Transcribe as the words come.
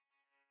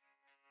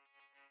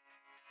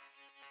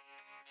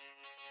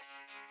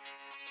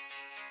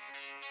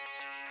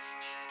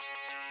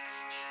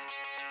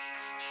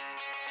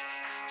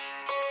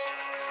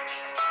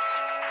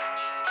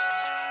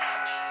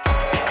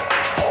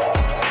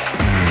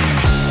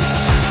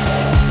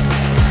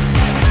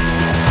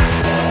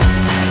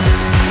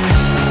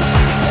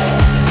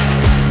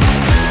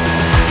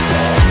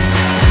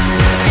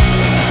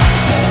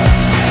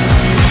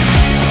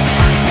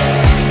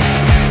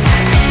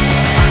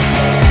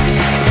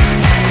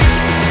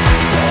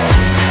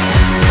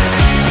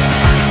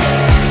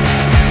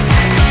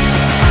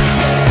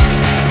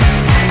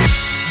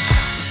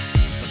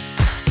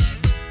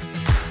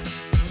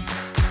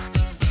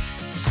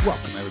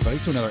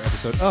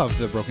episode of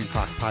the Broken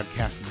Clock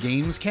Podcast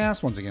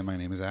Gamescast. Once again, my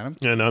name is Adam.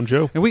 And I'm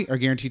Joe. And we are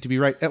guaranteed to be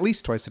right at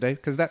least twice a day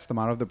because that's the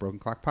motto of the Broken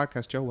Clock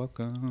Podcast. Joe,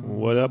 welcome.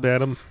 What up,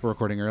 Adam? We're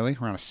recording early.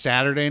 We're on a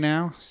Saturday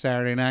now,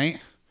 Saturday night.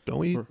 Don't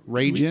we? We're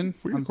raging.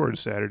 We record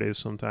Saturdays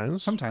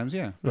sometimes. Sometimes,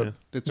 yeah. But Yeah.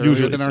 it's earlier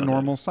Usually than our Sunday.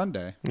 normal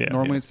Sunday. Yeah,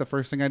 Normally yeah. it's the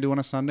first thing I do on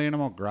a Sunday and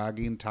I'm all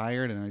groggy and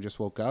tired and I just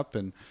woke up.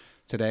 And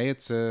today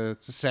it's a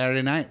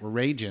Saturday night. We're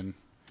raging.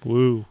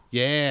 Woo.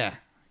 Yeah.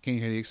 Can you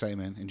hear the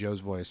excitement in Joe's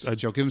voice?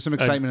 Joe, give him some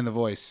excitement in the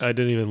voice. I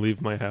didn't even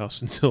leave my house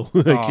until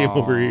I came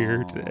over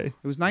here today.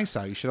 It was nice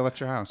out. You should have left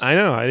your house. I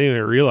know. I didn't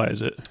even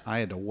realize it. I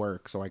had to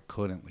work, so I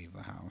couldn't leave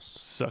the house.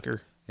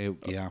 Sucker.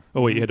 Yeah.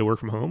 Oh, wait. You had to work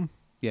from home?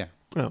 Yeah.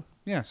 Oh.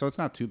 Yeah, so it's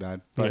not too bad.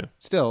 But Yeah.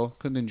 still,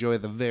 couldn't enjoy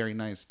the very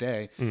nice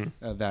day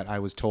that I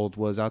was told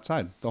was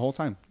outside the whole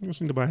time. You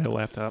just need to buy a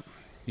laptop.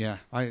 Yeah,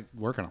 I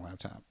work on a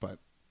laptop, but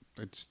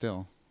it's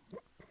still...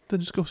 Then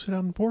just go sit out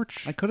on the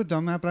porch. I could have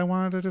done that, but I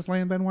wanted to just lay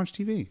in bed and watch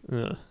TV.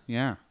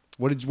 Yeah.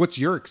 What's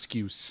your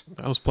excuse?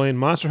 I was playing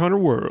Monster Hunter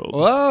World.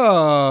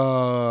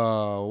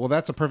 Oh, well,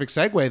 that's a perfect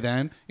segue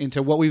then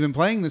into what we've been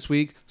playing this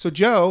week. So,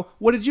 Joe,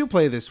 what did you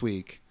play this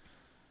week?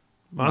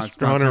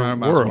 Monster Hunter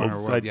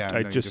World. Yeah,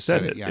 I no, you just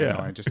said it. Yeah,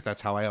 Yeah. no,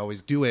 that's how I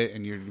always do it,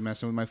 and you're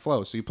messing with my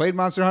flow. So you played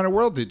Monster Hunter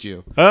World, did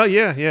you?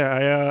 Yeah.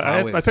 How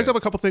I is picked it? up a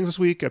couple things this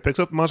week. I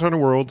picked up Monster Hunter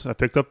World. I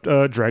picked up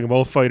Dragon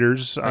Ball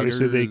Fighters.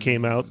 Obviously, they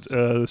came out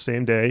the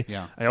same day.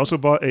 Yeah. I also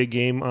bought a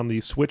game on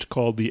the Switch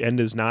called The End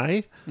Is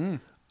Nigh. I've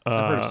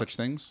heard of such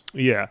things.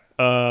 Yeah.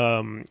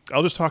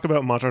 I'll just talk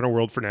about Monster Hunter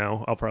World for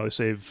now. I'll probably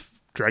save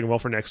Dragon Ball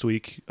for next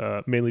week,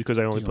 mainly because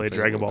I only played play a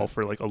Dragon little Ball bit.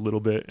 for like a little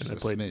bit, and I Just a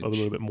played smidge. a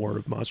little bit more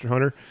of Monster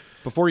Hunter.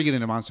 Before you get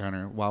into Monster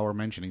Hunter, while we're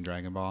mentioning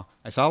Dragon Ball,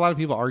 I saw a lot of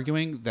people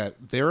arguing that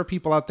there are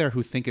people out there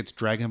who think it's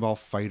Dragon Ball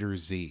Fighter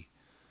Z.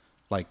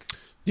 Like,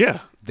 Yeah.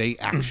 they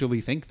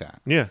actually think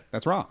that. Yeah.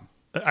 That's wrong.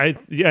 And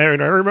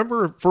I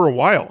remember for a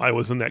while I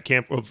was in that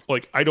camp of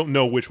like, I don't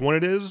know which one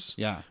it is.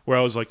 Yeah. Where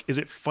I was like, is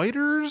it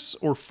Fighters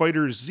or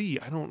Fighter Z?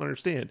 I don't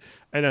understand.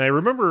 And I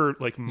remember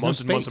like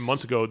months and months and space.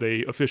 months ago,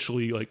 they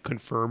officially like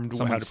confirmed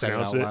Someone how to said it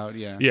pronounce out it. loud,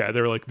 yeah. Yeah.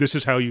 They were like, this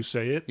is how you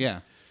say it.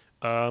 Yeah.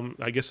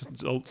 I guess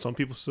some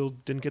people still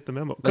didn't get the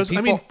memo. Because, I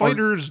people mean, are-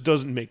 Fighters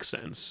doesn't make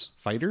sense.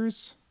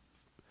 Fighters?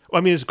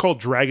 Well, I mean, it's called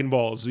Dragon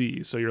Ball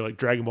Z. So you're like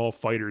Dragon Ball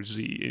Fighter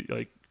Z.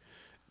 Like,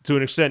 to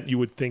an extent, you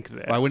would think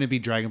that. Why wouldn't it be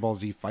Dragon Ball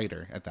Z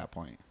Fighter at that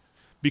point?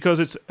 Because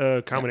it's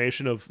a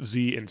combination of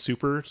Z and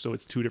Super. So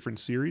it's two different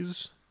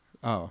series.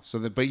 Oh,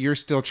 but they're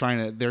still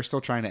trying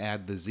to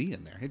add the Z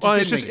in there. It just Well,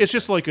 didn't it's just make any it's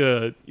just sense. like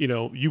a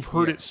you've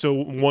heard Yeah. it so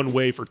one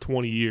way for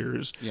 20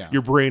 years. Yeah.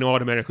 Your brain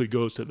automatically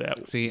goes to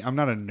that. See, I'm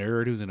not a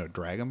nerd who's into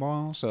Dragon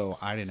Ball, so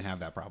I didn't have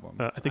that problem.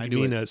 I think do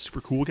you mean it- a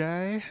super cool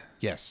guy.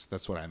 Yes,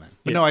 that's what I meant.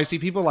 But Yeah. no, I see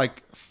people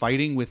like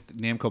fighting with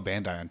Namco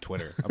Bandai on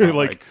Twitter about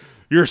like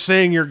you're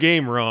saying your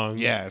game wrong.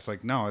 yeah, it's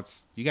like no,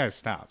 it's you guys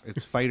stop.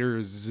 It's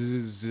Fighter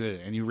Z,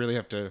 and you really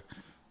have to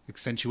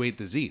accentuate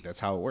the Z.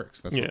 That's how it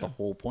works. That's Yeah. what the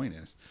whole point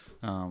is.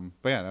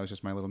 But yeah, that was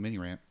just my little mini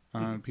rant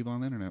on people on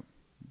the internet.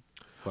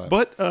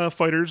 But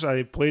Fighters,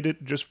 I played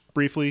it just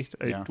briefly.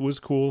 It Yeah. was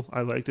cool.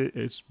 I liked it.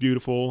 It's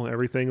beautiful.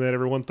 Everything that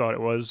everyone thought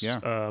it was. Yeah.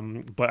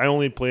 But I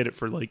only played it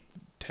for like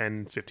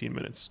 10, 15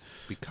 minutes.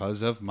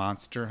 Because of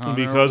Monster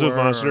Hunter. Because of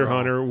Monster World.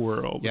 Hunter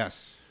World.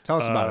 Yes, tell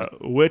us about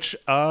it. Which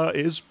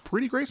is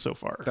pretty great so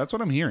far. That's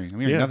what I'm hearing. I'm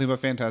hearing Yeah. nothing but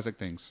fantastic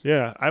things.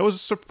 Yeah, I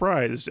was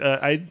surprised.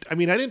 I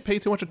mean, I didn't pay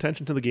too much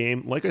attention to the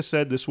game. Like I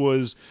said, this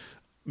was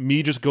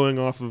me just going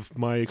off of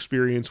my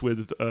experience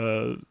with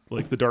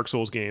like the Dark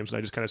Souls games, and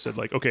I just kind of said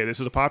like, okay, this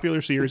is a popular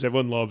series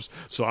everyone loves,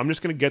 so I'm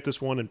just going to get this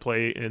one and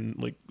play and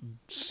like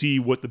see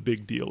what the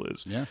big deal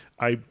is. Yeah.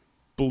 I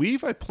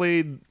believe I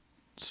played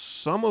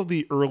some of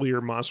the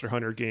earlier Monster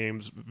Hunter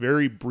games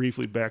very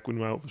briefly back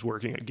when I was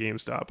working at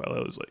GameStop. I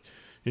was like,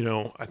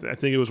 I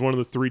think it was one of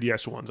the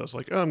 3DS ones. I was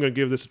like, oh, I'm going to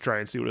give this a try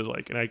and see what it's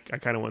like. And I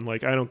kind of went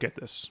like, I don't get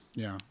this.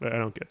 Yeah. I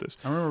don't get this.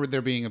 I remember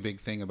there being a big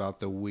thing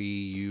about the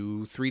Wii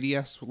U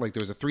 3DS. Like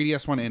there was a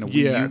 3DS one and a Wii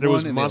U Yeah, there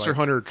was one, and they, Monster like-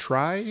 Hunter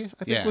Try, I think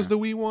Yeah. was the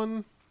Wii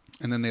one.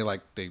 And then there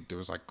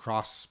was like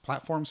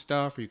cross-platform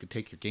stuff where you could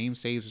take your game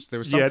saves. There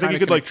was some Yeah, I think kind you of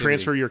could like connectivity.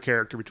 transfer your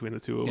character between the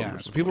two of them. Yeah, or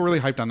so something people like were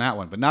really hyped on that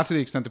one, but not to the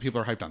extent that people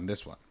are hyped on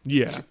this one. that.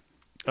 Yeah.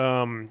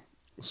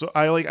 So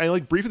I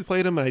briefly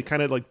played him, and I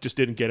kind of like just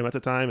didn't get him at the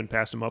time and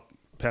passed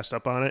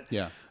up on it.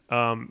 Yeah.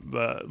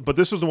 But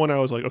this was the one I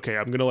was like, okay,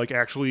 I'm gonna like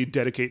actually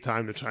dedicate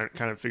time to try and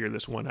kind of figure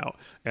this one out.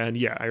 And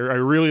yeah, I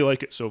really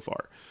like it so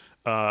far.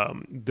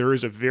 There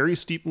is a very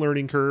steep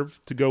learning curve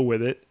to go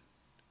with it.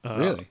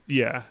 Really?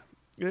 Yeah.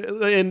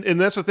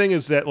 And that's the thing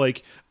is that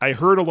like I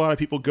heard a lot of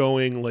people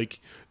going like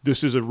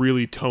this is a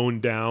really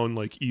toned down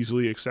like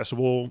easily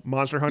accessible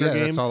Monster Hunter Yeah,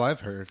 game. that's all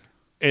I've heard.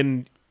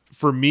 And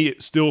for me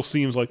it still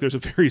seems like there's a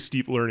very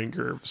steep learning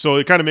curve. So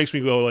it kind of makes me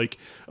go like,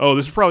 oh,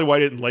 this is probably why I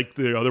didn't like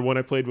the other one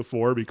I played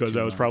before, because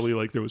I was probably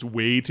like there was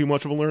way too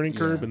much of a learning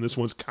curve, Yeah. and this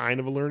one's kind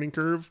of a learning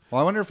curve.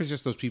 Well, I wonder if it's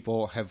just those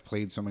people have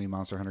played so many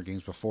Monster Hunter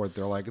games before that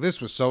they're like, this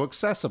was so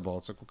accessible.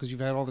 It's like, because you've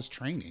had all this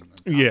training.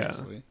 Yeah.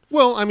 obviously.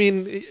 Well, I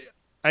mean,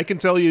 I can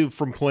tell you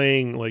from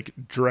playing like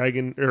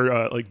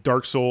like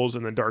Dark Souls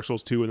and then Dark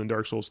Souls 2 and then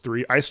Dark Souls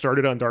 3. I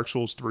started on Dark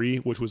Souls 3,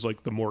 which was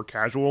like the more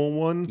casual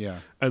one. Yeah.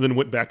 And then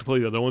went back to play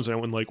the other ones and I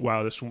went like,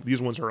 wow,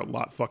 these ones are a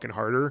lot fucking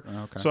harder.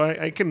 Okay. So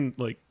I can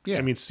like, Yeah.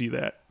 I mean, see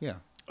that. Yeah.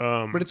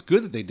 But it's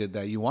good that they did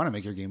that. You want to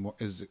make your game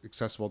as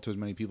accessible to as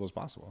many people as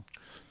possible.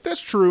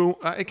 That's true.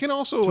 I can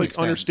also an like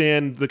extent.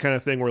 understand the kind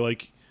of thing where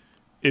like,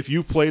 if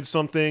you played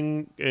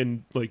something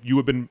and like you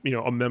have been, you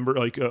know, a member,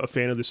 like a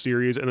fan of the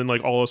series, and then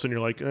like all of a sudden you're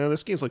like,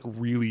 this game's like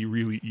really,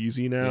 really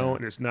easy now, Yeah.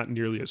 and it's not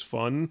nearly as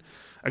fun.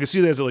 I can see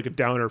that as like a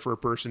downer for a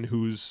person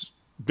who's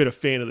been a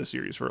fan of the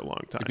series for a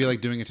long time. It'd be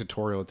like doing a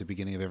tutorial at the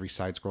beginning of every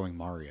side-scrolling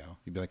Mario.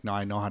 You'd be like, no,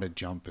 I know how to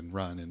jump and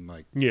run and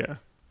like, yeah.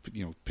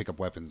 you know, pick up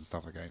weapons and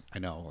stuff like that. I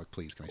know. Like,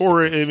 please, can I?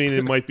 Or skip this? I mean,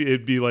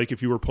 it'd be like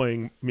if you were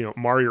playing, you know,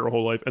 Mario your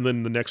whole life, and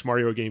then the next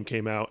Mario game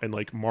came out, and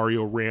like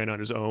Mario ran on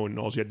his own, and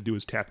all you had to do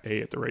was tap A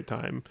at the right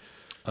time.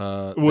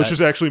 Which that is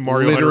actually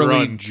Mario literally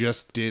Hunter Run.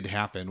 just did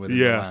happen within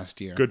the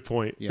last year. Good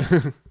point.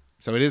 Yeah.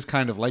 So it is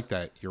kind of like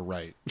that. You're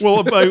right. Well,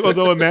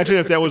 although imagine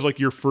if that was like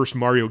your first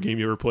Mario game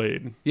you ever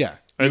played. Yeah.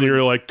 And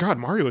you're like, God,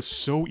 Mario is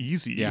so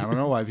easy. Yeah. I don't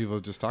know why people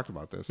just talked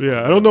about this.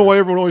 Yeah, I don't know why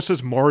everyone always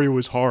says Mario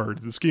is hard.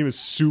 This game is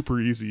super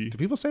easy. Do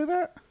people say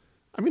that?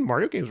 I mean,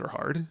 Mario games are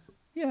hard.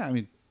 Yeah. I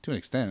mean, to an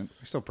extent,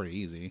 they're still pretty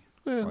easy.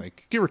 Eh,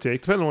 Like, give or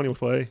take, depending on when you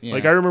play. Yeah,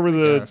 like I remember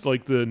I guess.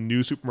 the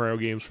new Super Mario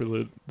games for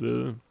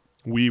the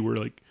Wii were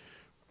like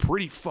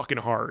pretty fucking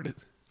hard.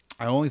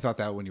 I only thought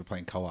that when you're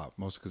playing co-op,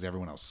 mostly because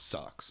everyone else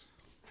sucks.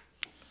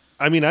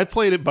 I mean, I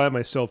played it by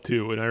myself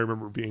too, and I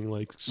remember being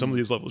like, some of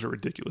these levels are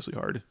ridiculously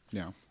hard.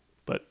 Yeah.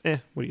 But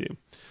what do you do?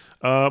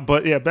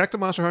 But yeah, back to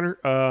Monster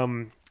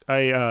Hunter.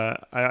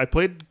 I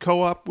played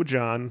co-op with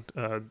John,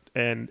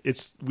 and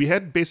we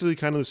had basically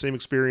kind of the same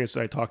experience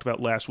that I talked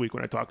about last week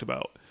when I talked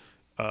about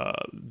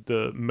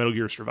the Metal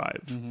Gear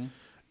Survive,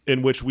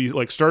 in which we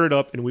like started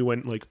up and we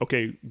went like,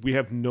 okay, we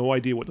have no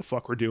idea what the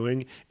fuck we're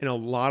doing, and a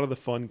lot of the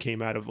fun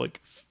came out of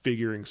like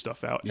figuring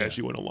stuff out as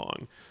you went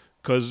along.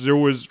 Because there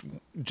was,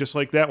 just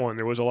like that one,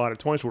 there was a lot of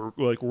points where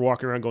we're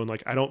walking around going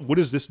like, what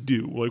does this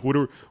do? Like, what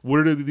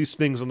are these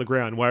things on the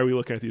ground? Why are we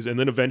looking at these? And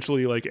then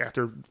eventually, like,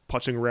 after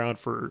putzing around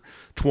for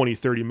 20,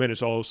 30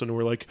 minutes, all of a sudden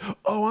we're like,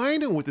 oh, I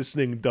know what this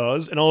thing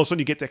does. And all of a sudden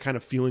you get that kind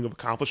of feeling of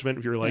accomplishment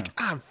if you're like,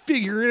 I'm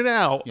figuring it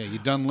out. Yeah. You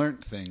done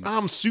learned things.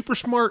 I'm super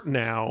smart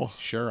now.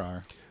 Sure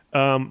are.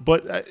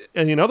 But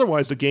I mean,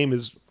 otherwise the game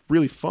is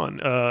really fun.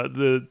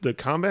 The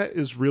combat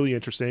is really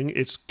interesting.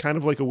 It's kind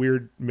of like a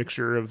weird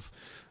mixture of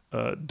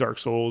Dark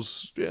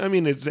Souls. I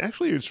mean, it's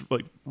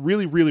like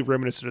really, really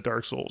reminiscent of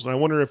Dark Souls. And I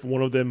wonder if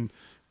one of them,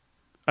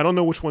 I don't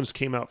know which ones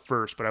came out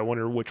first, but I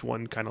wonder which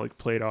one kind of like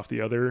played off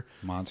the other.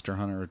 Monster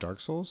Hunter or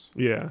Dark Souls?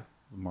 Yeah.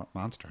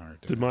 Monster Hunter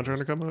Did Monster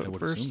Hunter come out I would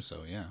first? assume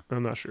so, yeah.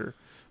 I'm not sure.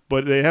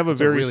 But they have a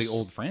It's a very really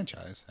old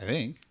franchise, I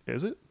think.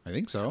 Is it? I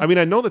think so. I mean,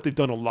 I know that they've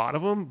done a lot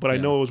of them, but I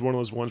Yeah. know it was one of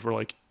those ones where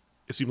like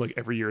it seemed like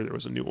every year there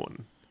was a new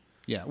one.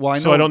 yeah. Well, I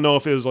know. So I don't know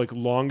if it was like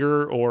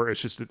longer or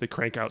it's just that they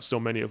crank out so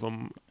many of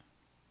them.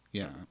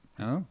 Yeah.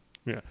 I don't know.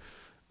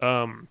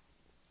 Yeah.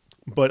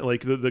 But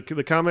like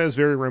the combat is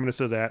very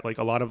reminiscent of that. Like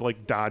a lot of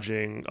like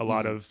dodging, a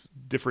lot of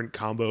different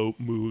combo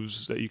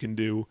moves that you can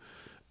do.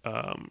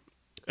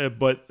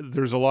 But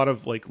there's a lot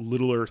of like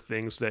littler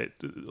things that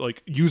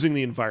like using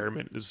the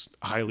environment is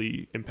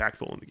highly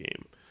impactful in the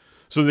game.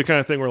 So the kind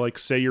of thing where like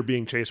say you're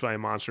being chased by a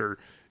monster,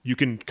 you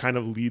can kind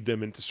of lead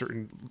them into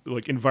certain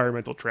like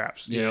environmental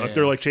traps. You know, if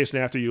they're like chasing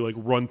after you, like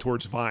run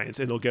towards vines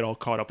and they'll get all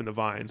caught up in the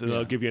vines and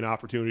they'll give you an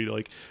opportunity to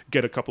like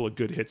get a couple of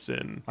good hits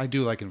in. I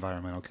do like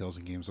environmental kills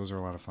in games. Those are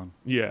a lot of fun.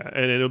 Yeah,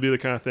 and it'll be the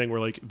kind of thing where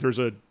like there's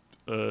a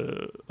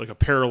like a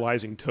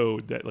paralyzing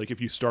toad that like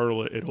if you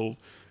startle it, it'll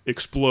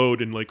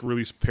explode and like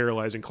release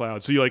paralyzing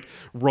clouds. So you like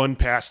run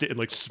past it and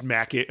like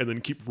smack it and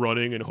then keep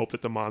running and hope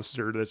that the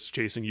monster that's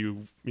chasing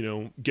you, you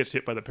know, gets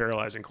hit by the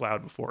paralyzing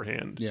cloud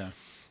beforehand. Yeah.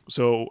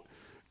 So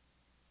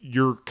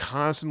you're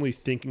constantly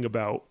thinking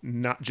about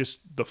not just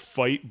the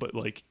fight, but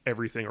like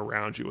everything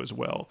around you as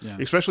well. Yeah.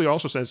 Especially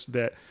also since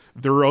that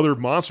there are other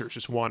monsters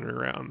just wandering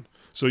around.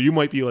 So you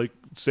might be like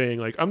saying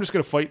like, I'm just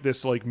going to fight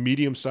this like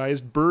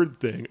medium-sized bird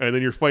thing. And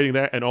then you're fighting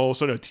that and all of a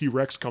sudden a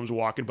T-Rex comes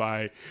walking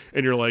by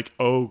and you're like,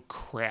 oh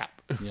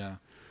crap. Yeah.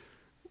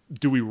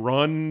 Do we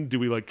run? Do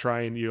we like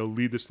try and, you know,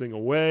 lead this thing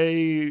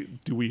away?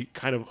 Do we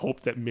kind of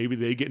hope that maybe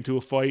they get into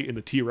a fight and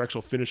the T-Rex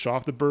will finish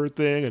off the bird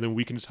thing and then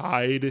we can just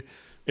hide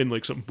in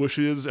like some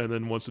bushes, and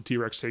then once the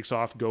T-Rex takes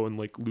off, go and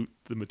like loot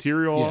the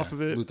material off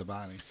of it. Loot the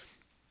body.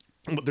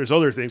 But there's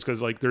other things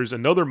because like there's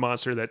another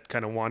monster that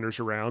kind of wanders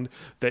around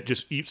that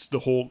just eats the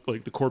whole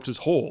like the corpses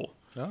whole.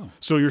 Oh.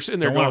 So you're sitting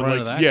there Don't wanna going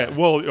run like, into that yeah. guy.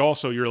 Well,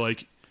 also you're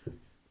like,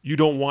 you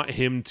don't want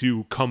him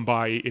to come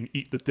by and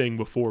eat the thing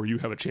before you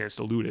have a chance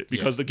to loot it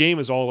because the game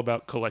is all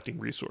about collecting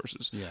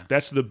resources. Yeah.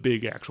 That's the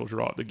big actual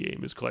draw of the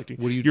game is collecting.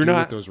 What do you You're do not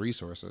with those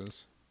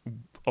resources?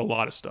 a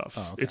lot of stuff.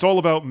 Oh, okay. It's all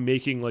about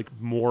making like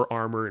more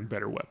armor and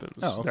better weapons.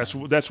 Oh,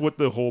 okay. That's what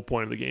the whole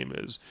point of the game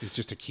is. It's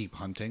just to keep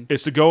hunting.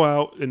 It's to go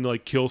out and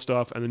like kill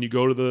stuff, and then you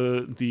go to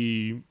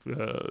the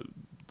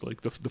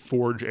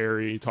forge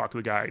area, you talk to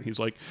the guy, and he's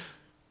like,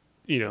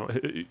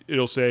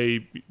 it'll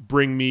say,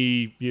 bring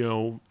me,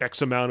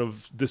 X amount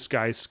of this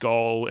guy's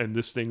skull and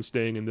this thing's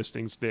thing and this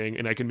thing's thing,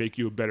 and I can make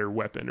you a better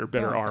weapon or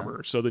better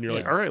armor. So then you're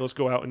like, all right, let's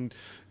go out and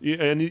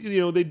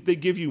they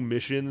give you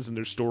missions and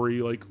there's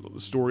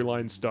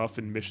storyline stuff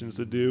and missions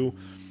to do.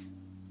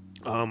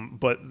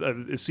 But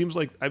it seems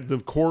like the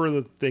core of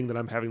the thing that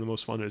I'm having the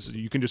most fun is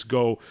you can just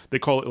go. They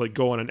call it like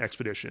go on an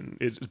expedition.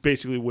 It's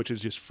basically, which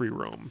is just free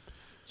roam.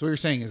 So what you're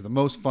saying is the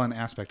most fun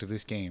aspect of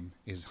this game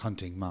is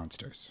hunting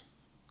monsters.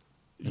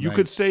 You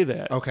could say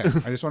that. Okay,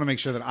 I just want to make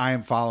sure that I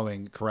am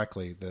following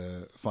correctly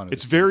the fun of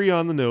It's this very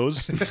on the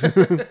nose.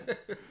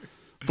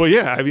 But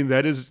yeah, I mean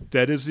that is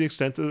the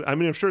extent of. I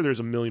mean, I'm sure there's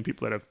a million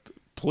people that have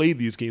played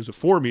these games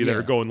before me that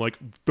are going like,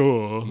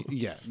 duh.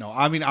 Yeah, no,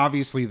 I mean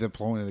obviously the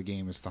point of the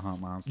game is to hunt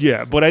monsters.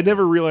 Yeah, but I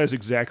never realized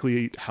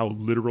exactly how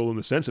literal in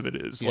the sense of it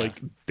is. Yeah.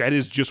 Like that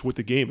is just what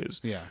the game is.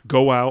 Yeah.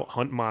 Go out,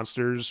 hunt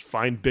monsters,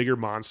 find bigger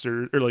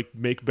monsters, or like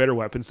make better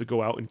weapons to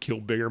go out and kill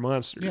bigger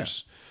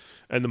monsters.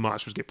 Yeah. And the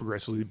monsters get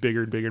progressively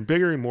bigger and bigger and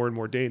bigger and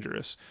more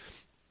dangerous.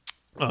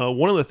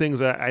 One of the things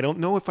that I don't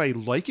know if I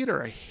like it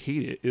or I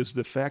hate it is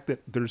the fact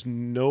that there's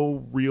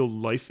no real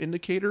life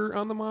indicator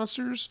on the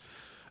monsters.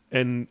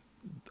 And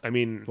I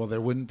mean, well, there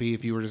wouldn't be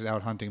if you were just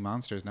out hunting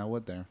monsters, now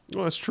would there?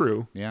 Well, that's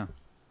true. Yeah.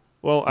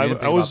 Well, You I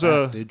didn't think was.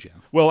 about that, did you?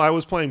 Well, I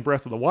was playing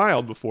Breath of the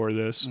Wild before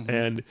this,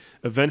 and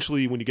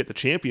eventually, when you get the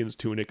Champion's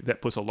Tunic,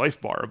 that puts a life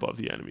bar above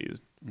the enemies.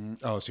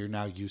 Oh, so you're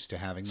now used to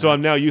having that? So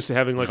I'm now used to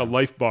having like a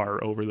life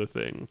bar over the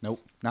thing.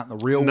 Nope, not in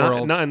the real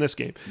world. Not in this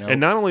game. Nope. And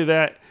not only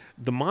that,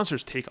 the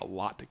monsters take a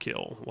lot to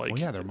kill. Like, Well,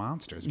 yeah, they're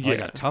monsters. They probably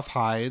Yeah. got tough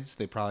hides.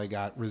 They probably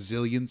got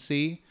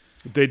resiliency,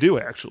 they do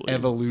actually.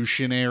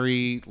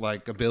 evolutionary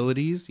like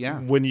abilities. Yeah.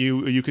 When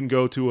you can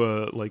go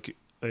to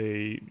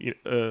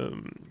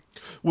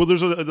well,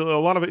 there's a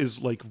lot of it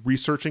is like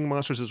researching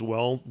monsters as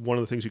well. One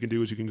of the things you can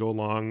do is you can go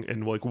along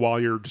and like while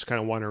you're just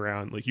kind of wandering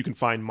around, like you can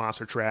find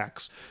monster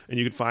tracks and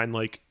you can find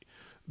like,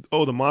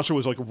 oh, the monster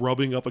was like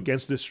rubbing up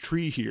against this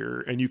tree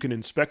here, and you can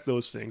inspect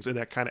those things, and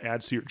that kind of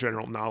adds to your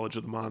general knowledge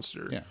of the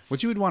monster. Yeah,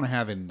 what you would want to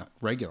have in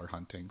regular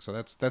hunting. So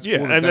that's Yeah,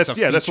 cool and that's a like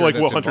feature what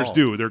that's hunters involved.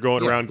 do. They're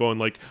going Yeah. around going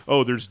like,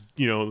 oh, there's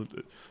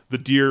the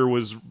deer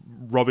was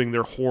rubbing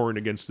their horn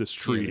against this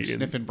Yeah, tree, they're and-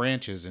 sniffing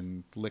branches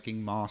and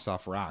licking moss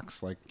off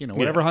rocks, like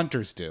whatever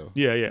hunters do.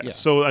 Yeah.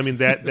 So I mean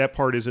that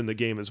part is in the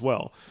game as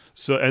well.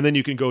 So and then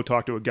you can go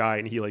talk to a guy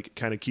and he like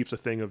kind of keeps a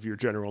thing of your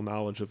general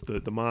knowledge of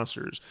the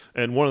monsters.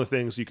 And one of the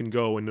things you can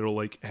go and it'll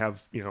like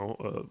have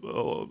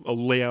a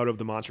layout of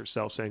the monster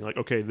itself saying like,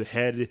 okay, the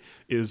head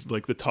is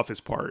like the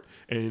toughest part,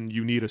 and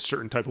you need a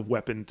certain type of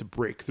weapon to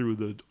break through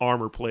the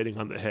armor plating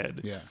on the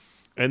head. Yeah.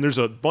 And there's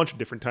a bunch of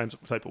different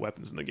type of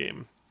weapons in the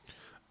game.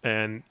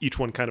 And each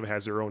one kind of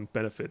has their own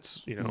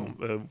benefits.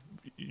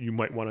 You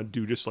might want to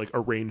do just like a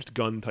ranged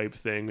gun type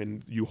thing,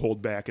 and you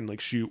hold back and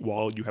like shoot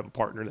while you have a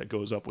partner that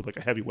goes up with like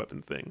a heavy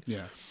weapon thing.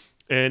 Yeah.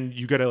 And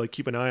you got to like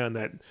keep an eye on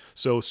that.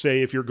 So,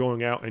 say if you're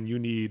going out and you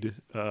need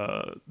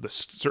the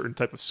certain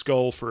type of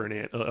skull for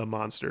a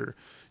monster,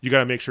 you got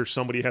to make sure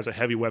somebody has a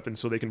heavy weapon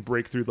so they can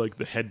break through like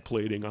the head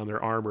plating on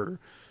their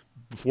armor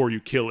before you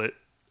kill it.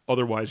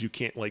 Otherwise, you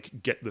can't like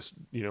get this,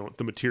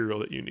 the material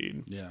that you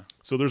need. Yeah.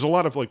 So there's a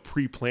lot of like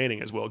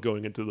pre-planning as well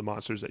going into the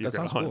monsters that you're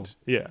going to sounds hunt.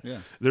 cool. Yeah. Yeah.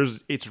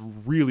 It's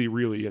really,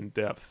 really in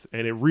depth,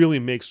 and it really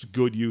makes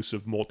good use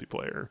of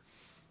multiplayer.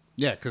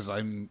 Yeah, because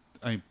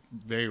I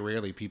very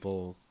rarely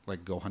people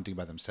like go hunting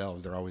by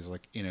themselves. They're always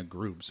like in a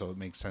group, so it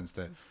makes sense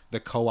that the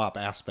co-op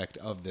aspect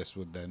of this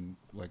would then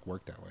like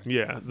work that way.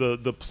 Yeah,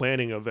 the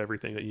planning of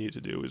everything that you need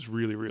to do is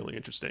really, really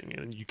interesting,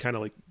 and you kind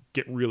of like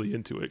get really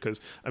into it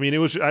because I mean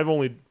I've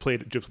only played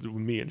it just with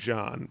me and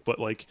John, but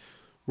like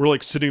we're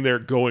like sitting there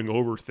going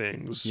over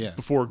things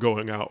before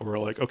going out. We're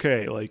like,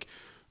 okay, like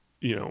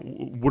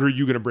what are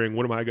you going to bring?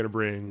 What am I going to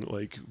bring?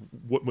 Like,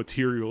 what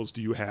materials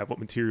do you have? What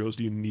materials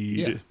do you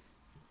need?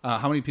 Yeah.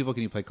 How many people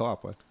can you play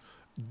co-op with?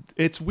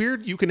 It's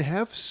weird. You can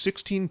have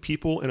 16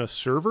 people in a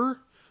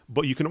server,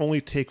 but you can only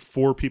take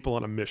 4 people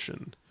on a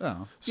mission.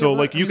 Oh. So, Yeah,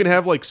 like, I you mean- can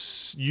have, like,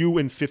 you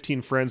and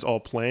 15 friends all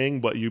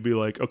playing, but you'd be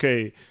like,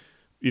 okay,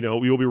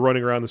 you'll be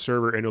running around the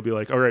server, and you'll be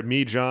like, all right,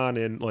 me, John,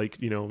 and, like,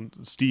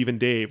 Steve and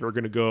Dave are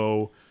going to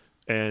go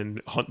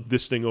and hunt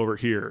this thing over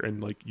here,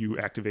 and, like, you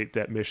activate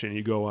that mission,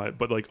 you go on it.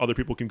 But, like, other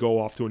people can go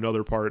off to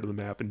another part of the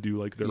map and do,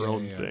 like, their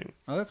own thing.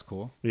 Oh, that's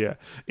cool. Yeah.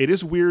 It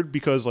is weird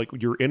because, like,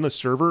 you're in the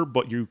server,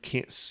 but you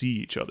can't see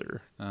each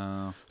other.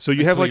 So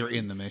you have like you're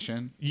in the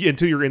mission. Yeah,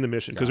 until you're in the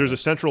mission, because there's a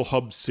central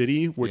hub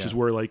city, which is Yeah.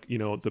 where like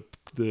all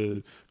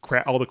the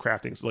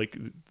craftings, like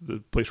the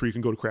place where you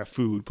can go to craft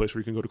food, place where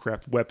you can go to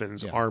craft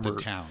weapons, armor, The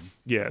town.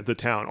 yeah, the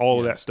town, all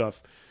of that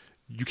stuff.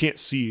 You can't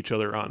see each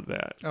other on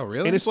that. Oh,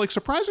 really? And it's like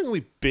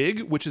surprisingly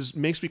big, which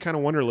makes me kind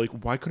of wonder, like,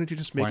 why couldn't you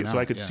just make Why it so not?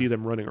 I could Yeah. see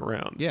them running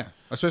around? Yeah.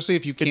 Especially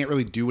if you can't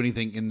really do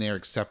anything in there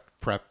except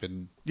prep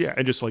and Yeah,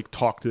 and just like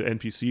talk to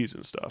NPCs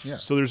and stuff. Yeah.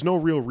 So there's no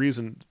real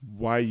reason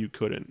why you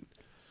couldn't.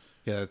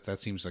 yeah, that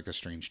seems like a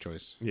strange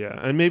choice. Yeah,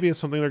 and maybe it's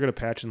something they're going to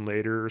patch in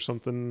later or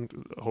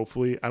something.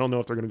 Hopefully, I don't know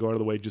if they're going to go out of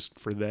the way just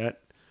for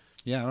that.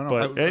 Yeah, I don't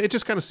know. But it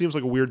just kind of seems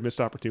like a weird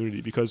missed opportunity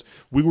because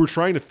we were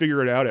trying to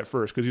figure it out at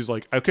first because he's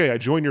like, okay, I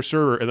joined your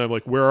server. And I'm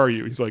like, where are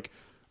you? He's like,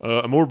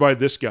 I'm over by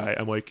this guy.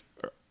 I'm like,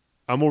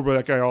 I'm over by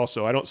that guy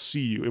also. I don't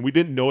see you. And we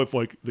didn't know if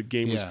like the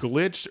game was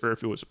glitched or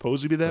if it was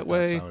supposed to be that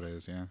way. That's how it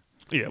is, yeah.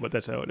 Yeah, but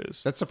that's how it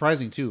is. That's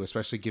surprising too,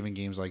 especially given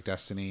games like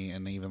Destiny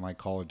and even like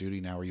Call of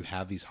Duty now, where you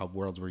have these hub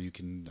worlds where you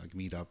can like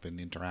meet up and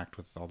interact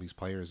with all these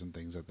players and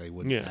things that they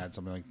wouldn't add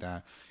something like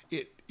that.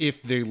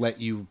 If they let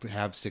you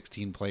have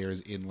 16 players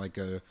in like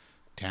a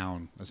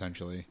town,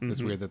 essentially,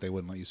 it's weird that they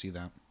wouldn't let you see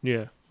that.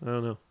 Yeah, I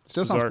don't know.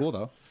 Still sounds cool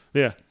though.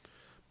 Yeah,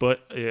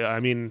 but I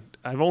mean,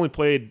 I've only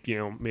played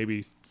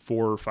maybe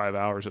 4 or 5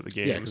 hours of the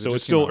game, so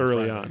it's still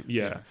early on.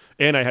 Yeah,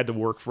 and I had to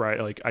work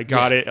Friday. Like I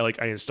got it,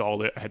 like I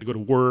installed it. I had to go to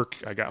work.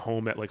 I got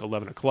home at like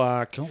 11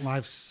 o'clock. Don't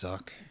lives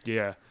suck?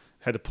 Yeah,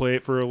 had to play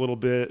it for a little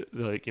bit.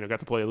 Like got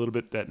to play a little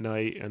bit that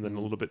night, and then a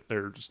little bit,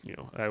 or just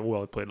I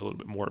played a little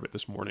bit more of it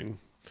this morning.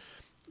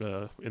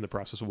 In the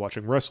process of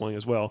watching wrestling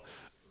as well,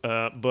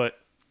 but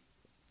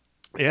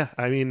yeah,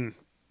 I mean,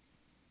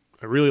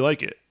 I really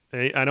like it.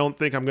 I don't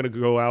think I'm going to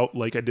go out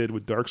like I did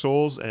with Dark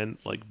Souls and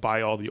like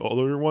buy all the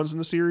older ones in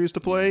the series to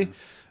play.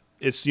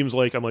 It seems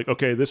like I'm like,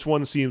 okay, this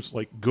one seems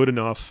like good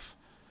enough,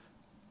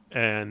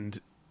 and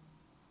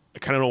I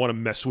kind of don't want to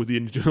mess with the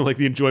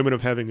the enjoyment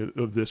of having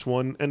of this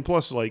one. And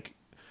plus, like,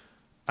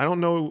 I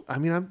don't know. I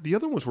mean, the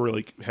other ones were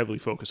like heavily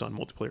focused on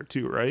multiplayer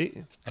too,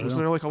 right? Wasn't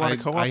there like a lot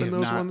of co-op in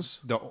those ones?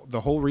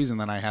 The whole reason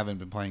that I haven't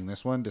been playing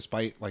this one,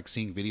 despite like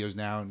seeing videos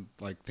now and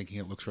like thinking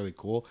it looks really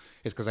cool,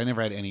 is because I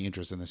never had any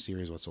interest in this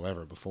series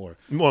whatsoever before.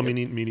 Well, me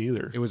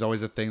neither. It was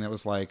always a thing that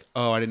was like,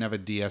 oh, I didn't have a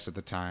DS at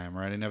the time,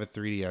 or I didn't have a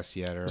 3DS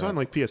yet, or it was on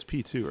like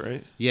PSP too,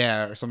 right?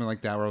 Yeah, or something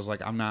like that. Where I was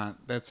like,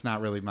 that's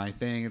not really my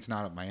thing. It's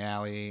not up my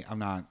alley. I'm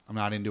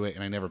not into it,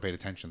 and I never paid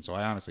attention. So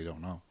I honestly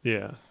don't know.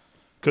 Yeah.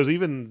 Because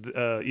even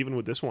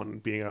with this one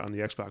being out on the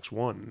Xbox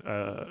One,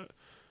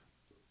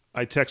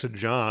 I texted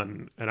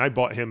John and I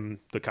bought him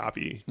the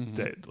copy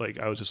that like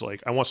I was just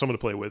like I want someone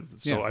to play with,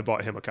 so I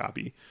bought him a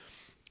copy,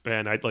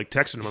 and I like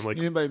texted him. I'm like,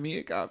 you didn't buy me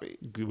a copy.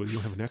 Well, you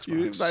don't have an Xbox.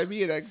 You didn't buy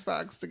me an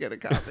Xbox to get a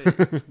copy.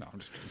 No, I'm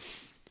just kidding.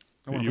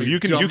 You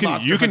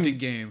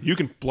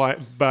can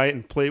buy it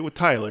and play it with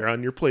Tyler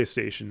on your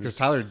PlayStation. Because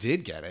Tyler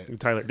did get it.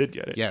 Tyler did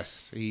get it.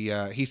 Yes,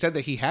 he said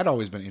that he had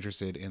always been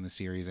interested in the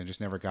series and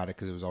just never got it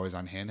because it was always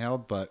on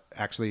handheld. But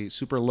actually,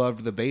 super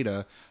loved the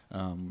beta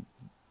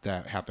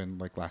that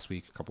happened like last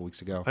week, a couple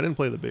weeks ago. I didn't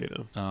play the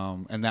beta,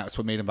 and that's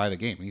what made him buy the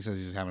game. And he says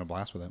he's having a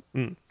blast with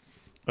it.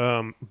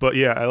 But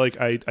yeah,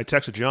 I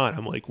texted John.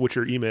 I'm like, "What's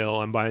your email?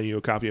 I'm buying you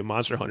a copy of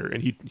Monster Hunter."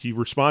 And he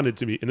responded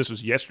to me, and this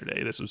was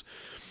yesterday. This was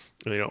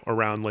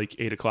around like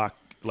 8 o'clock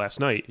last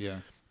night. Yeah.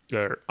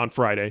 Or on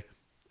Friday.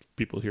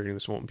 People hearing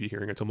this won't be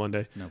hearing it until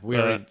Monday. No, we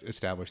already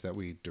established that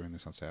we doing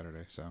this on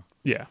Saturday. So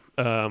yeah.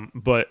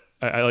 But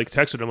I like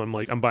texted him. I'm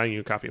like, I'm buying you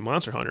a copy of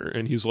Monster Hunter,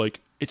 and he's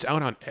like, it's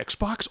out on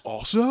Xbox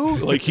also.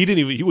 Like he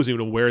wasn't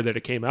even aware that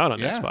it came out on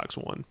Xbox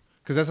One.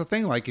 Because that's the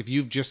thing. Like if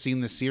you've just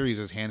seen the series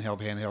as handheld,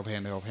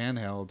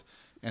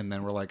 and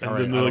then we're like, all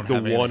right, and then like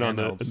the one on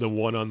the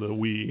one on the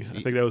Wii.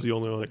 I think that was the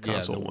only one, the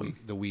console one,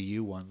 the Wii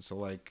U one. So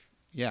like.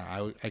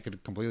 Yeah, I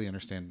could completely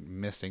understand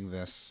missing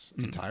this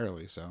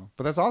entirely. So,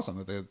 but that's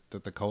awesome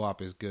that the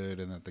co-op is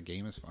good and that the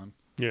game is fun.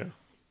 Yeah,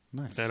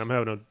 nice. And I'm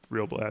having a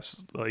real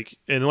blast. Like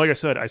I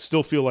said, I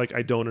still feel like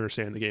I don't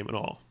understand the game at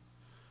all.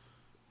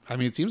 I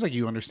mean, it seems like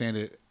you understand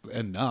it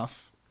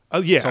enough.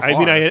 Yeah, so I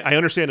mean, I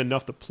understand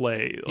enough to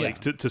play, like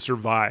to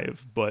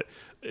survive, but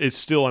it's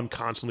still I'm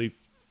constantly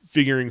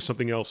figuring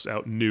something else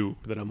out new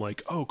that I'm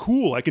like, oh,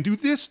 cool, I can do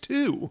this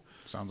too.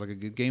 Sounds like a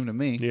good game to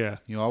me. Yeah.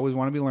 You always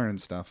want to be learning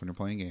stuff when you're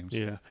playing games.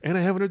 Yeah. And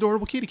I have an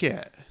adorable kitty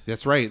cat.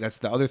 That's right. That's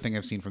the other thing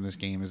I've seen from this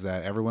game is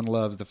that everyone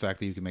loves the fact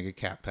that you can make a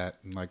cat pet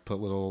and like put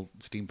little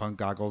steampunk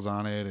goggles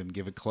on it and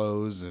give it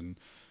clothes and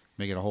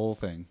make it a whole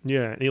thing.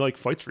 Yeah. And he like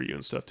fights for you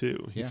and stuff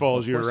too. He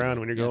follows you around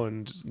when you're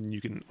going. And you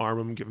can arm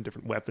him, give him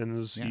different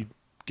weapons. Yeah. He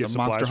gets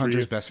Monster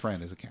Hunter's best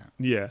friend is a cat.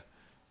 Yeah.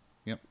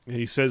 Yep. And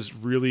he says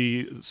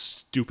really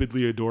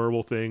stupidly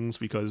adorable things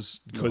because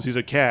he's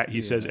a cat.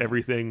 He says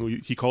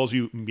everything. He calls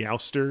you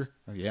Meowster.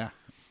 Yeah.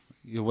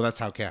 Well, that's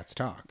how cats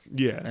talk.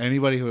 Yeah.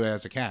 Anybody who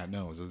has a cat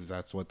knows that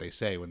that's what they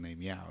say when they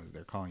meow.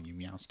 They're calling you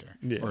Meowster.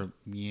 Yeah. Or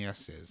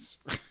Meowses.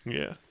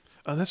 Yeah.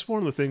 That's one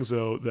of the things,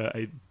 though, that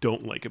I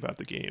don't like about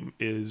the game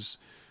is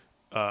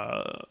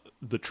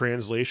the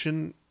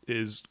translation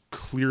is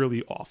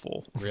clearly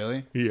awful.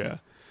 Really? Yeah.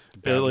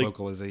 Bad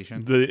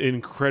localization. The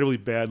incredibly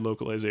bad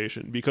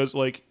localization because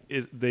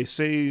they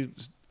say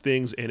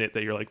things in it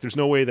that you're like, there's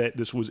no way that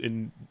this was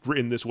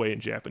written this way in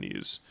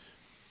Japanese.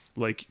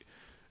 Like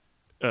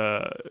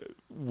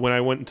when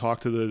I went and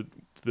talked to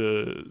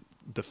the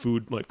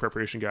food like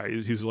preparation guy,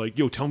 he's like,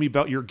 yo, tell me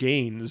about your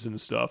gains and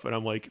stuff, and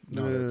I'm like,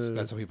 no,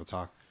 that's how people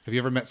talk. Have you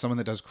ever met someone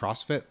that does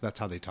CrossFit? That's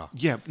how they talk.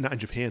 Yeah, not in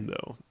Japan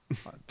though.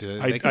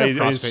 I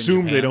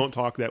assume they don't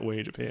talk that way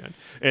in Japan.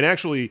 And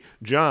actually,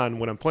 John,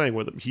 when I'm playing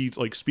with him, he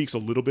like speaks a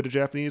little bit of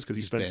Japanese because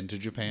he's been to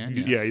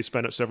Japan. Yeah, he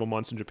spent several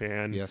months in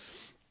Japan.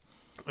 Yes,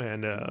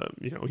 and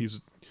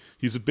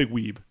he's a big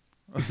weeb.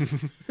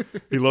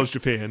 He loves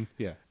Japan.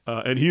 Yeah.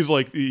 And he's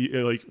like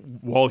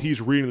while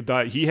he's reading the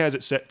dialogue, he has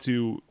it set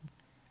to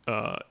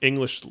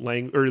English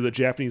language or the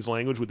Japanese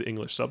language with the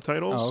English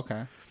subtitles. Oh,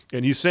 okay.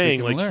 And he's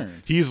saying like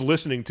learn. he's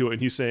listening to it,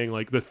 and he's saying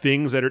like the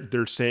things that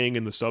they're saying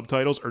in the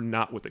subtitles are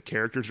not what the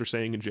characters are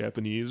saying in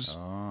Japanese.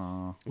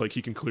 Oh. Like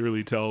he can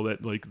clearly tell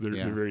that like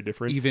they're very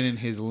different, even in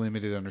his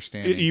limited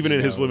understanding.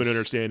 His limited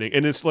understanding,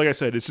 and it's like I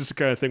said, it's just the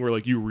kind of thing where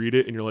like you read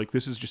it and you're like,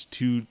 this is just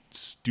too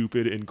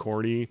stupid and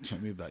corny. Tell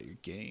me about your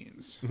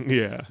games.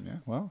 Yeah. Yeah.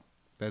 Well,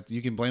 that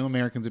you can blame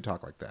Americans who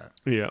talk like that.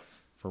 Yeah.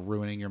 For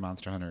ruining your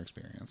Monster Hunter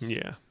experience.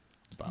 Yeah.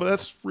 But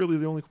that's really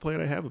the only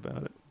complaint I have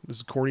about it. This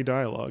is corny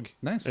dialogue.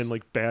 Nice. And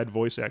like bad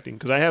voice acting.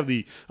 Because I have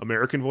the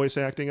American voice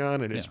acting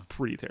on, and it's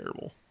pretty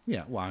terrible.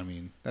 Yeah, well, I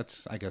mean,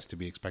 that's, I guess, to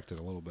be expected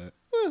a little bit.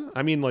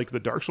 I mean, like the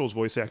Dark Souls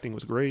voice acting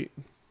was great.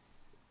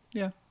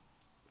 Yeah.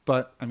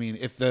 But, I mean,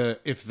 if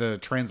the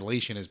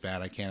translation is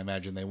bad, I can't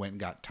imagine they went and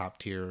got top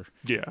tier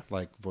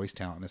like voice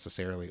talent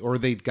necessarily. Or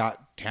they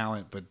got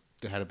talent but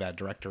had a bad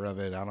director of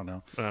it. I don't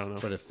know.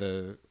 But if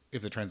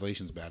the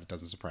translation's bad, it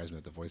doesn't surprise me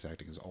that the voice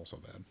acting is also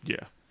bad.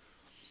 Yeah.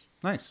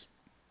 Nice.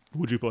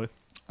 Would you play?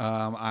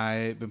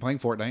 I've been playing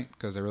Fortnite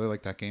because I really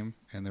like that game,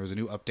 and there was a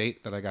new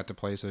update that I got to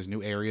play. So there's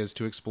new areas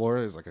to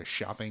explore. There's like a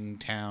shopping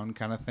town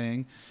kind of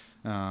thing.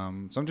 So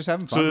I'm just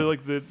having fun. So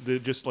like the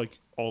just like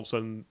all of a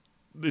sudden,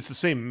 it's the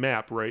same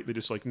map, right? They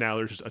just like now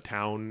there's just a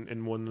town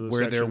in one of the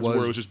sections where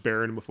it was just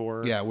barren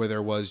before. Yeah, where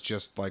there was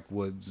just like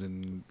woods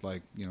and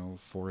like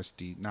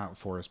foresty, not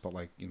forest, but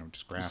like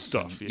just grass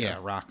stuff. And,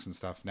 rocks and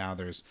stuff. Now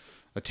there's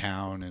a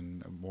town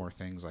and more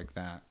things like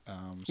that. So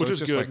which is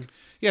just good. Like,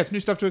 it's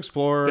new stuff to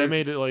explore. That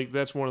made it like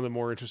that's one of the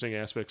more interesting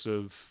aspects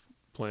of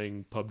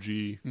playing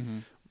PUBG. Mm-hmm.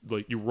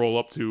 Like you roll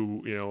up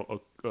to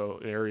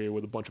an area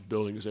with a bunch of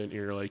buildings in, and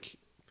you're like,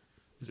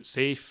 is it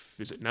safe?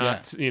 Is it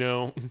not?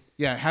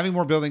 Yeah, having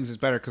more buildings is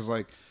better because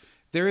like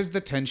there is the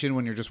tension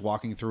when you're just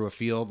walking through a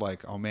field.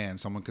 Like, oh man,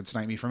 someone could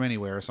snipe me from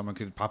anywhere. Someone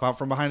could pop out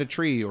from behind a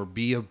tree or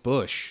be a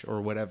bush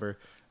or whatever.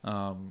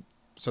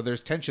 So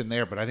there's tension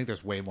there, but I think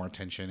there's way more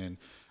tension in,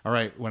 all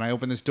right, when I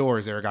open this door,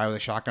 is there a guy with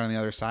a shotgun on the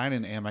other side,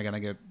 and am I going to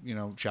get,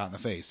 shot in the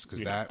face?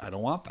 Because I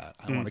don't want that.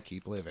 I want to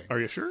keep living. Are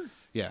you sure?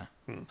 Yeah.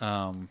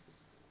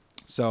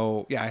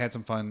 So, I had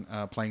some fun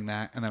playing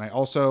that. And then I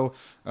also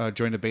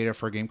joined a beta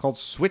for a game called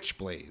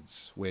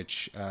Switchblades,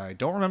 which I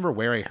don't remember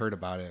where I heard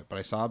about it, but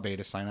I saw a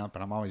beta sign up,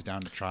 and I'm always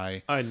down to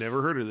try. I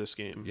never heard of this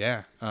game.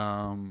 Yeah.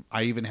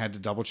 I even had to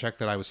double check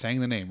that I was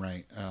saying the name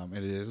right.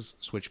 It is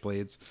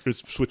Switchblades.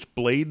 It's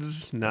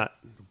Switchblades, not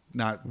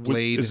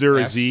Blade. Is there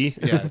S. a Z?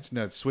 Yeah,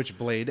 it's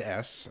Switchblade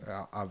S.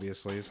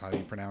 Obviously, is how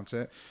you pronounce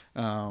it.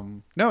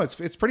 No,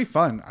 it's pretty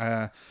fun.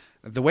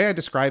 The way I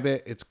describe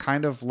it, it's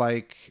kind of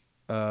like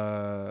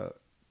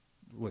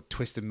what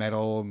Twisted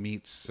Metal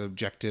meets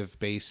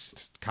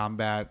objective-based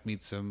combat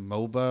meets a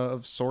MOBA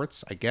of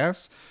sorts, I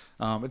guess.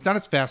 It's not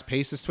as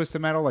fast-paced as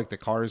Twisted Metal. Like the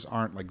cars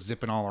aren't like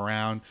zipping all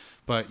around,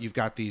 but you've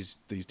got these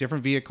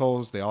different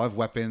vehicles. They all have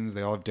weapons.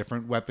 They all have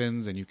different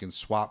weapons, and you can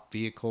swap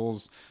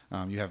vehicles.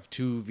 You have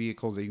 2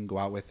 vehicles that you can go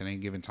out with at any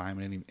given time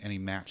in any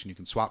match, and you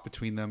can swap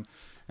between them.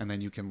 And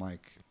then you can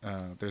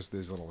there's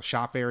little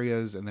shop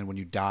areas, and then when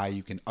you die,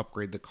 you can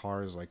upgrade the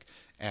cars, like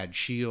add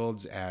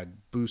shields, add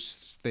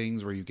boosts,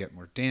 things where you get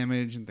more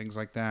damage and things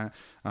like that.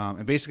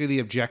 And basically the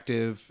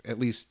objective, at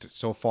least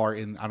so far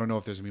I don't know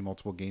if there's gonna be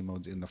multiple game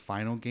modes in the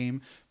final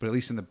game, but at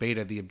least in the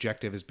beta, the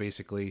objective is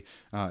basically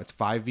it's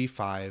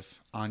 5v5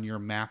 on your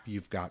map.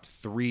 You've got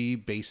 3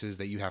 bases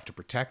that you have to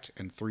protect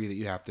and 3 that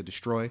you have to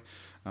destroy.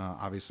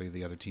 Obviously,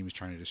 the other team is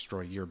trying to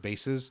destroy your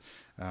bases.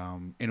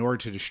 In order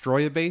to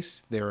destroy a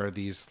base, there are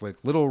these like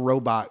little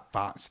robot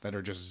bots that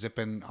are just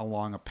zipping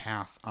along a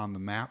path on the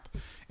map,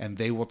 and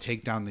they will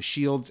take down the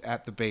shields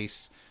at the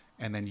base,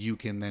 and then you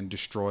can then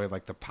destroy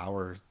like the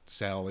power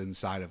cell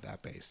inside of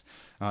that base.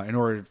 In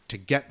order to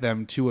get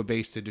them to a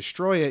base to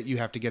destroy it, you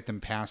have to get them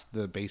past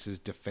the base's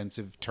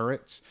defensive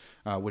turrets,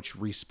 which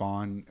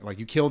respawn. Like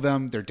you kill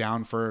them, they're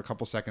down for a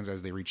couple seconds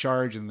as they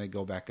recharge, and they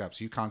go back up.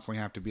 So you constantly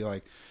have to be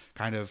like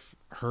kind of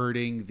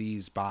herding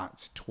these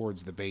bots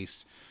towards the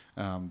base.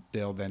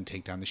 They'll then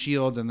take down the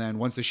shields, and then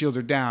once the shields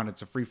are down,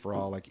 it's a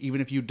free-for-all. Like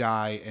even if you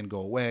die and go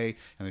away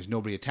and there's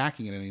nobody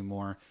attacking it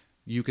anymore,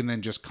 you can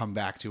then just come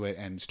back to it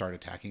and start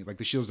attacking. Like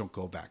the shields don't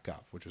go back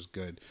up, which was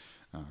good,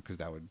 because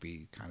that would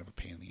be kind of a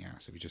pain in the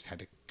ass if you just had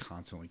to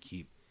constantly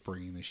keep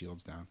bringing the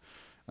shields down.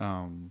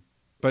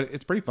 But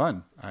it's pretty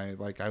fun. I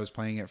was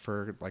playing it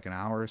for like an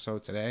hour or so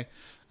today,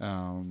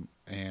 and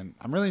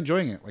I'm really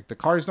enjoying it. Like the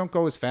cars don't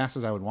go as fast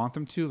as I would want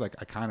them to. Like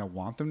I kind of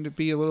want them to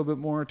be a little bit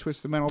more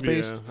Twisted Metal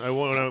based.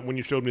 Yeah, when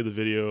you showed me the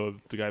video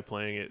of the guy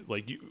playing it,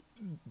 like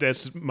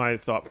that's my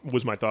thought.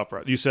 Was my thought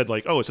process? You said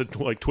like, oh, it's a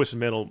like Twisted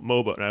Metal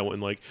MOBA, and I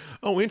went like,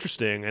 oh,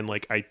 interesting, and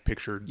like I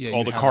pictured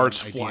all the cars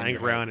flying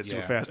around it so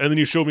fast, and then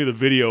you showed me the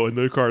video, and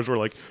the cars were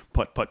like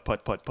putt putt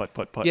putt putt putt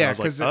putt putt. Yeah,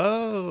 because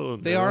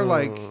they are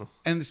like,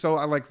 and so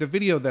I like the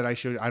video that I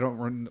showed. I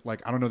don't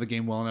know the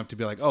game well enough to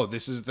be like, oh,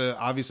 this is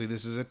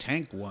a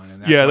tank one,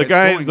 and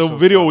that's the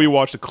video we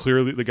watched,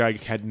 clearly the guy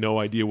had no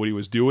idea what he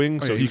was doing,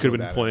 so he could have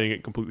been playing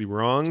it completely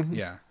wrong.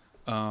 Yeah.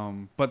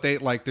 But they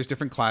like there's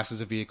different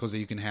classes of vehicles that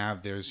you can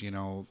have. There's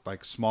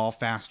like small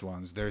fast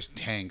ones. There's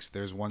tanks.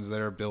 There's ones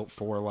that are built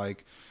for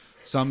like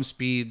some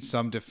speed,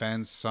 some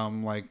defense,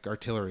 some like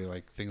artillery,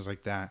 like things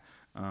like that.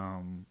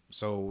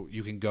 So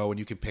you can go and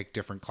you can pick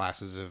different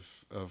classes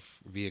of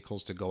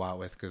vehicles to go out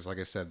with, because like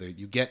I said,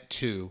 you get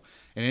two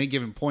at any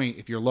given point.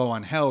 If you're low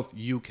on health,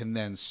 you can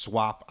then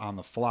swap on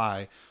the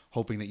fly,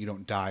 hoping that you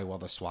don't die while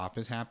the swap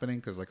is happening,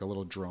 because like a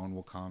little drone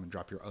will come and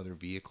drop your other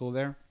vehicle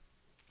there.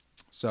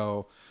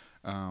 So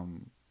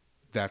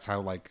that's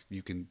how like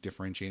you can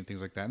differentiate and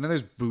things like that. And then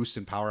there's boosts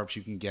and power-ups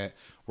you can get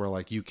where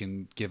like you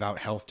can give out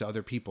health to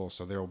other people.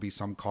 So there will be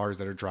some cars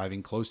that are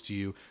driving close to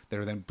you that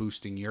are then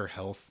boosting your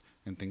health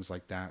and things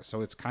like that.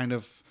 So it's kind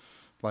of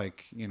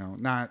like,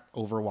 not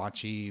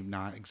Overwatchy,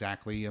 not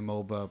exactly a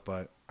MOBA,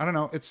 but I don't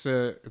know. It's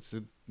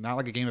not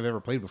like a game I've ever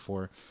played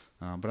before,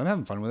 but I'm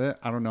having fun with it.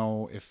 I don't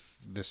know if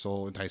this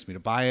will entice me to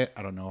buy it.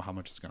 I don't know how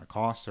much it's going to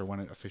cost or when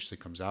it officially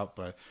comes out,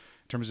 but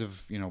in terms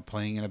of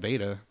playing in a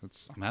beta,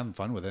 I'm having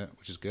fun with it,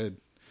 which is good.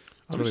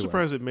 I'm really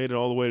surprised it made it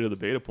all the way to the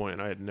beta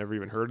point. I had never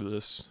even heard of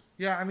this.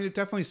 Yeah, I mean, it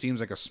definitely seems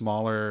like a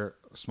smaller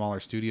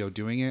studio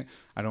doing it.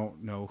 I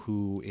don't know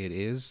who it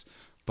is,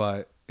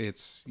 but I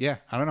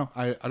don't know.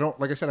 I don't,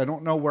 like I said, I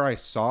don't know where I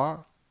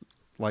saw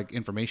like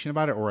information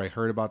about it or I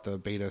heard about the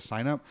beta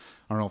sign up.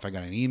 I don't know if I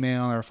got an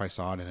email or if I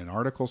saw it in an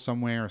article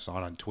somewhere or saw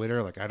it on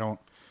Twitter. Like I don't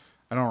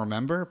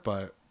remember,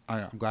 but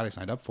I'm glad I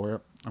signed up for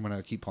it. I'm going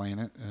to keep playing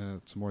it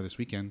some more this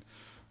weekend.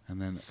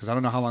 And then, because I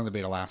don't know how long the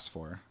beta lasts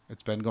for.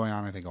 It's been going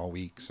on, I think, all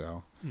week.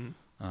 So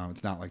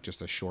it's not like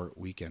just a short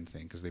weekend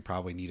thing, because they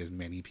probably need as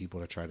many people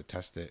to try to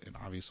test it. And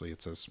obviously,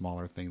 it's a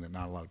smaller thing that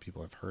not a lot of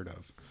people have heard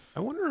of. I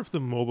wonder if the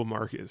MOBA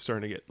market is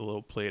starting to get a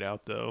little played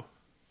out, though.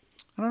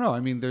 I don't know. I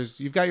mean,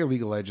 you've got your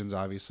League of Legends,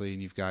 obviously,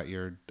 and you've got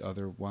your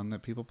other one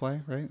that people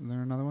play, right? Is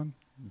there another one?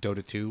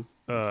 Dota 2?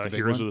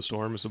 Heroes of the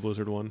Storm is the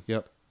Blizzard one.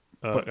 Yep.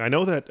 I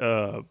know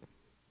that...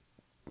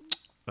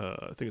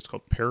 I think it's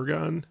called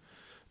Paragon,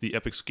 the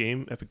Epic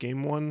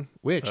Game one,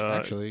 which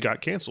actually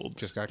got canceled.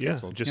 Just got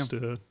canceled.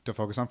 To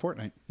focus on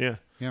Fortnite. Yeah.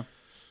 Yeah.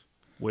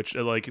 Which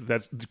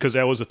that's because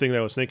that was the thing that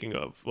I was thinking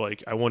of.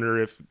 Like, I wonder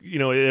if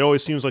it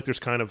always seems like there's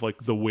kind of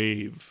like the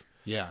wave.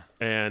 Yeah.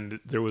 And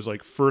there was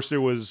like first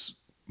there was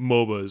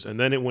MOBAs,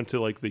 and then it went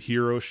to like the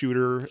hero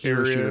shooter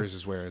area. Shooters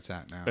is where it's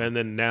at now. And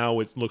then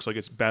now it looks like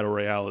it's Battle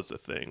Royale is a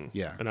thing.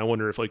 Yeah. And I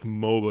wonder if like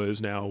MOBA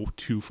is now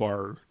too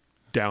far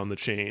down the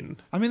chain.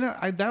 I mean,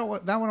 that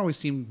one always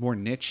seemed more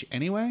niche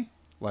anyway.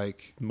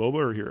 Like MOBA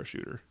or hero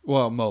shooter?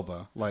 Well,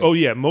 MOBA. Like, oh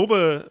yeah,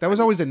 MOBA. That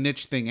was always a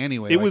niche thing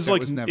anyway. It was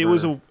like it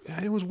was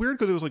weird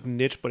because it was like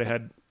niche, but it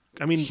had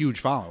huge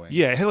following.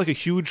 Yeah, it had like a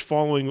huge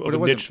following of a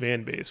niche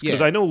fan base.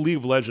 Because I know League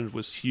of Legends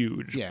was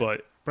huge,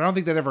 but I don't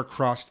think that ever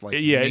crossed like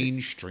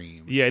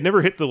mainstream. It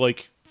never hit the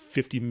like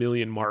 50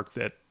 million mark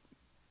that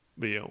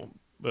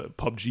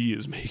PUBG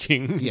is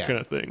making kind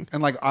of thing.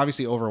 And like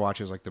obviously Overwatch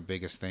is like the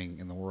biggest thing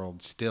in the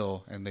world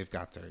still, and they've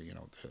got their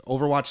the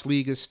Overwatch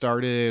League has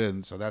started,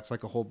 and so that's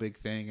like a whole big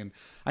thing. And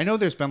I know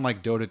there's been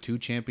like Dota 2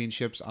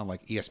 championships on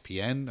like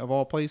ESPN of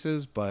all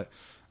places, but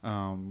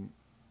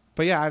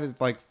yeah,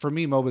 like for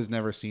me MOBAs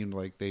never seemed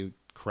like they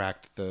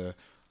cracked the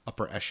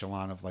upper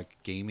echelon of like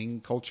gaming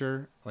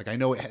culture. Like I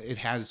know it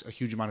has a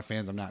huge amount of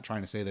fans. I'm not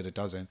trying to say that it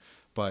doesn't,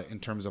 but in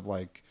terms of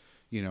like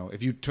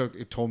if you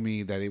told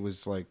me that it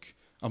was like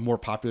a more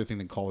popular thing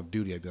than Call of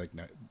Duty, I'd be like,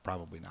 no,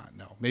 probably not.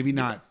 No, maybe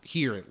not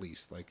here at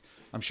least. Like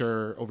I'm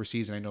sure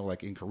overseas, and I know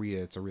like in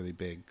Korea, it's a really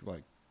big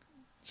like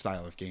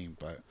style of game,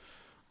 but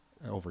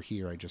over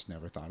here, I just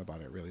never thought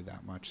about it really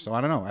that much. So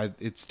I don't know.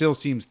 It still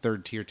seems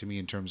third tier to me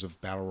in terms of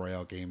battle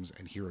royale games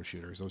and hero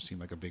shooters. Those seem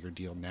like a bigger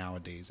deal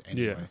nowadays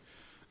anyway.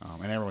 Yeah.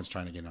 And everyone's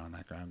trying to get on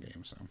that ground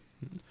game. So,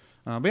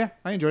 but yeah,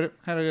 I enjoyed it.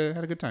 Had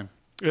a good time.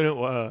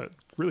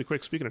 Really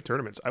quick. Speaking of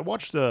tournaments, I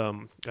watched. I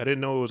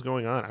didn't know what was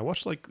going on. I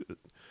watched like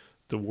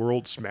the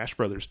World Smash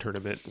Brothers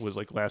tournament was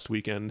like last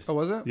weekend. Oh,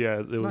 was it? Yeah,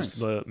 it was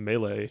the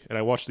Melee, and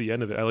I watched the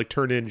end of it. I like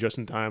turned in just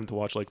in time to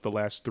watch like the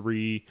last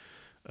three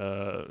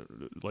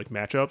like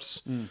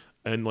matchups,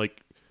 and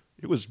like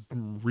it was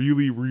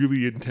really,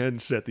 really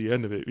intense at the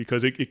end of it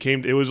because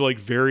it was like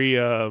very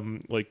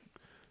like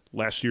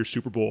last year's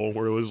Super Bowl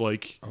where it was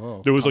like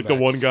there was like the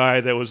one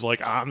guy that was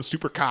like, I'm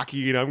super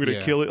cocky and I'm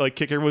gonna kill it, like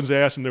kick everyone's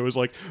ass, and there was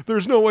like,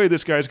 there's no way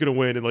this guy's gonna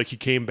win, and like he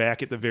came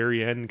back at the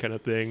very end kind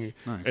of thing.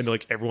 Nice. And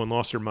like everyone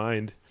lost their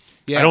mind.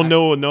 I don't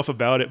know enough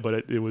about it,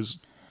 but it was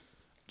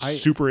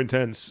super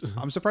intense.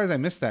 I'm surprised I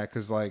missed that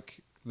because like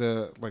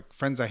the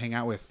friends I hang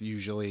out with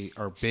usually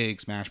are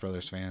big Smash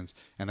Brothers fans,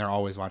 and they're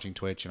always watching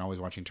Twitch and always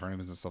watching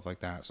tournaments and stuff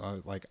like that.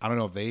 So I don't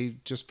know if they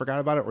just forgot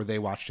about it or they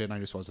watched it and I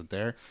just wasn't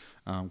there,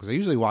 because I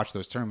usually watch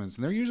those tournaments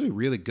and they're usually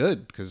really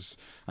good. Because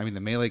I mean,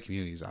 the Melee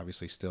community is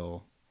obviously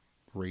still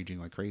raging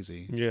like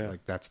crazy. Yeah,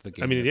 like that's the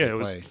game. I mean, yeah, it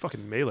was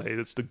fucking Melee.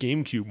 That's the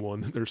GameCube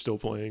one that they're still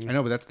playing. I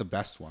know, but that's the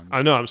best one.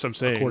 I know. I'm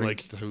saying,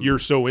 like, you're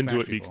so into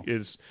it.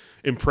 It's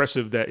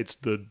impressive that it's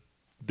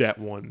that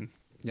one.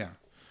 Yeah,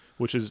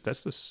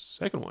 that's the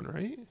second one,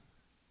 right?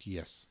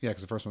 Yes. Yeah,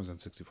 because the first one was on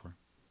 64.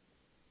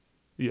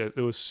 Yeah,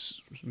 it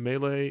was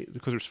Melee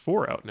because there's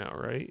 4 out now,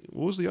 right?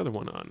 What was the other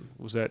one on?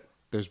 Was that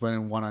there's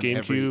been one on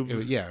GameCube?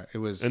 It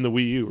was and the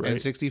Wii U, right?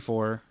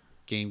 N64,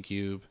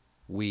 GameCube,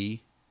 Wii.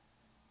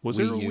 Was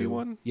there a Wii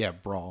one? Yeah,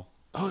 Brawl.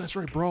 Oh, that's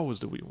right. Brawl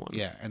was the Wii one.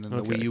 Yeah, and then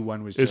the Wii U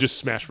one was just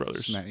Smash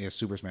Brothers.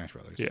 Super Smash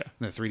Brothers. Yeah.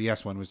 And the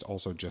 3DS one was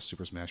also just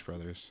Super Smash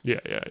Brothers. Yeah.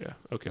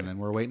 Okay. And then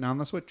we're waiting on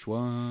the Switch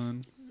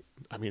one.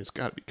 I mean, it's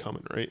got to be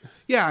coming, right?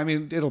 Yeah, I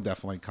mean, it'll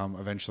definitely come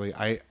eventually.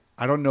 I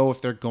don't know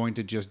if they're going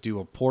to just do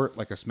a port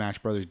like a Smash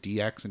Brothers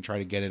DX and try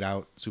to get it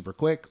out super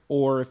quick,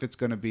 or if it's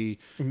going to be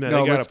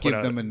let's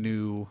give them a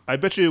new. I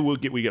bet you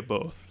we get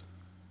both.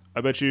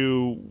 I bet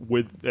you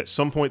at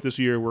some point this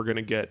year we're going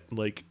to get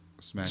like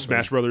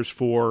Smash Brothers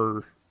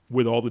 4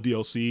 with all the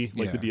DLC,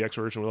 like the DX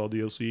version with all the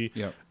DLC.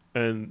 Yep.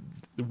 And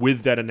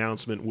with that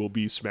announcement will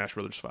be Smash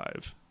Brothers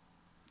 5.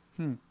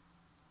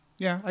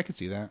 Yeah, I could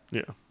see that.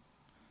 Yeah.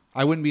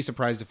 I wouldn't be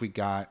surprised if we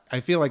got. I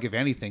feel like if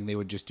anything, they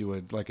would just do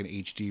an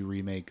HD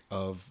remake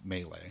of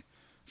Melee.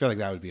 I feel like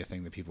that would be a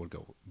thing that people would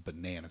go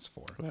bananas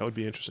for. That would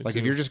be interesting. Like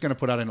if you're just going to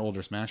put out an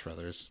older Smash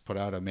Brothers, put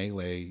out a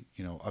Melee,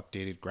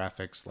 updated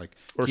graphics, like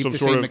or keep some the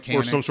sort same of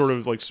mechanics. or some sort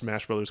of like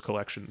Smash Brothers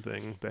collection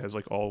thing that has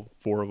like all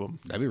 4 of them.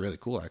 That'd be really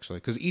cool, actually,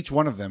 because each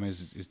one of them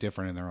is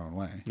different in their own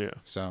way. Yeah.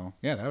 So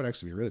yeah, that would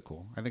actually be really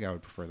cool. I think I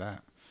would prefer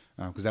that.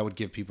 Because that would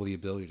give people the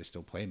ability to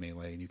still play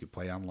Melee, and you could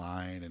play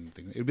online and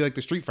things. It would be like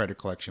the Street Fighter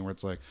collection, where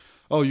it's like,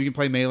 oh, you can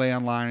play Melee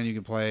online, and you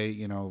can play,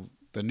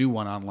 the new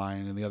one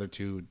online, and the other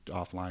 2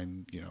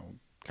 offline,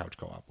 couch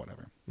co-op,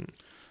 whatever.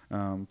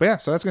 But yeah,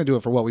 so that's going to do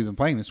it for what we've been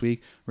playing this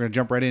week. We're going to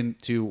jump right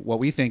into what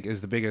we think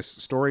is the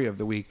biggest story of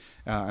the week,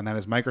 and that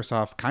is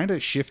Microsoft kind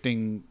of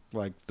shifting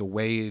like the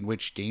way in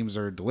which games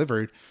are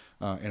delivered.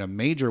 In a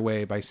major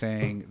way by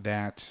saying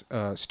that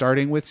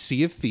starting with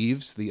Sea of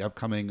Thieves, the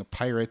upcoming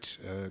pirate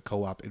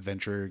co-op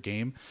adventure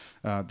game,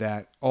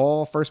 that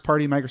all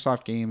first-party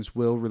Microsoft games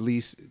will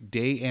release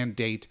day and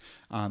date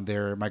on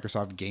their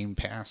Microsoft Game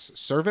Pass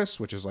service,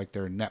 which is like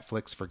their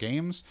Netflix for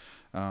games.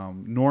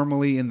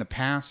 Normally in the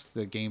past,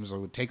 the games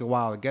would take a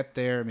while to get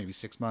there, maybe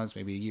 6 months,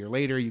 maybe a year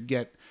later, you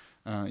get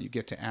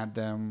to add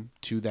them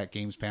to that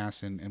Games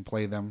Pass and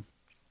play them.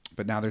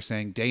 But now they're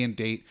saying day and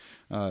date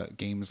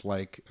games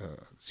like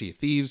Sea of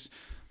Thieves,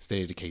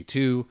 State of Decay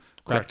 2,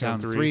 Crackdown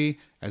 3,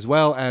 as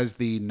well as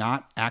the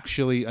not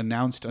actually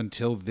announced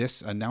until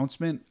this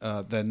announcement,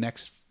 the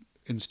next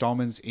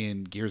installments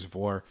in Gears of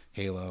War,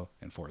 Halo,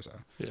 and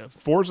Forza. Yeah,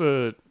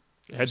 Forza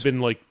had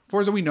been like...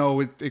 Forza, we know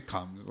it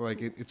comes.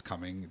 Like, it's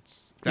coming.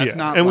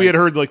 Not. And we had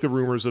heard like the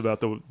rumors about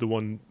the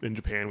one in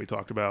Japan we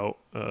talked about,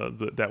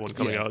 that one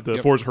coming out, the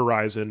Forza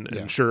Horizon,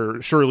 and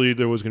surely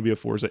there was going to be a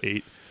Forza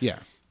 8. Yeah.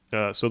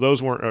 So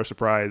those weren't a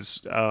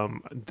surprise.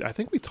 I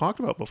think we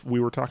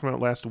were talking about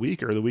last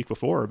week or the week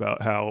before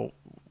about how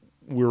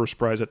we were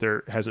surprised that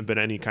there hasn't been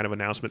any kind of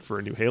announcement for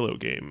a new Halo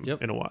game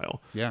in a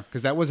while. Yeah,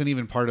 because that wasn't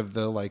even part of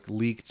the like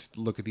leaked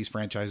look at these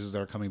franchises that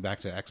are coming back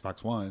to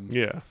Xbox One.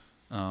 Yeah,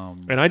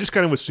 and I just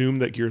kind of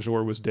assumed that Gears of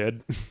War was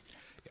dead.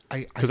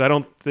 Because I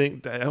don't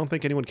think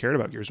anyone cared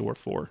about Gears of War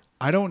 4.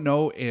 I don't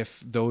know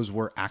if those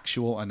were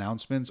actual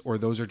announcements or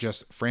those are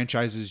just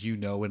franchises you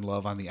know and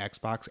love on the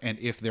Xbox, and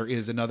if there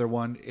is another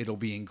one, it'll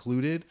be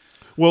included.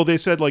 Well, they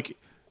said like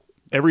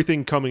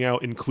everything coming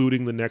out,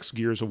 including the next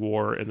Gears of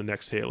War and the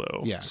next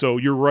Halo. Yeah. So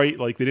you're right.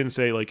 Like they didn't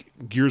say like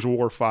Gears of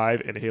War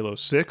 5 and Halo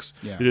 6.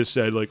 Yeah. They just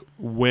said like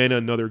when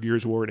another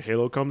Gears of War and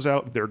Halo comes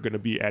out, they're going to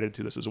be added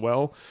to this as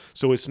well.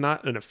 So it's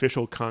not an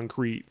official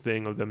concrete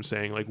thing of them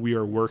saying like we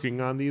are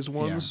working on these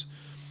ones. Yeah.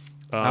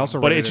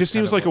 But it just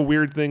seems like a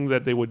weird thing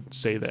that they would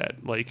say that.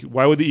 Like,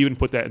 why would they even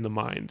put that in the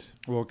mind?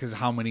 Well, because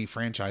how many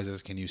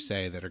franchises can you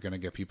say that are going to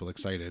get people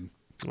excited?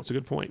 That's a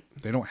good point.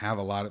 They don't have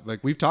a lot of, like,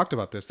 we've talked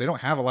about this. They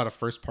don't have a lot of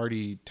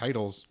first-party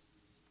titles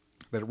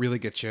that really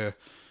get you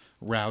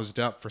roused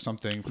up for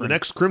something. The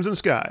next Crimson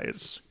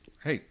Skies.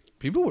 Hey,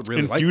 people would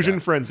really like that.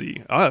 Infusion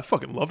Frenzy. I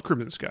fucking love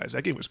Crimson Skies.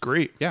 That game was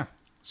great. Yeah.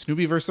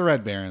 Snoopy vs. the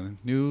Red Baron,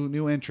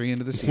 new entry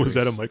into the series. Was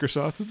that a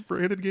Microsoft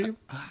branded game?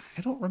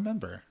 I don't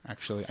remember,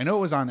 actually. I know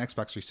it was on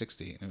Xbox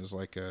 360, and it was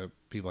like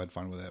people had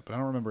fun with it, but I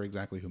don't remember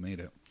exactly who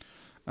made it.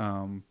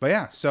 But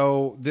yeah,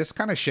 so this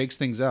kind of shakes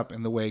things up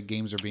in the way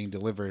games are being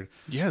delivered.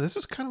 Yeah, this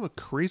is kind of a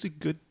crazy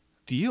good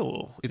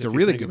deal. It's a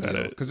really good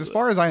deal because, as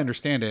far as I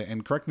understand it,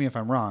 and correct me if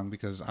I'm wrong,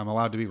 because I'm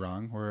allowed to be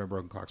wrong. We're a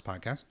Broken Clocks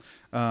podcast.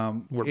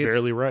 We're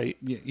barely right.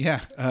 Yeah.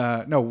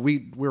 No,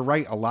 we're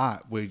right a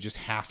lot. We just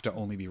have to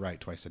only be right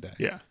twice a day.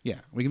 Yeah. Yeah.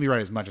 We can be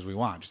right as much as we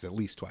want, just at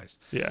least twice.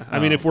 Yeah. I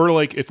mean, if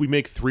we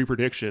make 3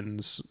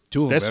 predictions,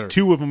 two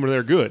of them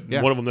they're good.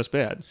 Yeah. One of them that's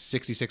bad.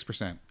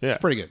 66%. Yeah.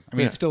 It's pretty good. I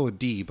mean, it's still a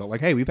D, but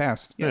like, hey, we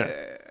passed. Yeah.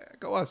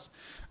 Go us.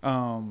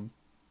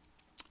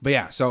 But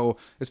yeah, so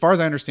as far as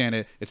I understand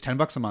it, it's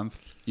 $10 a month.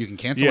 You can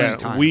cancel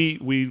anytime.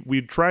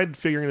 We tried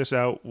figuring this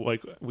out.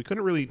 Like, we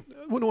couldn't really.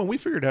 Well, when we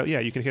figured out,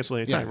 you can cancel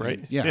anytime,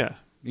 right? Yeah.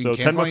 So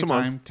 $10 a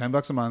month.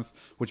 $10 a month,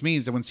 which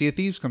means that when Sea of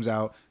Thieves comes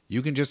out,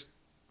 you can just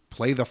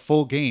play the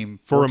full game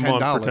for a $10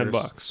 month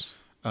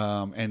for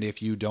 $10. And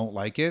if you don't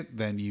like it,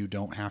 then you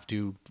don't have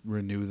to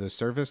renew the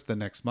service the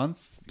next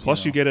month.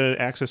 Plus, you get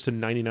access to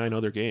 99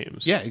 other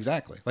games. Yeah,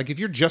 exactly. Like, if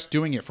you're just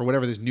doing it for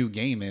whatever this new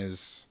game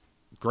is,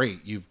 great.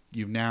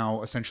 You've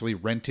now essentially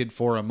rented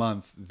for a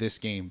month this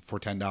game for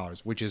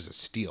 $10, which is a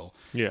steal.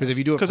 Yeah. Because if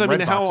you do it for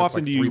Redbox, how often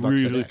like do you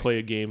usually play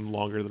a game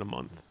longer than a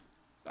month?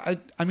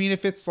 I mean,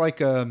 if it's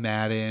like a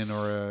Madden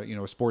or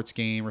a sports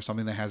game or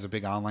something that has a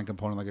big online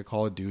component like a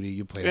Call of Duty,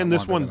 you play. And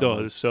this one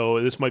does.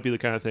 So this might be the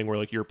kind of thing where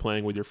like you're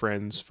playing with your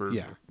friends for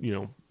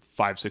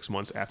 5-6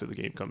 months after the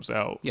game comes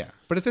out. Yeah,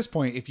 but at this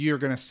point, if you're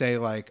gonna say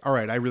like, all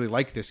right, I really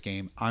like this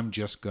game, I'm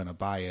just gonna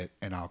buy it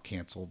and I'll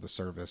cancel the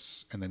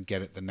service and then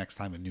get it the next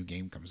time a new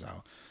game comes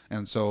out.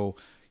 And so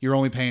you're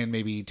only paying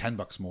maybe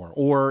 $10 more,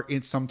 or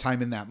it's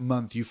sometime in that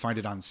month you find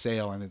it on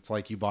sale and it's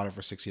like you bought it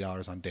for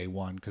 $60 on day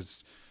one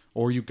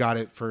or you got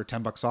it for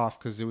 $10 off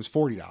because it was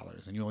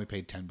 $40 and you only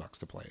paid $10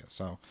 to play it.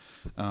 So,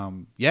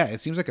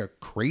 it seems like a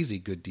crazy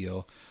good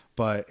deal,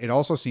 but it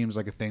also seems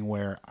like a thing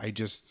where I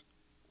guess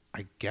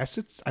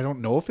I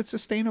don't know if it's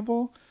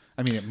sustainable.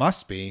 I mean, it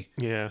must be.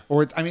 Yeah.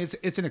 Or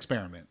it's an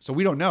experiment, so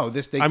we don't know.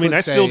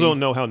 I still don't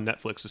know how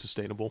Netflix is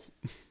sustainable.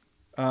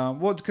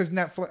 Well, because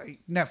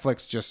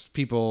Netflix just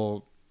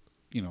people,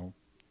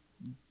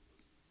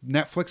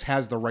 Netflix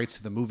has the rights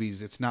to the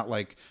movies. It's not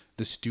like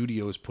the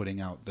studios putting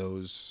out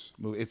those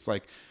movies. It's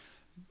like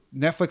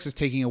Netflix is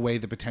taking away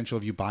the potential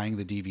of you buying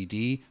the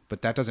DVD,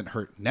 but that doesn't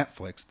hurt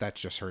Netflix. That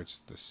just hurts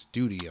the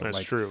studio.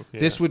 That's true.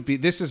 Yeah.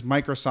 This is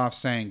Microsoft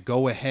saying,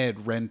 go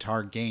ahead, rent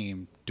our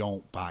game,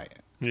 don't buy it.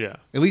 Yeah.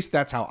 At least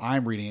that's how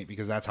I'm reading it,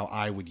 because that's how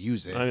I would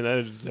use it. I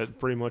mean, that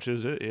pretty much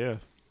is it, yeah.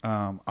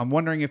 I'm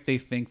wondering if they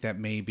think that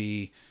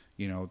maybe,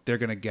 they're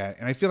going to get,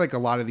 and I feel like a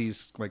lot of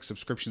these like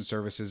subscription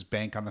services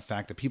bank on the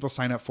fact that people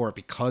sign up for it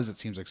because it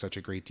seems like such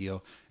a great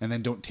deal and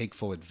then don't take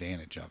full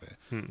advantage of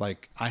it.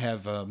 Like I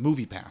have a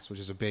Movie Pass, which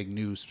is a big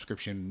new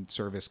subscription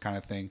service kind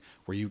of thing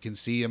where you can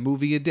see a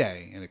movie a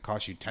day and it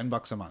costs you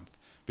 $10 a month,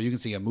 but you can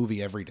see a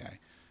movie every day.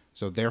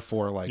 So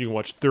therefore, like, you can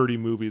watch 30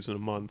 movies in a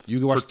month. You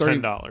can watch for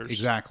 $10.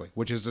 Exactly,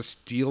 which is a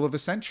steal of a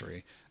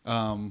century.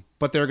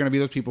 But there are going to be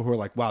those people who are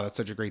like, wow, that's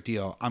such a great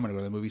deal. I'm going to go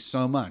to the movies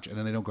so much. And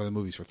then they don't go to the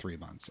movies for 3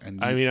 months.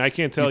 And I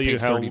can't tell you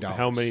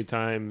how many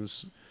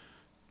times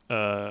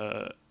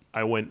I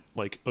went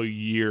like a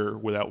year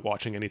without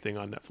watching anything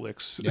on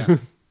Netflix. Yeah.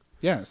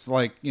 Yes,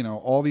 like,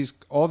 all these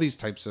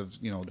types of,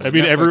 I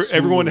mean,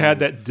 everyone had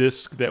that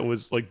disc that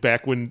was like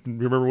back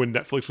remember when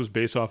Netflix was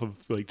based off of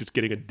like just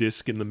getting a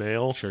disc in the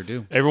mail? Sure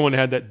do. Everyone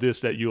had that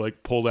disc that you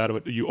like pulled out of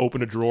it. You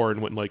open a drawer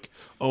and went like,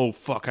 oh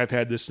fuck, I've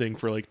had this thing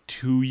for like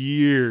 2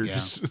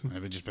 years. Yeah.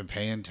 I've just been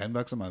paying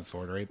 $10 a month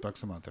for it, or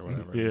 $8 a month or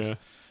whatever. Yeah.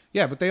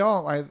 Yeah, but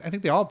I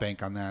think they all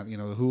bank on that. The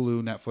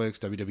Hulu, Netflix,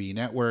 WWE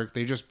Network,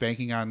 they're just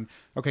banking on,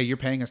 okay, you're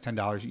paying us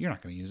 $10. You're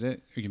not going to use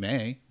it. Or you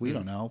may. We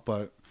don't know,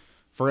 but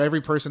for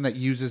every person that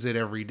uses it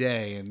every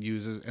day and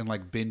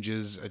like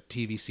binges a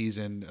TV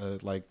season,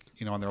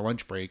 on their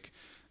lunch break,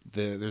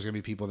 there's going to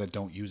be people that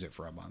don't use it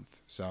for a month.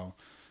 So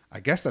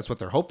I guess that's what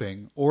they're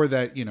hoping, or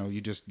that,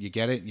 you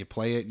get it and you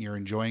play it and you're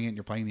enjoying it and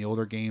you're playing the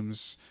older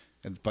games,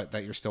 but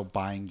that you're still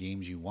buying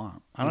games you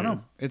want. I don't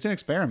know. It's an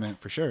experiment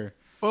for sure.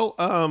 Well,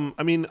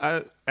 I mean,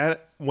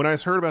 when I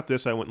heard about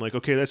this, I went like,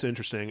 okay, that's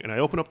interesting. And I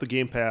opened up the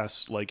Game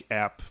Pass like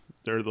app.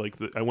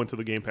 I went to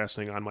the Game Pass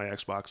thing on my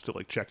Xbox to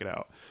like check it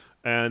out.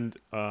 And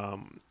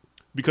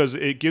because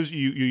it gives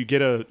you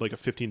get a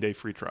 15-day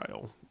free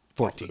trial,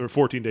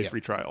 14-day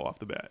free trial off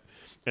the bat.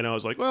 And I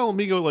was like, well, let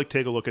me go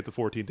take a look at the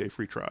 14-day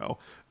free trial.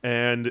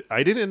 And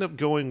I didn't end up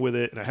going with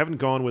it, and I haven't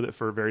gone with it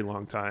for a very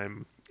long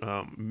time,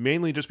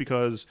 mainly just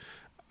because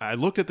I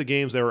looked at the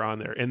games that were on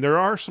there, and there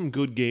are some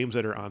good games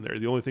that are on there.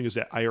 The only thing is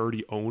that I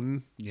already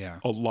own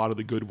a lot of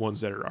the good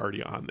ones that are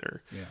already on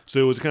there. Yeah. So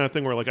it was the kind of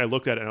thing where I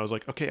looked at it and I was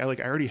like, okay, I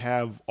already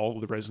have all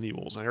of the Resident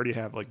Evils. I already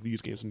have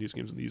these games and these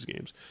games and these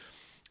games.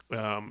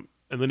 And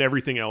then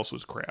everything else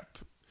was crap.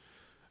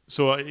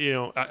 So,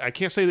 I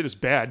can't say that it's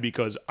bad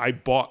because I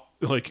bought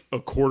a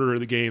quarter of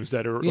the games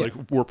that are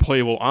were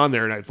playable on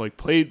there, and I've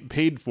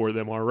paid for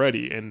them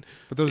already.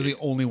 But those are the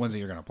only ones that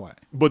you're going to play.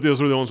 But those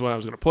were the ones I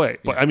was going to play.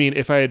 But I mean,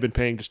 if I had been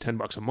paying just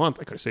 $10 a month,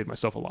 I could have saved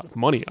myself a lot of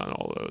money on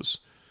all those.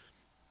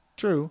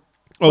 True.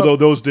 Although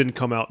those didn't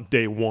come out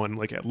day one,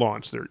 at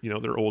launch. They're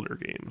they're older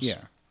games.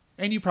 Yeah.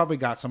 And you probably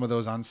got some of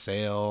those on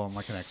sale on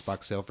an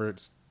Xbox sale for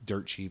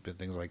dirt cheap and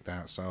things like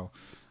that. So,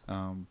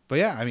 but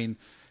yeah, I mean,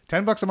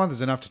 $10 a month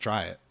is enough to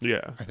try it.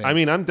 Yeah, I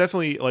mean, I'm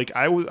definitely like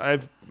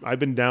I've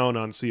been down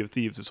on Sea of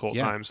Thieves this whole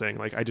Yeah. time, saying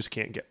like I just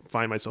can't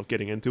find myself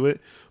getting into it.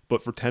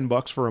 But for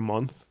 $10 for a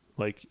month,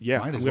 like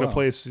I'm gonna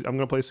play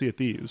Sea of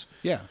Thieves.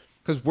 Yeah,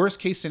 because worst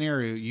case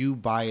scenario, you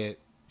buy it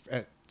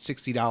at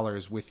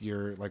 $60 with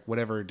your like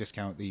whatever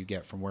discount that you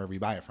get from wherever you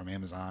buy it from,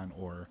 Amazon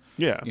or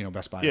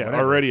Best Buy. Yeah, or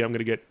whatever. already I'm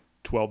gonna get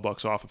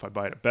 $12 off if I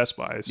buy it at Best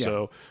Buy.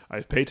 So I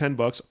pay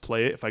 $10,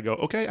 play it. If I go,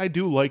 okay, I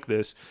do like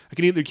this, I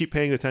can either keep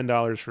paying the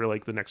 $10 for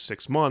like the next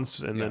 6 months,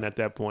 and then at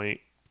that point,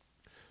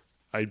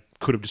 I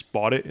could have just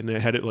bought it and I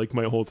had it like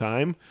my whole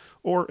time,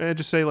 or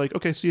just say like,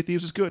 okay, Sea of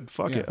Thieves is good.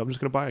 Fuck it, I'm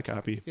just gonna buy a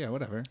copy. Yeah,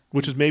 whatever.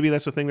 Which is maybe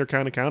that's the thing they're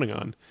kind of counting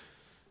on.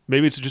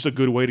 Maybe it's just a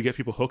good way to get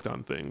people hooked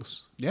on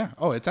things. Yeah.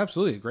 Oh, it's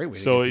absolutely a great way.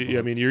 So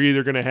I mean, you're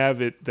either gonna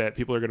have it that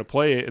people are gonna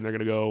play it and they're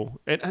gonna go,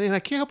 and I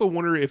can't help but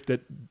wonder if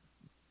that.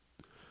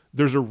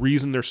 There's a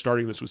reason they're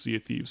starting this with Sea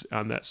of Thieves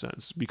on that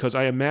sense, because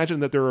I imagine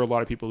that there are a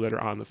lot of people that are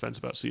on the fence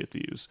about Sea of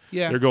Thieves.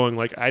 Yeah. They're going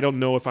like, I don't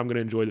know if I'm going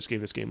to enjoy this game.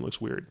 This game looks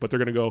weird. But they're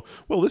going to go,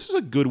 well, this is a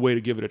good way to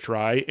give it a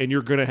try. And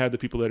you're going to have the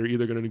people that are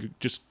either going to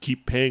just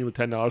keep paying the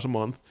 $10 a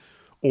month,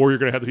 or you're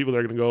going to have the people that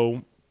are going to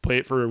go play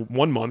it for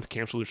 1 month,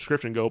 cancel the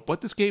subscription, and go,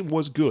 but this game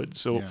was good,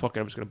 so fuck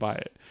it, I'm just going to buy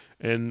it.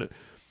 And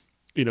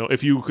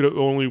if you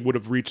would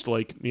have reached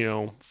like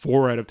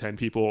 4 out of 10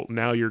 people,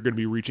 now you're going to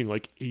be reaching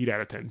like 8 out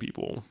of 10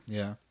 people.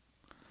 Yeah.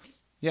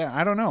 Yeah,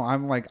 I don't know.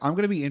 I'm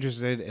going to be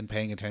interested in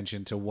paying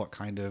attention to what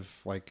kind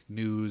of like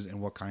news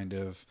and what kind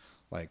of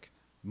like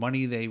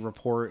money they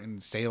report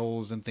and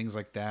sales and things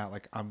like that.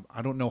 Like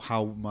I don't know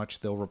how much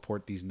they'll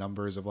report these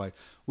numbers of like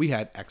we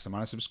had X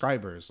amount of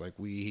subscribers, like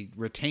we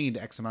retained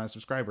X amount of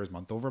subscribers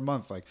month over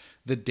month. Like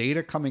the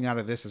data coming out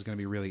of this is going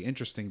to be really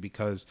interesting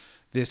because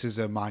this is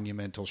a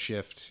monumental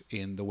shift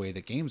in the way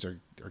that games are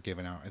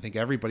given out. I think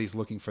everybody's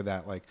looking for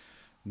that like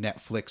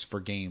Netflix for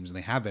games, and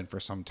they have been for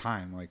some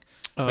time. Like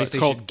it's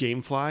called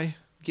GameFly.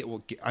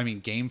 I mean,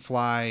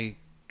 GameFly,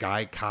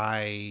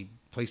 Gaikai,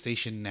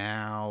 PlayStation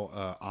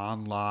Now,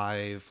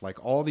 OnLive,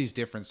 like all these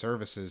different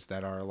services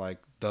that are like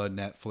the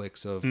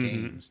Netflix of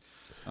games.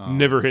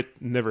 Never hit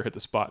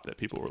the spot that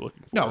people were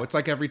looking for. No, it's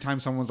like every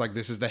time someone's like,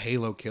 "This is the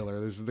Halo killer.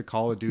 This is the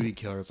Call of Duty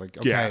killer." It's like,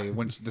 okay,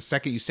 when the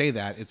second you say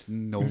that, it's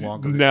no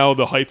longer. Now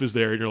the hype is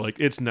there, and you're like,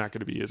 it's not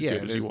going to be as good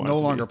as you want. It's no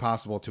longer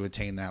possible to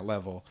attain that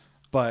level,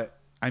 but.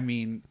 I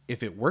mean,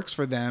 if it works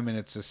for them and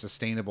it's a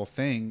sustainable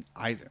thing,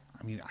 I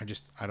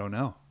don't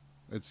know.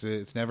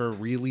 It's never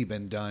really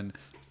been done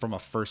from a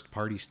first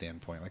party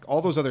standpoint. Like all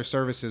those other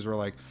services were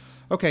like,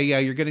 okay, yeah,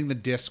 you're getting the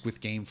disc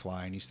with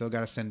GameFly and you still got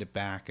to send it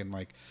back, and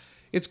like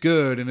it's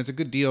good and it's a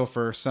good deal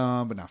for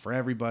some, but not for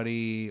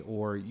everybody.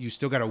 Or you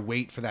still got to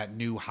wait for that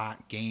new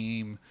hot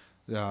game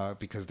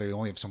because they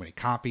only have so many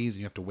copies and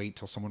you have to wait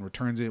till someone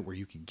returns it where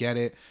you can get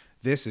it.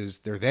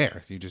 They're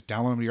there. You just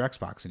download them to your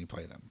Xbox and you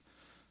play them.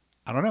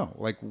 I don't know,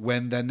 like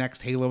when the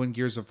next Halo and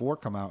Gears of War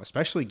come out,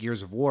 especially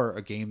Gears of War,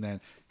 a game that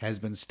has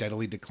been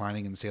steadily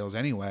declining in sales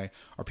anyway,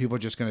 are people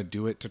just going to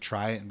do it to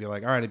try it and be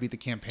like, all right, I beat the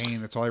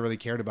campaign. That's all I really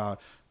cared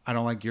about. I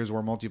don't like Gears of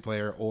War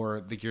multiplayer, or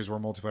the Gears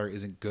of War multiplayer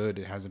isn't good.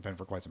 It hasn't been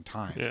for quite some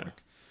time. Yeah.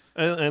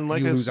 And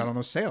like you lose out on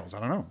those sales. I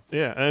don't know.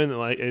 Yeah, and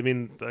like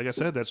I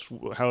said, that's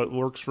how it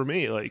works for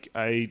me. Like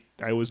I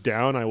was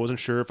down. I wasn't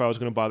sure if I was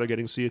going to bother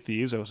getting Sea of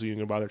Thieves. I wasn't even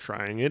going to bother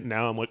trying it.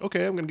 Now I'm like,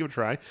 okay, I'm going to give it a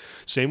try.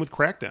 Same with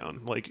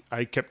Crackdown. Like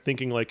I kept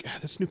thinking, like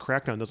this new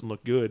Crackdown doesn't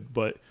look good,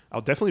 but I'll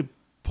definitely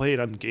play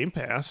it on Game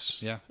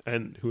Pass. Yeah,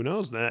 and who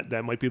knows, that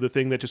might be the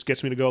thing that just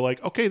gets me to go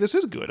like, okay, this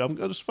is good. I'll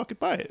just fucking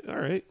buy it. All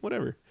right,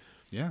 whatever.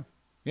 Yeah.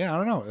 Yeah,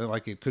 I don't know.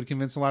 Like it could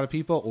convince a lot of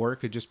people, or it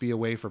could just be a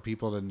way for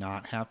people to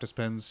not have to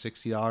spend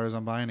 $60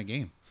 on buying a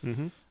game.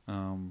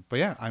 Mm-hmm. But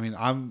yeah, I mean,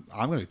 I'm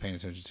going to be paying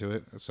attention to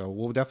it. So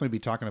we'll definitely be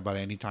talking about it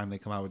anytime they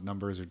come out with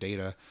numbers or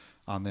data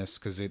on this,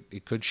 because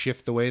it could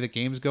shift the way that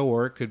games go,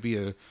 or it could be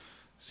a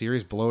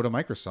serious blow to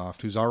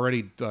Microsoft, who's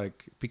already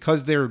like,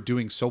 because they're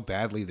doing so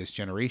badly this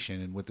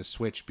generation, and with the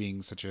Switch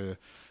being such a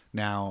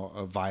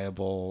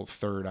viable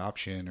third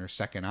option or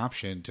second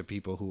option to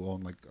people who own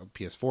like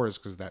PS4s,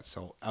 because that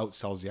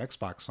outsells the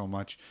Xbox so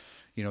much.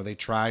 They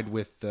tried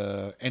with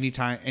any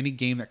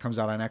game that comes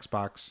out on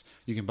Xbox,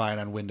 you can buy it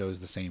on Windows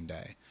the same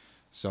day.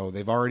 So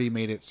they've already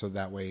made it so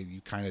that way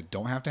you kind of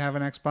don't have to have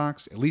an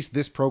Xbox. At least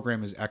this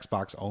program is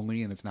Xbox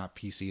only, and it's not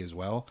PC as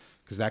well,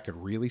 because that could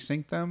really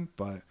sink them.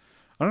 But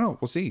I don't know.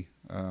 We'll see.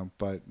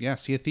 But yeah,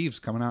 Sea of Thieves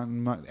coming out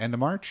in end of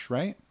March,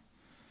 right?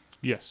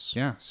 Yes.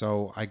 Yeah.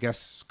 So I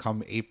guess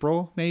come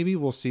April, maybe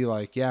we'll see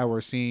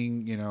we're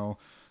seeing,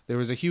 there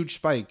was a huge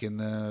spike in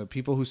the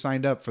people who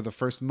signed up for the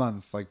first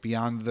month, like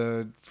beyond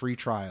the free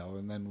trial.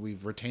 And then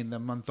we've retained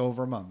them month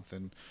over month.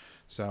 And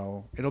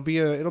so it'll be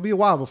a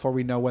while before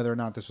we know whether or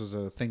not this was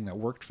a thing that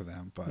worked for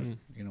them. But,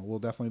 we'll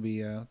definitely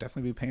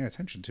be paying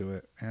attention to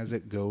it as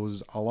it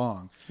goes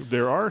along.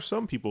 There are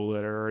some people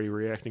that are already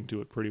reacting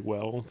to it pretty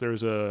well.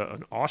 There's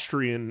an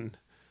Austrian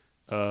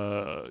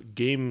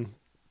game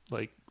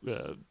like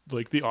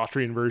the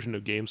Austrian version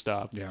of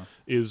GameStop, Yeah.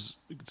 is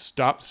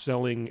stopped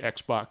selling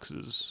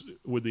Xboxes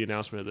with the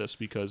announcement of this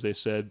because they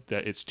said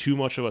that it's too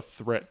much of a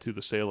threat to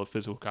the sale of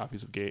physical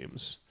copies of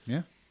games.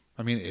 Yeah.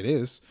 I mean, it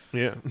is.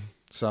 Yeah.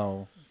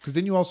 So, because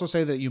didn't you also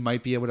say that you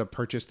might be able to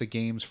purchase the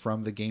games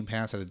from the Game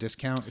Pass at a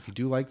discount if you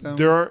do like them?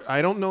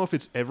 I don't know if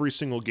it's every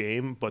single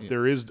game, but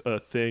there is a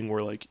thing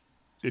where, like,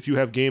 if you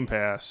have Game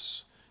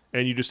Pass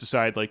and you just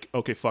decide, like,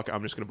 okay, fuck,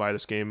 I'm just going to buy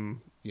this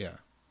game. Yeah.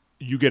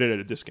 You get it at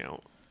a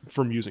discount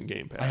from using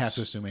Game Pass. I have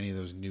to assume any of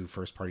those new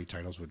first-party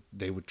titles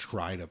would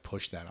try to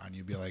push that on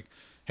you. Be like,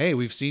 hey,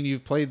 we've seen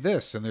you've played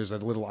this, and there's a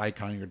little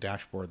icon on your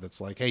dashboard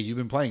that's like, hey, you've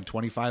been playing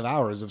 25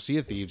 hours of Sea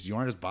of Thieves. You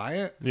want to just buy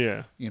it?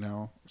 Yeah.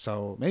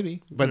 So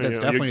maybe. But that's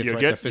definitely a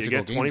threat to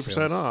physical game sales. You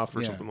get 20% off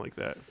or something like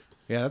that.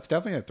 Yeah, that's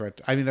definitely a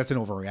threat. I mean, that's an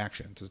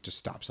overreaction to just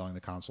stop selling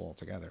the console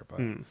altogether.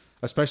 But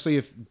especially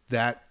if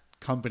that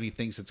company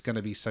thinks it's going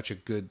to be such a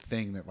good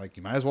thing that, like,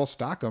 you might as well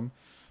stock them.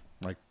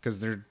 Like,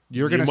 because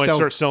you're going to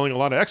start selling a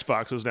lot of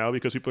Xboxes now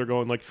because people are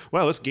going like,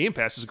 wow, this Game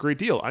Pass is a great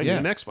deal. I need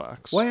an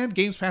Xbox. Well, and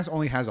Game Pass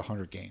only has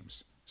 100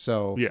 games.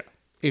 So yeah,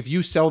 if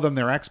you sell them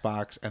their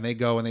Xbox and they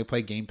go and they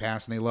play Game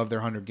Pass and they love their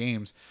 100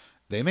 games,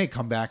 they may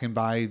come back and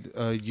buy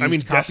a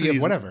used copy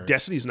of whatever.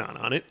 Destiny's not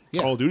on it.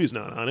 Yeah. Call of Duty's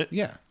not on it.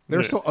 Yeah. There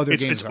are still other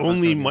games. It's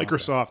only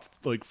Microsoft,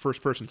 like,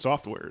 first-person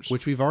softwares.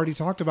 Which we've already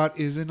talked about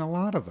is in a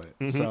lot of it.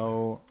 Mm-hmm.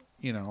 So,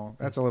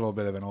 that's a little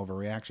bit of an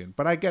overreaction.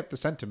 But I get the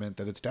sentiment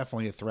that it's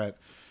definitely a threat,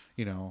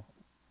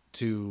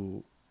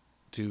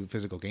 to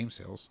physical game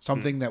sales.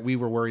 Something that we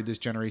were worried this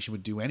generation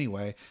would do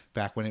anyway,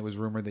 back when it was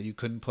rumored that you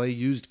couldn't play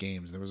used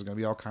games. There was going to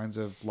be all kinds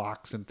of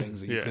locks and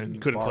things that you couldn't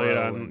play it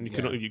on.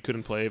 You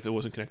couldn't play if it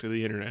wasn't connected to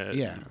the internet.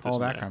 Yeah, all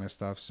that kind of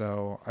stuff.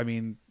 So, I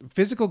mean,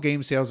 physical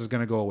game sales is going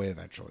to go away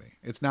eventually.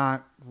 It's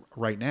not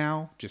right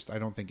now. Just I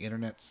don't think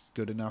internet's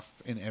good enough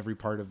in every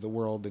part of the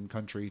world and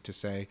country to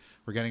say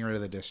we're getting rid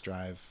of the disk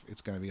drive.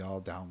 It's going to be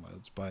all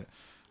downloads. But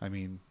I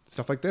mean,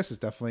 stuff like this is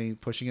definitely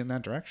pushing it in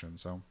that direction.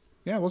 So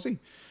yeah, we'll see.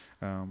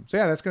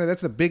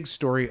 That's the big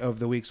story of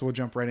the week. So we'll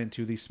jump right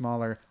into the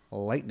smaller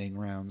lightning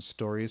round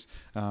stories.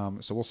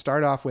 So we'll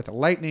start off with a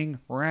lightning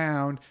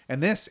round,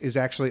 and this is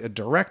actually a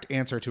direct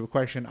answer to a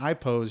question I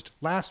posed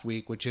last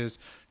week, which is,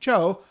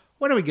 Joe,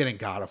 when are we getting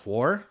God of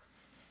War?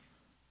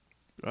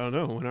 I don't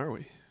know. When are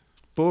we?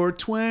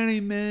 420,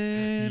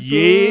 man.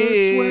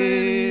 Yeah.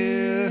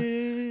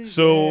 420.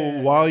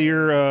 So while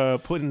you're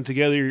putting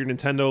together your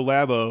Nintendo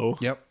Labo,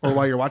 yep, or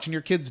while you're watching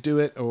your kids do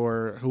it,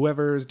 or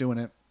whoever is doing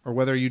it. Or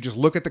whether you just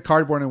look at the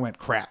cardboard and went,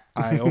 crap,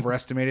 I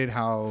overestimated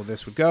how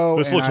this would go.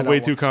 This looks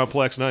way too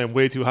complex and I am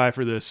way too high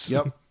for this.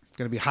 Yep. It's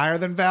going to be higher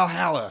than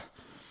Valhalla.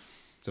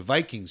 It's a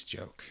Vikings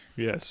joke.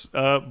 Yes.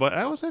 But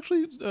I was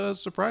actually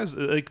surprised.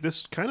 Like,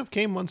 this kind of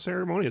came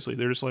unceremoniously.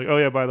 They're just like, oh,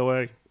 yeah, by the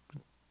way.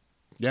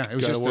 Yeah, it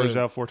was just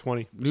out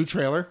 420. New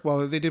trailer.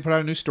 Well, they did put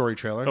out a new story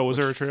trailer. Oh, was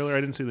there a trailer? I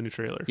didn't see the new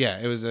trailer.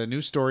 Yeah, it was a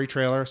new story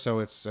trailer. So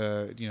it's,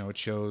 it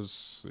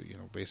shows,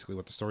 basically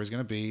what the story's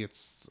going to be.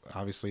 It's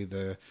obviously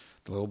the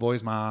little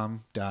boy's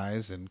mom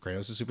dies, and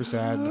Kratos is super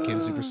sad, and the kid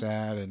is super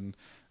sad, and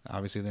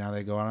obviously now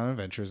they go on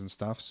adventures and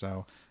stuff.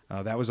 So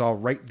that was all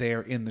right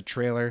there in the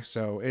trailer.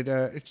 So it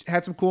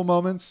had some cool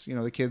moments.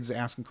 The kid's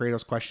asking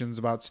Kratos questions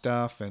about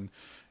stuff, and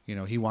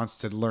he wants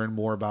to learn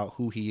more about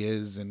who he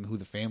is and who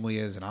the family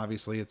is, and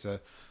obviously it's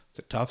a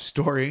tough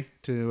story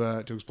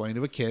to explain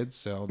to a kid.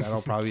 So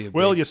that'll probably be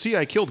well, you see,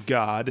 I killed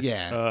God.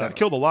 Yeah, I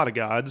killed a lot of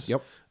gods.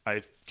 Yep,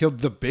 I killed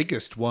the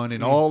biggest one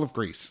in all of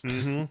Greece.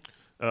 Mm-hmm.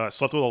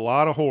 Slept with a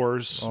lot of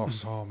whores. Oh,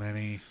 so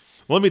many.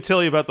 Let me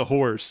tell you about the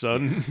whores,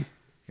 son.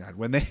 God,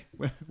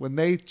 when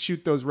they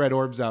shoot those red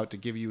orbs out to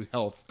give you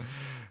health,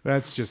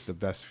 that's just the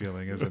best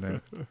feeling, isn't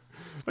it?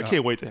 I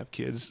can't wait to have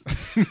kids.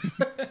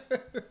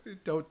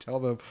 Don't tell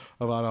them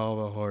about all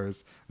the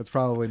horrors. That's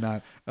probably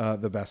not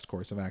the best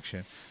course of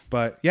action.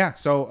 But yeah,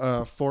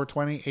 so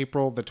 420,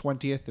 April the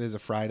 20th, it is a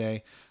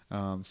Friday,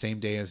 same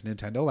day as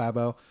Nintendo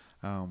Labo.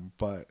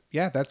 But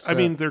yeah, that's. I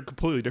mean, they're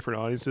completely different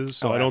audiences,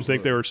 so I don't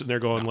think they were sitting there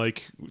going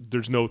like,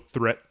 "There's no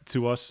threat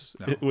to us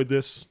with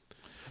this."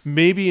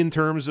 Maybe in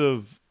terms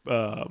of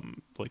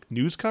like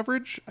news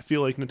coverage, I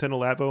feel like Nintendo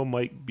Labo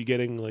might be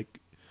getting like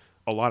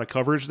a lot of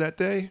coverage that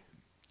day.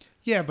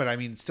 Yeah, but I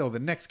mean, still, the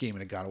next game in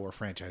the God of War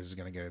franchise is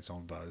going to get its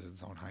own buzz,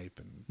 its own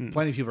hype, and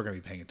plenty of people are going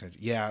to be paying attention.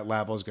 Yeah,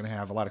 Labo is going to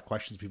have a lot of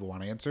questions people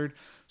want answered,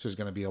 so there's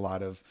going to be a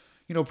lot of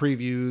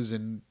previews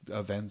and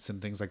events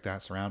and things like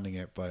that surrounding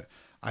it, but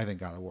I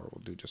think God of War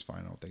will do just fine.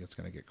 I don't think it's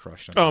going to get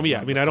crushed. Yeah. I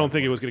mean, I don't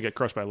think it was going to get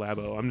crushed by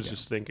Labo. I'm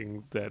just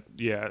thinking that,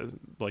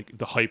 like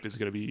the hype is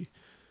going to be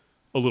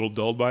a little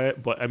dulled by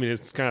it. But I mean,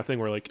 it's the kind of thing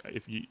where like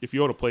if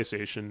you own a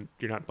PlayStation,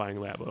 you're not buying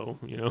Labo.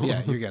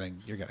 Yeah, you're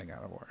getting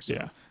God of War.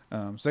 So.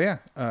 Yeah.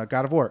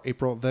 God of War,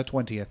 April the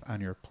 20th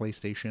on your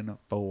PlayStation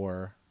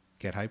 4.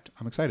 Get hyped.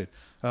 I'm excited.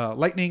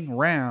 Lightning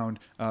round,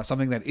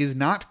 something that is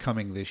not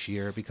coming this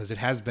year because it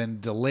has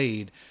been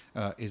delayed,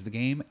 is the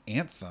game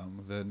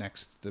Anthem,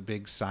 the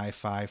big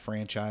sci-fi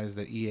franchise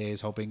that EA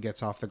is hoping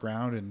gets off the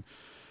ground. And,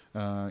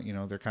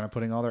 they're kind of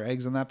putting all their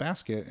eggs in that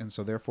basket. And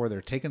so therefore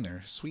they're taking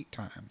their sweet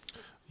time.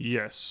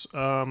 Yes.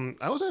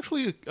 I was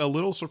actually a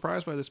little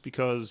surprised by this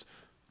because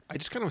I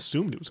just kind of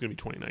assumed it was going to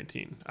be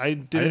 2019. I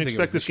didn't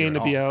expect this game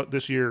to be out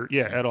this year,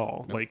 at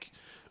all. Nope. Like,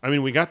 I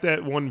mean, we got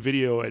that one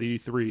video at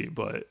E3,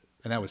 but...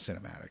 And that was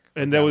cinematic.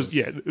 And that was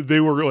they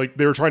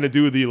were trying to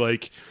do the,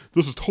 like,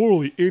 this is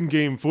totally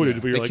in-game footage.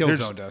 Yeah, but you're like,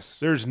 killzoned us.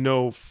 There's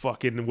no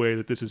fucking way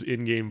that this is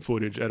in-game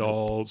footage at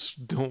all.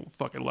 Don't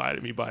fucking lie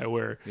to me,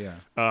 BioWare.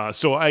 Yeah.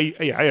 So I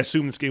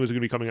assumed this game was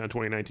going to be coming out in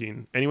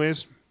 2019.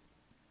 Anyways...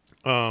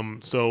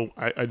 So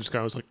I just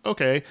kind of was like,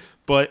 okay.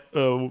 But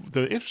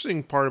the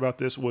interesting part about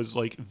this was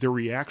like the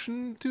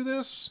reaction to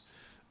this,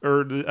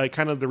 or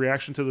kind of the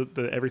reaction to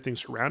the everything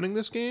surrounding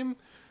this game,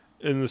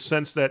 in the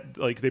sense that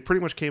like they pretty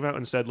much came out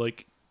and said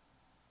like,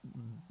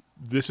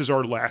 this is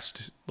our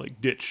last like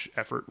ditch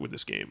effort with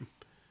this game,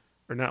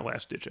 or not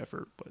last ditch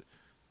effort, but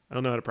I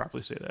don't know how to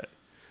properly say that.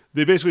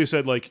 They basically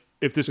said like,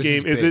 if this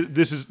game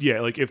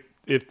like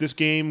if this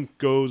game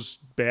goes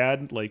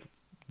bad, like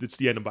it's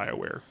the end of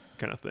BioWare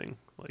kind of thing.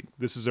 Like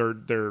this is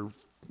their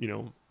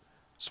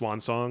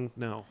swan song.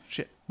 No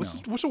shit.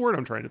 What's the word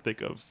I'm trying to think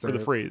of for the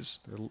phrase?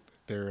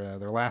 Their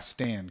last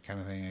stand kind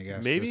of thing. I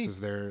guess maybe this is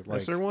their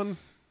like. Is there one?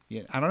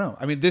 Yeah, I don't know.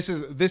 I mean, this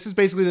is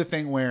basically the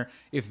thing where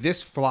if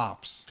this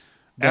flops,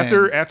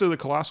 after the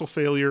colossal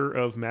failure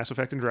of Mass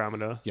Effect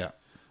Andromeda,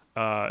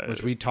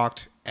 which we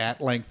talked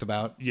at length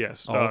about,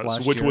 yes,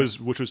 which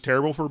was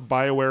terrible for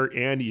BioWare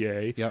and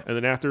EA, yep. And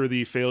then after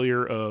the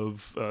failure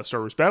of Star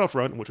Wars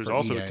Battlefront, which was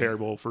also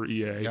terrible for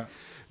EA,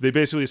 they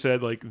basically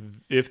said like,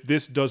 if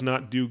this does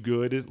not do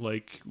good,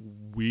 like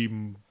we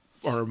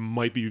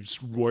might be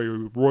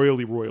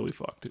royally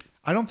fucked.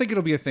 I don't think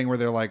it'll be a thing where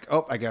they're like,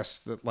 oh, I guess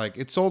that like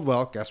it sold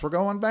well, guess we're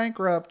going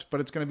bankrupt. But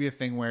it's going to be a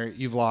thing where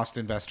you've lost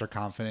investor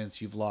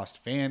confidence, you've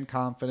lost fan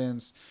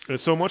confidence.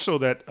 So much so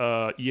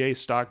that EA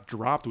stock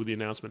dropped with the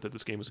announcement that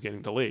this game was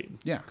getting delayed.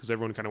 Yeah, because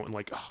everyone kind of went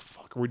like, oh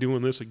fuck, are we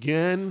doing this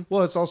again?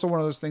 Well, it's also one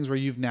of those things where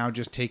you've now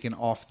just taken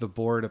off the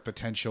board a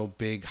potential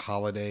big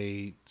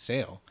holiday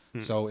sale.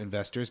 So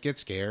investors get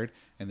scared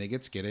and they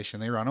get skittish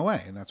and they run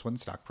away, and that's when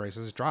stock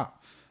prices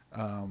drop.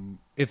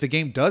 If the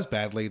game does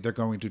badly, they're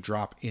going to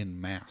drop in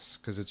mass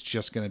because it's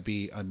just going to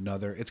be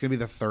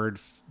the third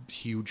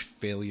huge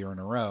failure in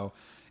a row,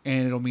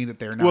 and it'll mean that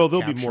they're not. Well,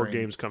 there'll be more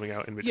games coming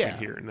out in between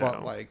here and now.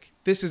 But like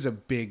this is a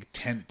big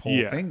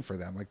tentpole thing for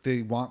them. Like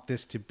they want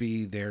this to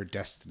be their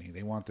destiny.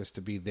 They want this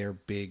to be their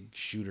big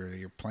shooter that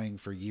you're playing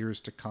for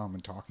years to come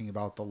and talking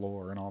about the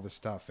lore and all this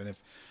stuff. And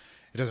if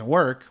it doesn't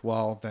work,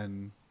 well,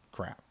 then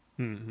crap.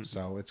 Mm-hmm.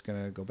 So it's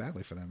going to go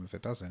badly for them if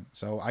it doesn't.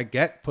 So I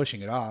get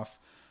pushing it off.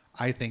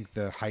 I think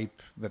the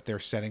hype that they're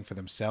setting for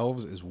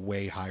themselves is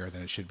way higher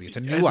than it should be. It's a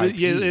new IP.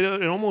 Yeah,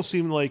 it almost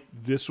seemed like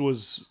this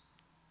was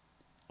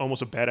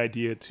almost a bad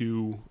idea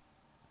to...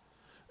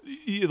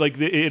 Like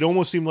it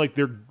almost seemed like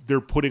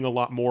they're putting a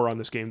lot more on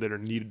this game that are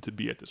needed to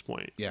be at this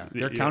point. Yeah,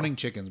 they're counting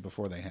chickens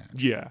before they hatch.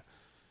 Yeah.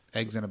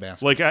 Eggs in a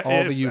basket. Like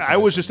I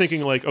was just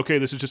thinking like, okay,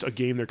 this is just a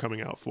game they're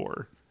coming out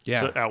for.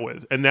 Out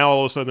with, and now all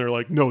of a sudden they're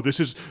like, no, this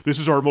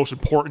is our most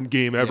important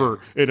game ever,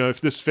 and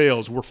if this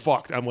fails, we're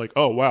fucked. I'm like,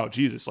 oh wow,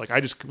 Jesus! Like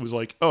I just was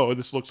like, oh,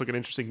 this looks like an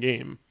interesting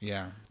game.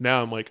 Yeah.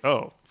 Now I'm like,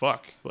 oh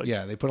fuck. Like,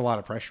 they put a lot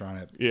of pressure on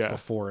it.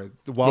 Before it,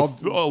 a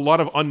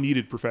lot of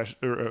unneeded pressure.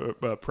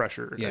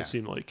 It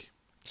seemed like.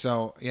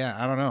 So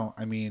I don't know.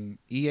 I mean,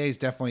 EA's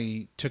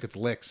definitely took its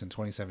licks in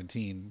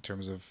 2017 in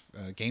terms of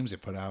games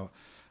it put out.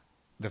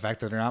 The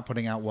fact that they're not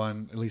putting out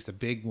one, at least a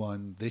big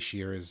one this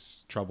year,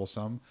 is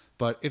troublesome.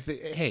 But if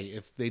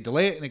they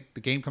delay it and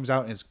the game comes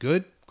out and it's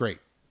good, great,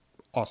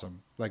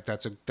 awesome. Like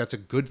that's a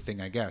good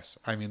thing, I guess.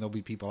 I mean, there'll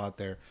be people out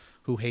there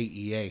who hate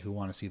EA who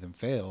want to see them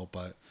fail,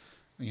 but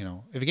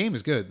if a game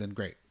is good, then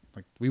great.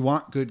 Like we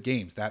want good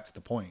games. That's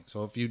the point.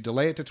 So if you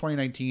delay it to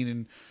 2019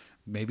 and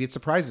maybe it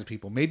surprises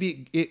people,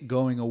 maybe it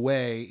going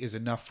away is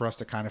enough for us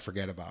to kind of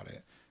forget about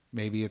it.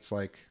 Maybe it's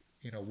like,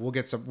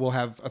 we'll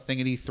have a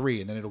thing at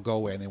E3 and then it'll go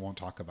away and they won't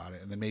talk about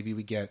it. And then maybe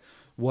we get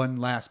one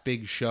last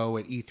big show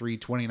at E3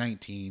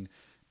 2019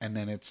 and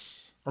then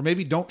or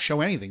maybe don't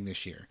show anything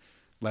this year.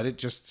 Let it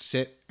just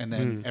sit and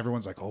then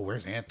everyone's like, oh,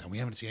 where's Anthem? We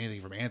haven't seen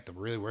anything from Anthem.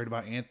 We're really worried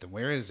about Anthem.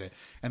 Where is it?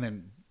 And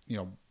then,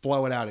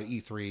 blow it out at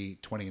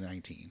E3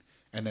 2019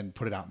 and then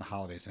put it out in the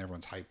holidays and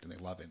everyone's hyped and they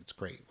love it. It's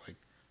great. Like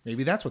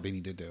maybe that's what they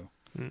need to do.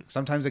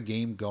 Sometimes a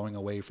game going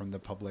away from the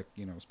public,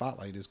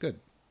 spotlight is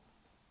good.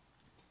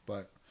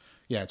 But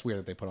yeah, it's weird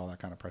that they put all that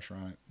kind of pressure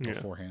on it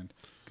beforehand,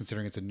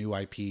 considering it's a new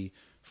IP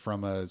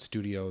from a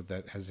studio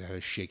that has had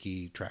a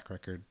shaky track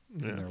record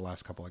in their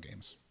last couple of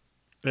games.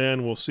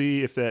 And we'll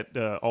see if that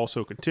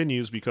also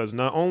continues, because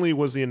not only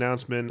was the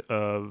announcement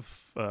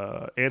of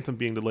Anthem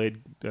being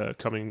delayed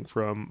coming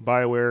from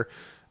BioWare,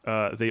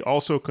 they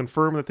also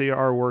confirmed that they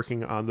are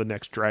working on the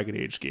next Dragon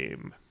Age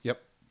game.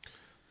 Yep.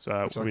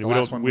 So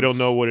we don't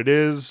know what it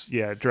is.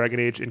 Yeah,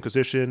 Dragon Age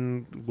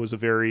Inquisition was a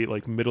very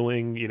like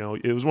middling.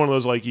 It was one of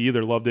those like you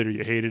either loved it or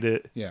you hated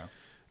it. Yeah.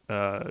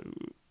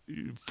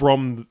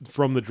 From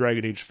the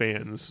Dragon Age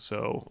fans.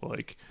 So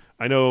like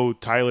I know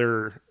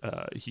Tyler,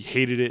 he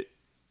hated it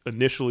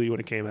initially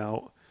when it came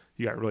out,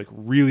 he got like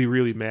really,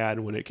 really mad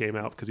when it came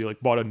out because he like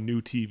bought a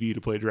new TV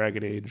to play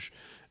Dragon Age,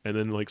 and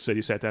then like said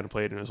he sat down and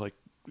played it and it was like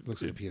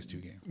looks like a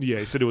PS2 game. Yeah,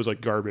 he said it was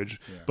like garbage.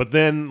 Yeah. But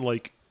then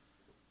like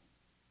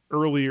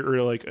earlier,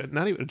 or like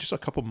not even just a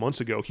couple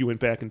months ago, he went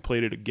back and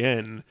played it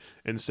again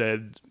and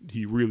said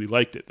he really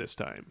liked it this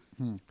time.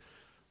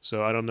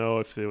 So I don't know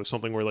if it was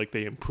something where like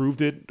they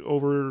improved it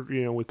over,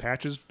 with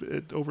patches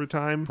over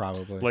time.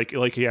 Probably.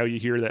 Like how you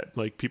hear that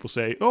like people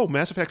say, "Oh,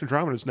 Mass Effect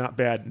Andromeda is not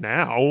bad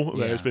now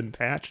that it's been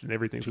patched and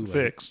everything's been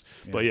fixed."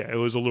 Yeah. But yeah, it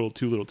was a little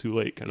too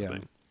late kind of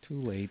thing. Too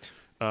late.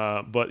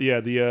 But yeah,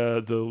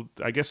 the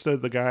I guess the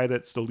guy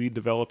that's the lead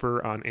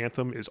developer on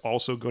Anthem is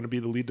also going to be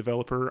the lead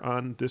developer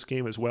on this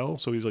game as well.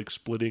 So he's like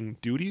splitting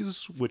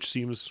duties, which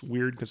seems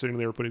weird considering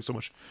they were putting so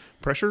much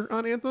pressure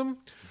on Anthem.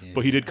 Yeah.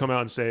 But he did come out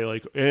and say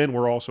like, and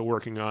we're also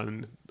working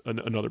on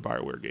another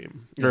BioWare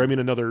game, or I mean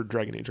another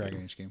Dragon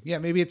Age game. Yeah,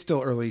 maybe it's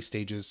still early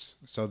stages,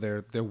 so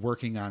they're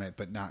working on it,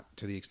 but not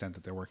to the extent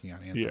that they're working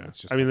on Anthem. Yeah,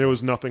 it's just I mean there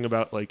was nothing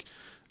about like.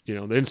 They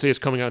didn't say it's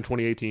coming out in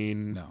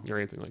 2018 or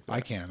anything like that.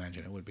 I can't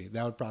imagine it would be.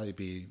 That would probably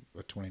be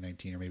a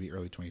 2019 or maybe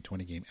early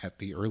 2020 game at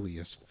the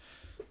earliest,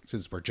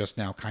 since we're just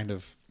now kind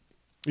of.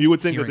 You would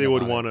think that they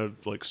would want to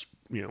like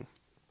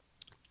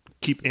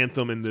keep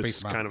Anthem in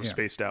this kind of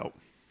spaced out.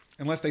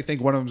 Unless they think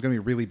one of them's going to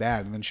be really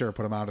bad, and then sure,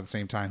 put them out at the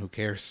same time. Who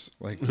cares?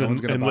 Like no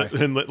one's going to buy.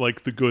 And let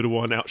like the good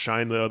one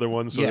outshine the other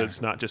one, so that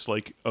it's not just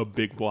like a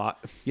big blot.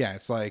 Yeah,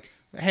 it's like.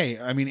 Hey,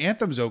 I mean,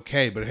 Anthem's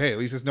okay, but hey, at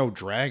least it's no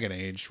Dragon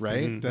Age,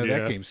 right?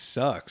 That game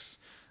sucks.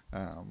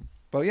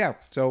 But yeah,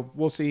 so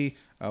we'll see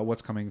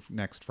what's coming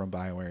next from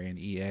BioWare and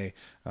EA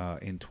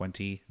in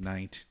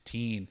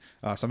 2019.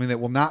 Something that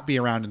will not be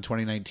around in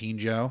 2019,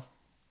 Joe,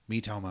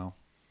 Miitomo.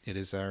 It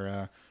is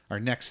our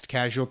next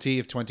casualty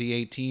of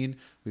 2018.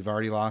 We've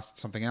already lost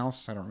something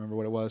else. I don't remember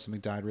what it was.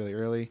 Something died really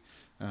early.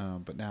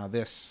 But now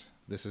this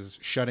is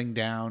shutting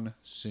down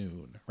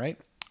soon, right?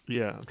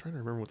 Yeah, I'm trying to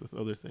remember what the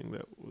other thing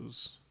that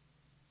was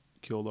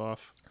killed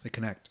off. The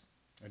Kinect.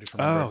 I just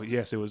remember. Oh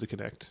yes, it was the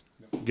Kinect.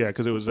 Yeah,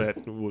 because it was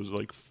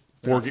like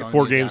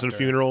four games and a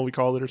funeral. We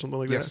called it or something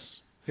like that.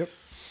 Yes. Yep.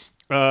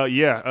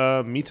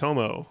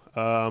 Miitomo.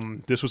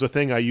 This was a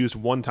thing I used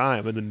one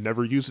time and then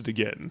never used it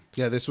again.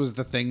 Yeah, this was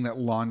the thing that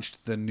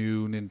launched the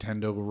new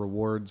Nintendo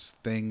Rewards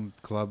thing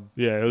club.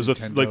 Yeah, it was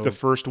like the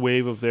first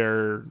wave of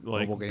their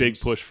like big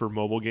push for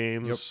mobile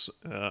games.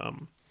 Yep.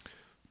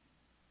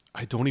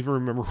 I don't even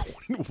remember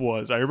what it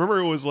was. I remember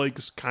it was like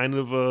kind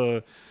of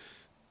a.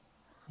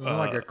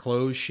 Like a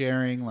clothes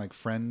sharing, like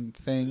friend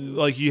thing.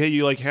 Like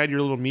you like had your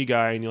little me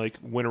guy and you like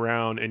went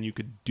around and you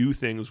could do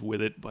things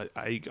with it. But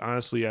I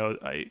honestly,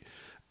 I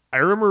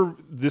remember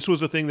this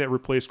was a thing that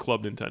replaced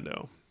Club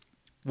Nintendo.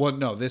 Well,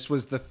 no, this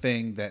was the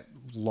thing that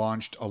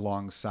launched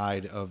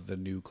alongside of the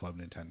new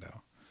Club Nintendo.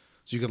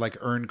 So you could like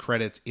earn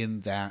credits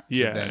in that.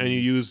 And you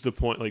use the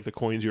the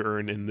coins you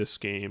earn in this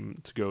game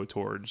to go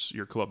towards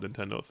your Club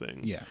Nintendo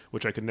thing. Yeah,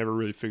 which I could never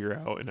really figure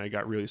out, and I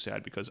got really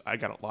sad because I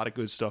got a lot of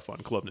good stuff on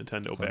Club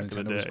Nintendo back in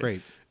the day. Was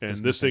great, and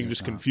this thing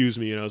just confused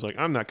me, and I was like,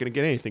 I'm not going to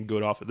get anything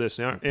good off of this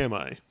now, am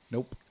I?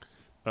 Nope.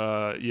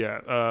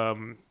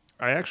 I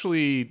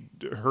actually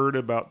heard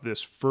about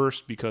this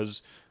first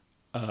because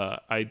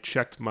I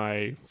checked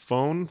my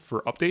phone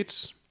for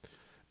updates,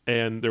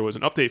 and there was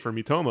an update for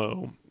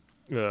Miitomo.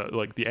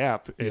 Like the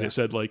app, and it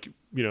said like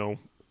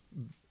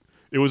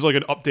it was like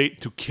an update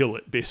to kill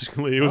it.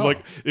 Basically, it was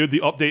the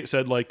update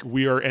said like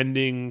we are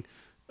ending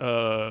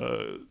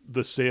the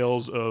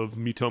sales of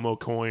Miitomo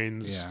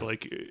coins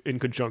like in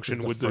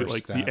conjunction with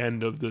the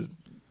end of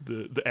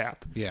the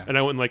app. Yeah, and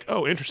I went like,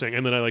 oh, interesting.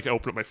 And then I like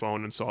opened up my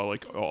phone and saw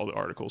like all the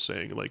articles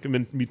saying like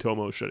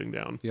Miitomo is shutting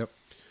down. Yep.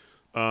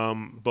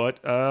 But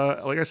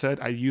like I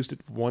said, I used it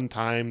one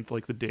time,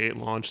 like the day it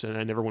launched, and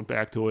I never went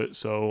back to it.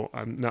 So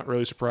I'm not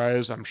really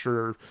surprised. I'm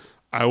sure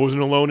I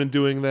wasn't alone in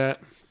doing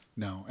that.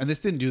 No, and this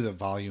didn't do the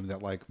volume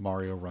that like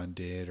Mario Run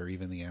did, or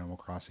even the Animal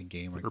Crossing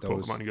game, like or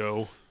those. Pokemon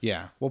Go.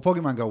 Yeah, well,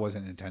 Pokemon Go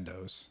wasn't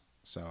Nintendo's,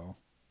 so.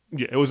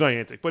 Yeah, it was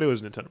Niantic, but it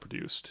was Nintendo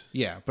produced.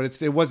 Yeah,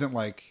 but it wasn't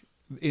like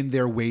in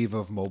their wave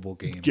of mobile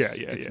games.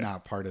 It's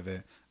not part of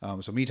it.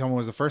 So Miitomo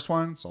was the first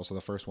one. It's also the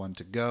first one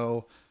to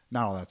go.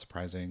 Not all that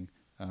surprising.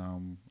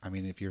 I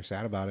mean, if you're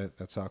sad about it,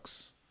 that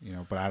sucks,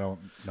 but I don't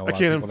know. I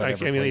can't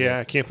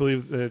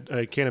believe that.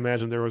 I can't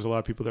imagine there was a lot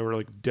of people that were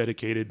like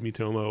dedicated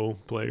Miitomo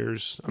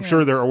players. I'm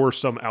sure there were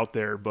some out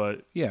there,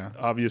 but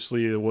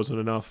obviously it wasn't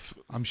enough.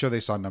 I'm sure they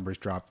saw numbers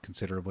drop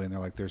considerably and they're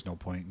like, there's no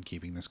point in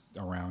keeping this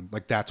around.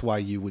 Like that's why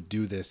you would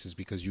do this, is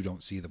because you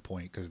don't see the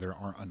point, because there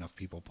aren't enough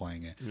people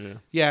playing it.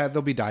 Yeah.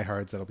 There'll be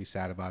diehards that'll be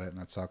sad about it, and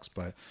that sucks.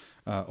 But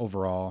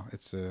overall,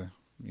 it's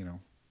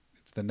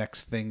the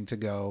next thing to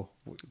go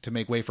to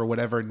make way for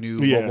whatever new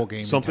mobile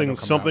game.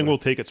 Something will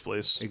take its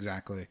place.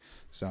 Exactly.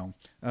 So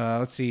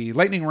let's see.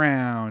 Lightning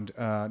round.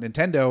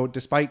 Nintendo,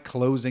 despite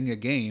closing a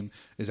game,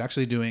 is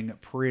actually doing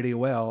pretty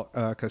well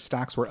because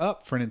stocks were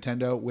up for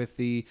Nintendo with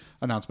the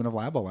announcement of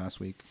Labo last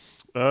week.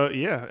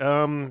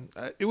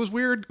 It was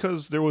weird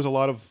because there was a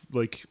lot of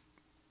like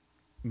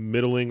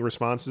middling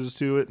responses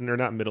to it, and they're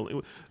not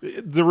middling.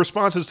 The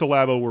responses to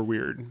Labo were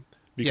weird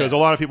because a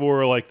lot of people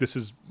were like, "This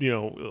is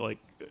like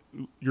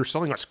you're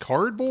selling us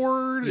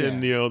cardboard,"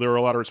 and there were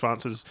a lot of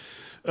responses.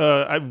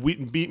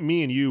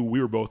 Me and you, we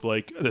were both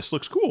like, "This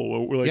looks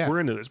cool. We're like, we're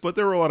into this." But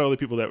there were a lot of other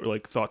people that were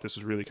like, thought this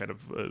was really kind of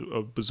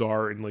a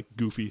bizarre and like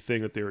goofy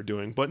thing that they were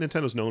doing. But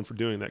Nintendo's known for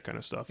doing that kind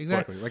of stuff.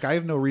 Exactly. Like, I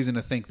have no reason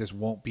to think this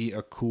won't be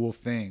a cool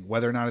thing,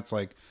 whether or not it's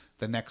like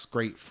the next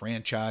great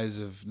franchise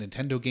of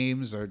Nintendo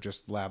games or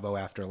just Labo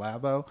after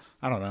Labo.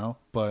 I don't know,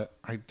 but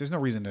there's no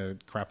reason to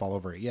crap all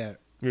over it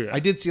yet. Yeah.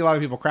 I did see a lot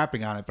of people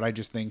crapping on it, but I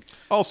just think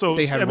also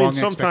they had wrong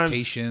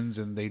expectations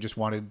and they just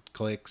wanted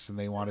clicks and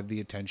they wanted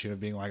the attention of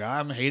being like,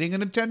 I'm hating a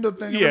Nintendo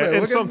thing. Yeah,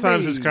 and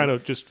sometimes it's kind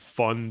of just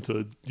fun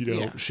to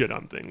shit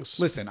on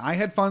things. Listen, I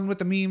had fun with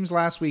the memes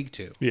last week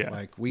too.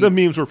 Yeah, the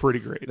memes were pretty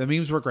great. The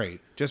memes were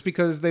great. Just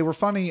because they were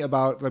funny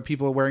about the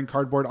people wearing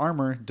cardboard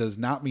armor does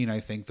not mean I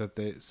think that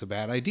it's a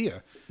bad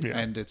idea. Yeah.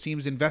 And it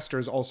seems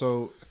investors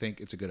also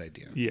think it's a good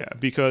idea. Yeah,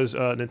 because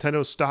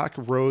Nintendo's stock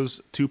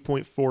rose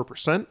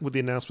 2.4% with the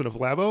announcement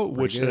of Labo,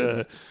 which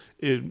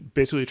it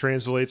basically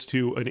translates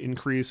to an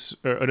increase,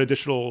 an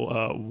additional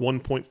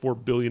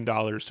 $1.4 billion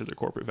to their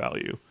corporate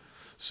value.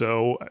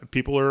 So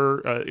people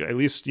are, at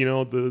least,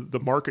 the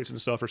markets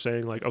and stuff are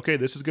saying like, okay,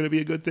 this is going to be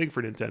a good thing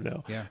for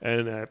Nintendo. Yeah.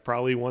 And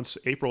probably once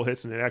April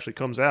hits and it actually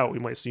comes out, we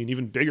might see an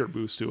even bigger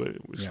boost to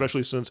it,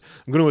 especially since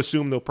I'm going to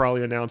assume they'll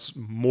probably announce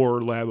more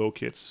Labo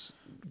kits.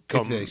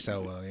 If they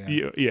sell well,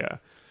 yeah.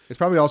 It's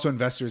probably also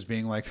investors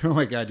being like, oh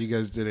my God, you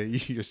guys did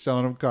it. You're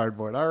selling them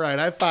cardboard. All right,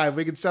 high five.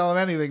 We can sell them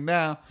anything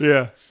now.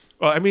 Yeah.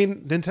 Well, I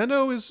mean,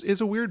 Nintendo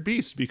is a weird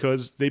beast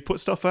because they put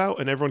stuff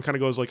out and everyone kind of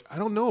goes like, I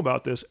don't know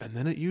about this. And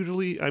then it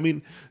usually, I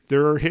mean,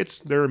 there are hits,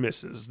 there are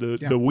misses. The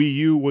Wii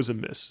U was a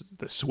miss.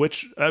 The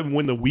Switch,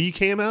 when the Wii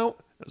came out,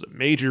 it was a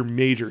major,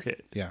 major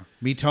hit. Yeah.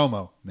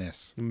 Miitomo,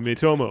 miss.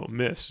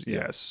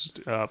 Yes.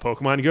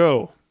 Pokemon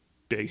Go,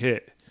 big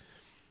hit.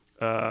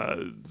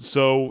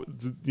 So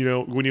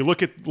when you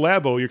look at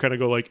Labo, you're kind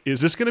of go like,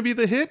 is this going to be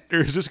the hit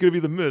or is this going to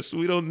be the miss?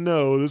 We don't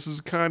know. This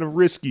is kind of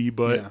risky,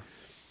 but... Yeah.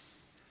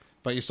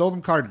 But you sold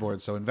them cardboard,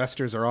 so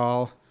investors are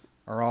all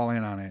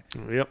in on it.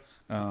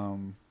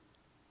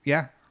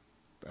 Yep.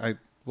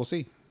 We'll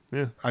see.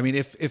 Yeah. I mean,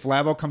 if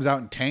Labo comes out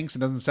and tanks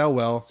and doesn't sell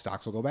well,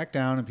 stocks will go back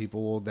down, and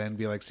people will then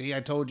be like, "See, I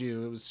told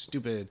you, it was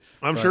stupid."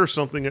 I'm sure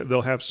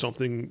they'll have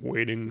something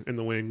waiting in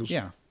the wings.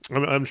 Yeah.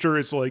 I'm sure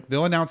it's like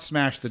they'll announce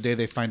Smash the day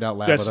they find out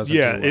Labo doesn't do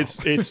well.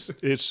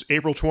 It's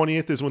April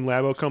 20th is when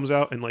Labo comes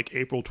out, and like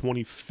April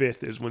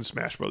 25th is when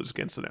Smash Bros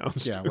gets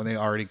announced. Yeah, when they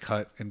already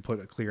cut and put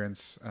a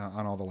clearance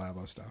on all the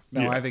Labo stuff.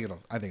 No, I think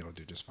it'll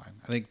do just fine.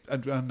 I think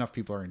enough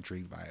people are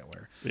intrigued by it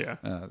where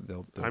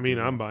they'll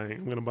I'm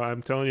buying.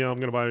 I'm telling you, I'm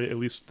gonna buy at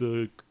least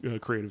the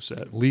creative set.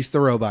 At least the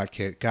robot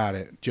kit. Got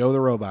it. Joe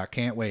the robot.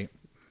 Can't wait.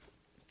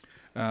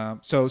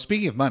 So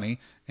speaking of money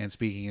and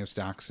speaking of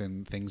stocks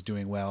and things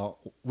doing well,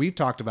 we've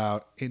talked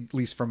about, at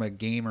least from a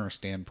gamer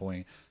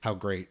standpoint, how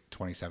great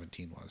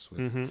 2017 was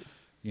with,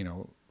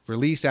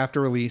 release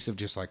after release of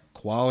just like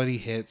quality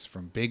hits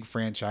from big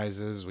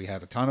franchises. We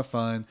had a ton of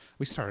fun.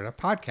 We started a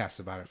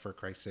podcast about it, for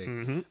Christ's sake.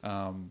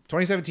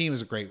 2017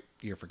 was a great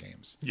year for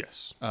games.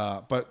 Yes.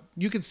 But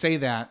you could say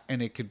that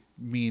and it could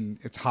mean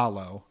it's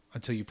hollow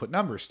until you put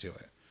numbers to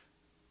it.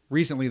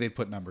 Recently, they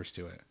put numbers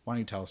to it. Why don't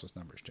you tell us those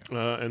numbers, Jim?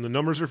 And the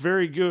numbers are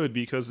very good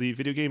because the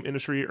video game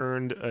industry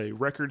earned a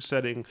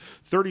record-setting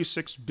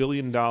 $36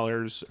 billion in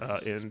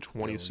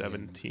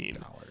 2017,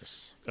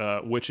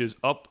 which is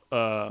up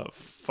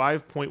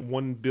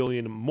 $5.1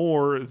 billion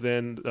more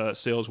than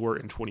sales were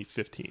in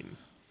 2015.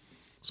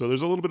 So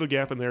there's a little bit of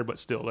gap in there, but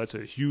still, that's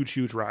a huge,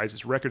 huge rise.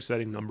 It's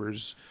record-setting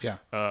numbers. Yeah.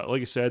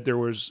 Like I said, I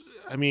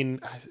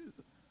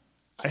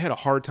had a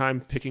hard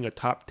time picking a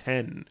top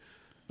 10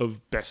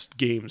 of best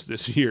games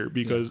this year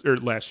or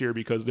last year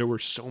because there were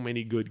so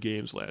many good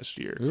games last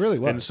year. It really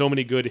was. And so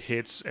many good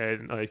hits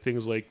and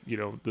things like,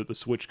 the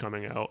Switch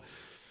coming out.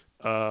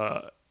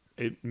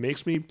 It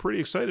makes me pretty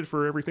excited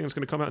for everything that's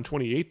going to come out in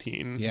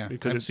 2018. Yeah.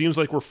 Because it seems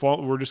like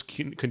we're just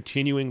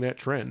continuing that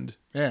trend.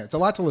 Yeah, it's a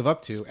lot to live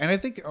up to. And I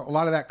think a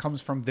lot of that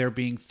comes from there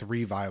being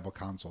 3 viable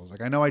consoles.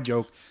 Like, I know I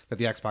joke that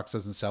the Xbox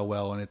doesn't sell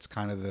well and it's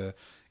kind of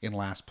in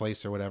last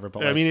place or whatever.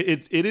 But I mean,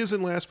 it is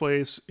in last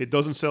place. It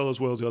doesn't sell as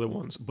well as the other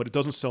ones, but it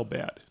doesn't sell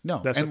bad. No,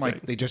 that's and like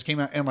thing. They just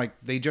came out with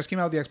the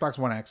Xbox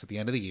One X at the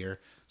end of the year,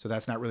 so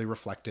that's not really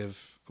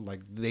reflective. Like,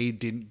 they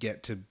didn't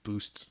get to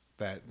boost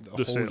the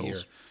whole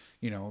sales.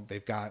 Year.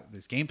 They've got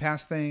this Game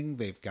Pass thing.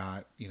 They've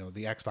got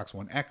the Xbox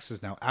One X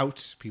is now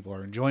out. People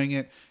are enjoying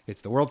it.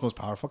 It's the world's most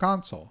powerful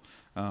console.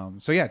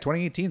 So yeah,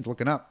 2018 is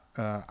looking up.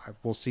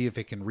 We'll see if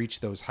it can reach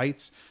those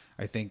heights.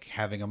 I think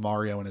having a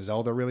Mario and a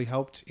Zelda really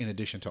helped, in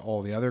addition to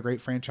all the other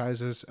great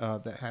franchises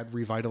that had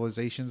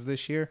revitalizations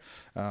this year.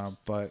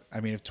 But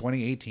I mean, if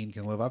 2018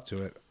 can live up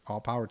to it,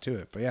 all power to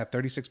it. But yeah,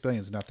 36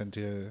 billion is nothing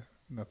to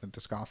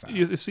scoff at.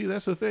 You see,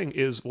 that's the thing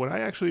is when I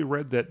actually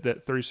read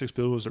that 36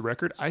 billion was a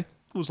record, I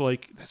was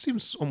like, that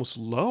seems almost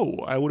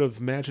low. I would have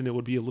imagined it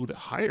would be a little bit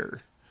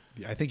higher.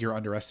 Yeah, I think you're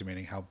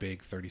underestimating how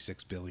big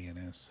 36 billion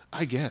is.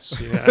 I guess,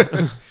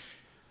 yeah.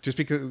 Just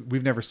because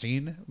we've never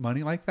seen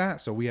money like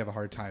that, so we have a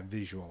hard time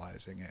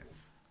visualizing it.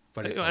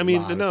 But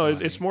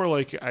it's it's more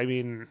like, I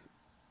mean,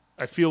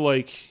 I feel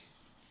like,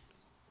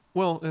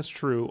 well, that's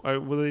true.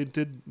 They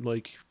did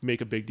like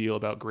make a big deal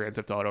about Grand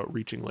Theft Auto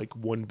reaching like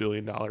 $1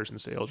 billion in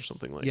sales or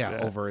something like that.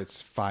 Yeah, over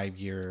its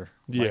 5-year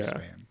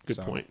lifespan.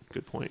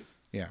 Good point.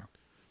 Yeah.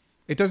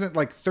 It doesn't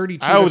like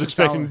 32. I was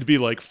expecting it to be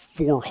like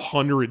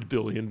 $400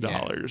 billion.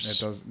 Yeah, it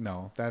does.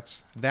 No,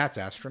 that's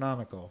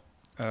astronomical.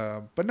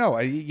 But no,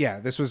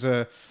 this was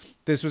a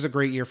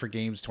great year for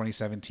games.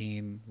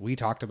 2017. We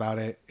talked about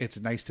it. It's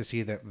nice to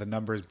see that the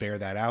numbers bear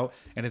that out,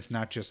 and it's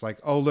not just like,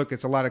 oh look,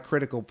 it's a lot of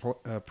critical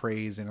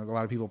praise and a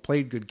lot of people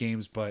played good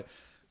games, but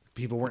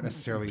people weren't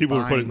necessarily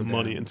were putting the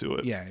money into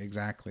it. Yeah,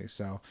 exactly.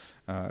 So,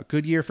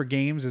 good year for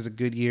games is a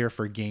good year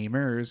for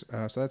gamers.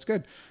 So that's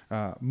good.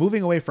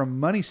 Moving away from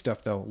money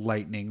stuff though,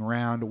 lightning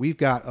round. We've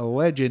got a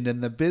legend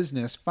in the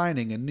business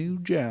finding a new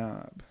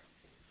job.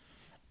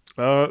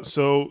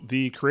 So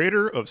the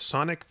creator of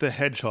Sonic the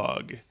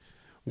Hedgehog.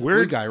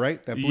 Blue guy,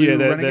 right? That blue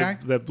running guy?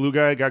 That blue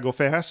guy, gotta go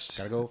fast.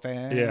 Gotta go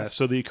fast. Yeah,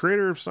 so the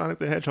creator of Sonic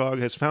the Hedgehog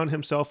has found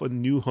himself a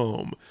new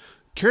home.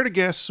 Care to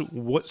guess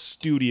what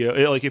studio,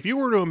 like if you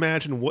were to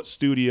imagine what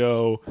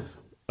studio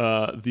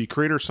the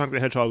creator of Sonic the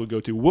Hedgehog would go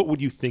to, what would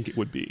you think it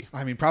would be?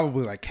 I mean,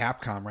 probably like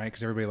Capcom, right?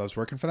 Because everybody loves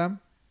working for them.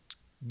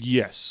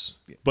 Yes,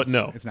 but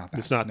no, it's not that.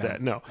 It's not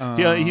that. No,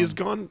 yeah, he's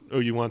gone. Oh,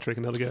 you want to take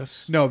another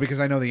guess? No, because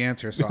I know the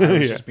answer, so I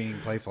was just being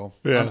playful.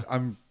 Yeah,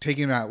 I'm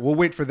taking it out. We'll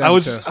wait for them.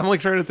 I'm like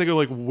trying to think of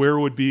like where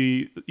would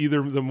be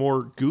either the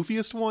more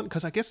goofiest one,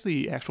 because I guess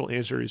the actual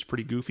answer is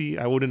pretty goofy.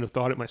 I wouldn't have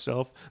thought it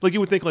myself. Like you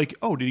would think like,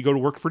 oh, did he go to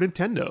work for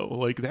Nintendo?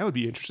 Like that would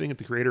be interesting if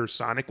the creator of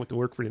Sonic went to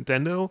work for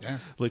Nintendo. Yeah.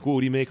 Like what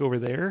would he make over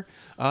there?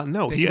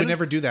 No, he would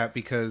never do that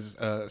because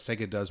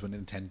Sega does when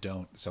Nintendo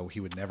don't. So he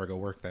would never go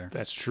work there.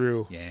 That's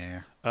true.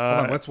 Yeah. Hold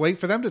on, let's wait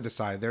for them to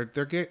decide. They're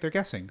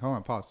guessing. Hold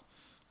on, pause.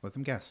 Let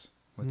them guess.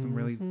 Let them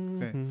really.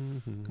 Okay.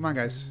 Come on,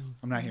 guys.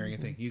 I'm not hearing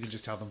anything. You can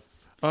just tell them.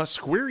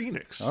 Square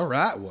Enix. All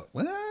right. What?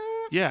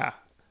 Yeah.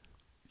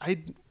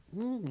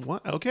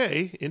 What?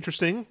 Okay.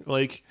 Interesting.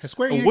 Like, has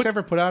Square Enix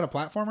ever put out a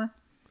platformer?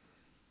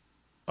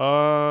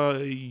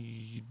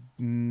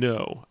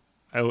 No.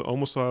 I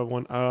almost saw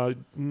one.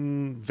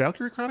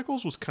 Valkyrie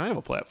Chronicles was kind of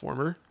a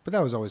platformer, but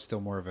that was always still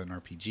more of an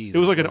RPG. It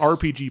was like an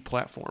RPG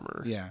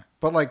platformer. Yeah,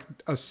 but like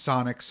a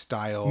Sonic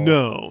style.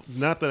 No,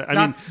 not that.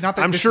 Not that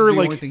I'm this sure is the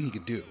like only thing he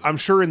could do. I'm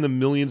sure in the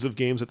millions of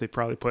games that they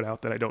probably put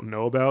out that I don't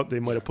know about,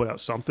 they might have put out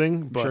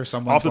something. But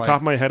sure off the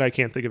top of my head, I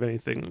can't think of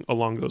anything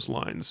along those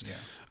lines.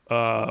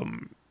 Yeah.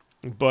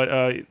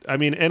 But I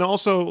mean, and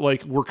also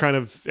like we're kind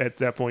of at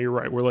that point. You're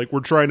right.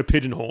 We're trying to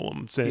pigeonhole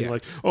him, saying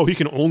like, oh, he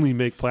can only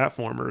make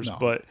platformers,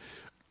 but.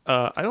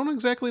 I don't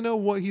exactly know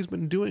what he's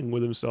been doing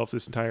with himself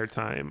this entire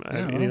time.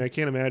 I mean, I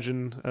can't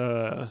imagine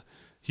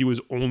he was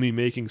only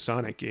making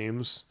Sonic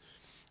games.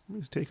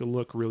 Let's take a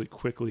look really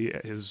quickly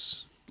at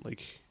his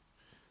like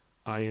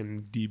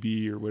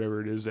IMDb or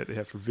whatever it is that they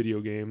have for video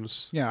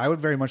games. Yeah, I would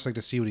very much like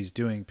to see what he's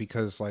doing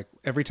because like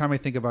every time I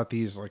think about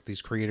these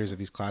creators of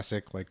these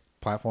classic like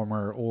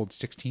platformer old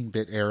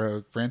 16-bit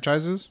era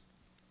franchises,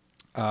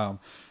 I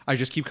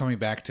just keep coming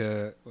back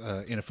to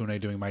Inafune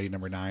doing Mighty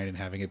Number 9 and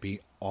having it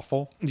be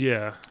awful.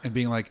 Yeah. And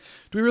being like,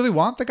 do we really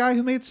want the guy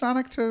who made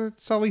Sonic to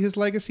sully his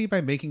legacy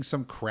by making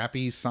some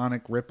crappy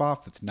Sonic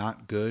ripoff that's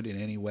not good in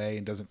any way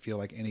and doesn't feel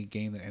like any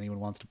game that anyone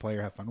wants to play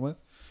or have fun with?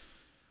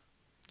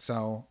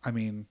 So, I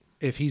mean,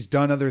 if he's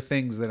done other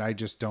things that I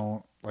just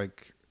don't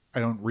like, I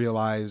don't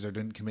realize or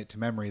didn't commit to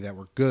memory that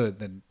were good,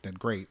 then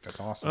great. That's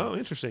awesome. Oh,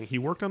 interesting. He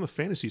worked on the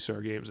Phantasy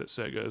Star games at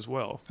Sega as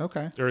well.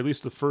 Okay. Or at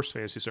least the first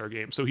Phantasy Star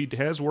game. So he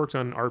has worked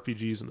on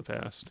RPGs in the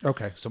past.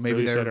 Okay. So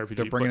maybe they're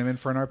bringing him in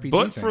for an RPG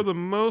But thing. for the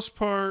most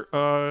part,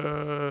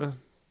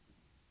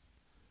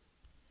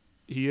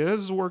 he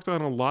has worked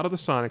on a lot of the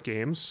Sonic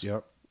games.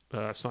 Yep.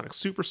 Sonic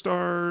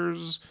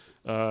Superstars.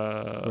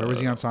 Where was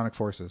he on Sonic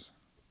Forces?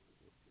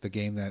 The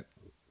game that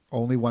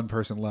only one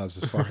person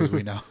loves as far as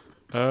we know.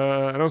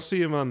 I don't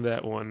see him on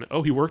that one.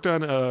 Oh, he worked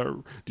on.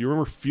 Do you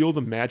remember Feel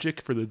the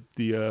Magic for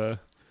the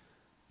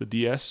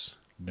DS?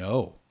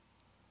 No.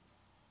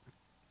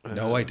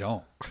 No, I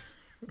don't.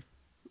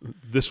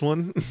 This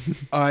one?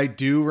 I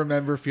do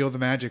remember Feel the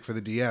Magic for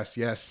the DS.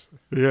 Yes.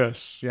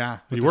 Yes. Yeah.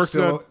 He worked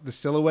on the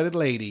silhouetted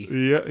lady.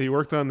 Yeah, he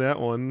worked on that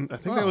one. I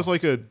think that was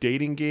like a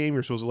dating game.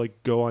 You're supposed to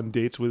like go on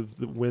dates with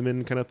the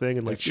women, kind of thing,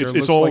 and like it sure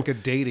looks all like a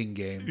dating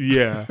game.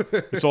 Yeah,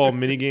 it's all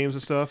mini games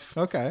and stuff.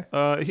 Okay.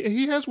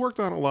 He has worked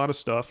on a lot of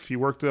stuff. He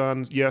worked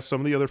on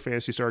some of the other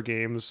Phantasy Star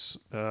games,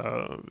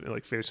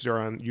 like Phantasy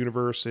Star on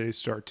Universe, Phantasy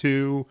Star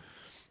 2.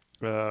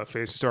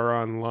 Phantasy Star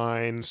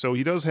Online, so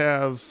he does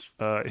have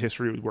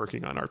history with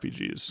working on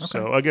RPGs. Okay.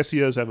 So I guess he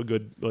does have a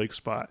good like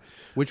spot.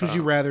 Which would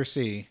you rather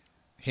see,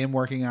 him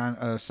working on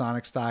a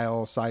Sonic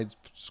style side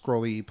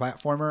scrolly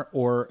platformer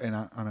or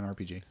on an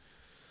RPG?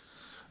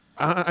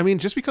 I mean,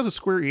 just because it's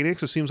Square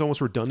Enix, it seems almost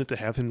redundant to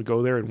have him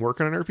go there and work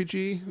on an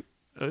RPG.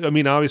 I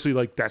mean, obviously,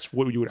 like that's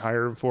what you would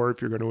hire him for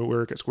if you're going to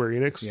work at Square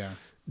Enix. Yeah,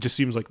 just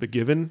seems like the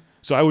given.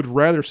 So I would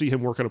rather see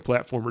him work on a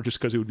platformer just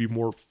because it would be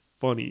more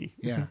funny.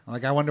 Yeah,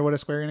 like I wonder what a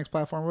Square Enix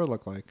platform would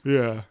look like.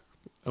 Yeah,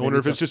 I wonder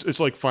if it's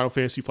like Final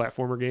Fantasy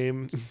platformer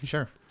game.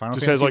 Sure. Final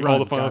just Fantasy has like Run. all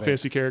the Final Got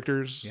Fantasy it.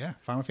 characters. Yeah,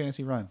 Final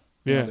Fantasy Run.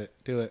 Yeah. Nailed it.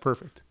 Do it.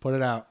 Perfect. Put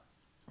it out.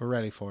 We're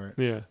ready for it.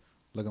 Yeah.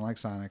 Looking like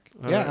Sonic.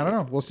 All Yeah, right. I don't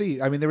know. We'll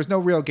see. I mean, there was no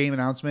real game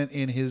announcement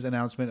in his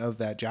announcement of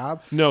that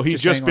job. No, he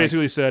just saying,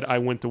 basically said, I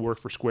went to work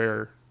for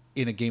Square.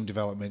 In a game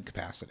development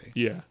capacity.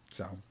 Yeah.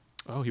 So.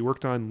 Oh, he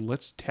worked on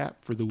Let's Tap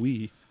for the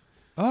Wii.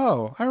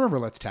 Oh, I remember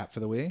Let's Tap for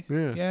the Wii.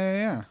 Yeah.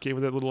 Yeah. Came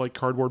with that little like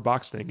cardboard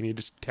box thing, and you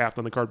just tapped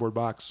on the cardboard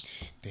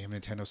box. Damn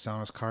Nintendo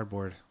selling us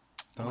cardboard.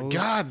 Oh my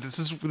God, this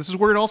is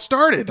where it all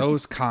started.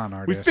 Those con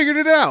artists. We figured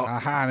it out.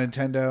 Aha,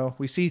 Nintendo.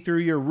 We see through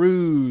your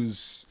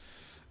ruse.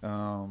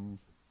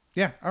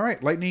 Yeah, all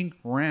right. Lightning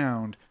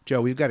round.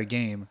 Joe, we've got a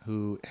game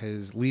who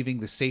is leaving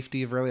the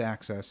safety of early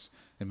access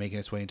and making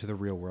its way into the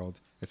real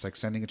world. It's like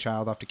sending a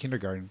child off to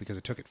kindergarten because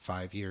it took it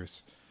 5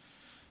 years.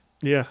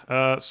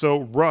 Yeah.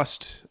 So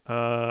Rust,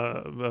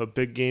 a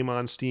big game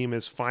on Steam,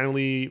 is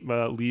finally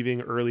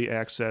leaving early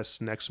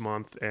access next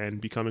month and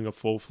becoming a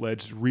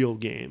full-fledged real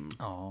game.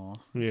 Aw.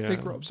 Yeah. They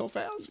grow up so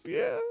fast.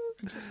 Yeah.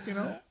 It's just, you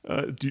know.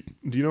 Do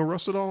you know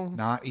Rust at all?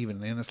 Not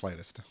even in the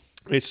slightest.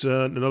 It's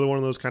another one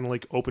of those kind of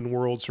like open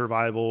world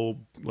survival,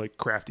 like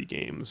crafty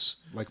games.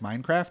 Like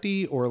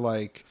Minecrafty or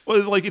like... Well,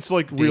 it's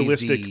like DayZ.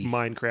 realistic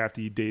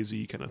Minecrafty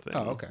DayZ kind of thing.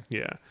 Oh, okay.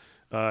 Yeah.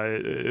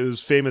 It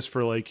was famous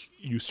for like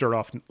you start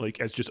off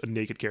like as just a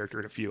naked character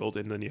in a field,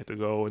 and then you have to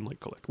go and like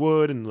collect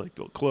wood and like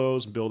build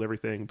clothes and build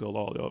everything, build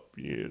all up,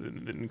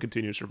 and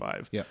continue to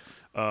survive. Yeah.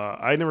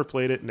 I never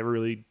played it, never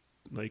really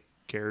like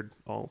cared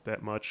all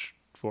that much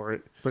for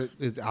it. But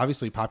it's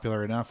obviously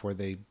popular enough where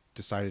they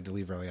decided to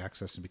leave early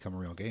access and become a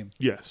real game.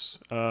 Yes,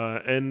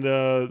 and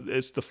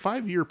it's the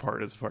 5-year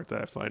part is the part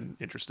that I find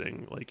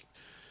interesting. Like,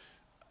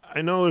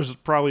 I know there's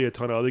probably a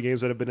ton of other games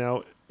that have been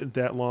out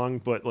that long,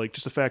 but like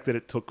just the fact that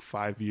it took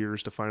 5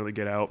 years to finally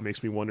get out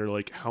makes me wonder,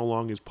 like, how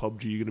long is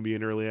PUBG going to be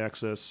in early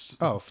access?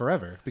 Oh,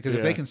 forever. Because if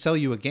Yeah. they can sell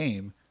you a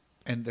game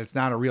and it's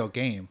not a real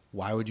game,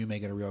 why would you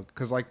make it a real?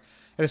 Because like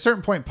at a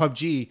certain point,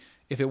 PUBG,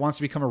 if it wants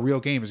to become a real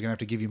game, is going to have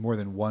to give you more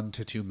than 1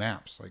 to 2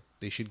 maps. Like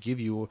they should give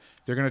you,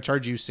 they're going to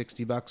charge you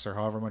 $60 or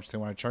however much they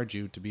want to charge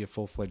you to be a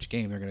full-fledged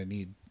game. They're going to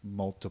need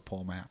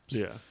multiple maps.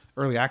 Yeah.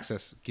 Early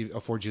access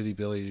affords you the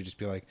ability to just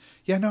be like,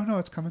 yeah, no,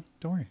 it's coming.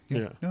 Don't worry.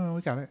 Yeah. No,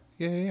 we got it.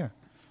 Yeah.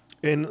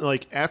 And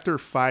like after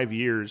 5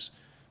 years,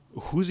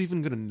 who's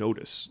even going to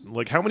notice?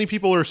 Like, how many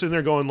people are sitting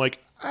there going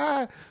like,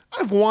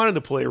 I've wanted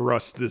to play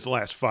Rust this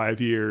last 5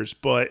 years,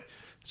 but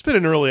it's been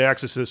in early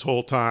access this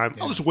whole time.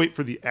 I'll just wait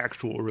for the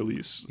actual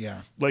release.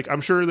 Yeah. Like,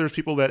 I'm sure there's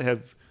people that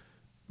have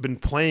been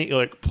played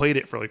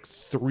it for like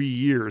 3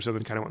 years and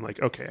then kind of went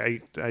like,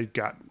 okay, I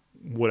got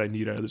what I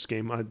need out of this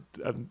game.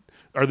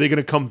 Are they going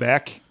to come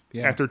back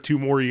after 2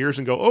 more years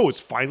and go, oh, it's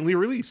finally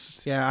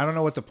released? Yeah, I don't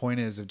know what the point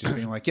is of just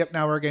being like, yep,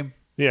 now we're a game.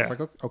 Yeah. It's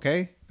like,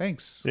 okay,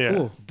 thanks. Yeah.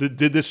 Cool. Did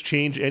this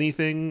change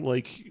anything?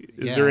 Like,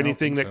 is Yeah, there I don't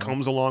anything think that so.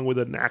 comes along with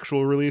an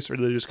actual release, or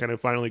do they just kind of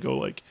finally go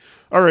like,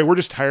 all right, we're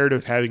just tired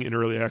of having an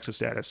early access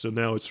status, so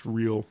now it's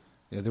real?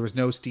 Yeah, there was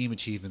no Steam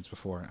achievements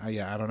before. I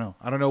don't know.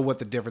 I don't know what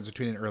the difference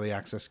between an early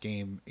access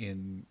game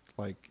in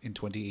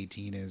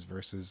 2018 is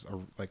versus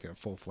a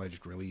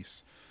full-fledged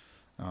release.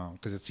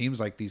 Because it seems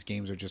like these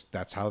games are just,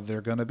 that's how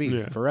they're going to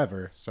be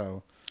forever.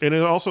 So, And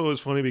it also was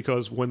funny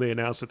because when they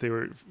announced that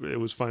it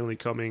was finally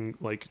coming,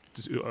 like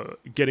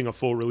getting a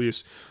full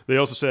release, they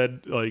also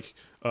said like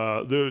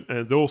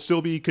there will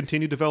still be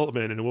continued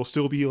development and we'll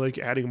still be like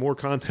adding more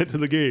content to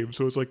the game.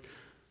 So it's like,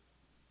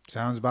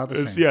 sounds about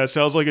the same. yeah, it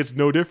sounds like it's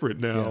no different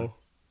now.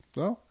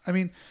 Yeah. Well, I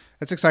mean,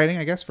 it's exciting,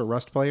 I guess, for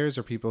Rust players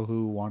or people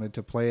who wanted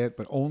to play it,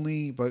 but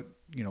only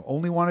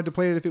wanted to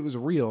play it if it was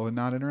real and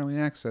not an early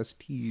access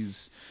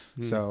tease.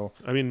 So,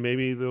 I mean,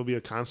 maybe there'll be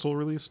a console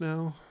release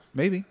now.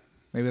 maybe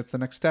that's the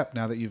next step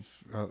now that you've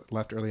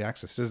left early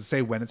access. Does it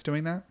say when it's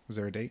doing that? Was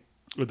there a date?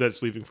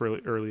 That's leaving for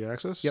early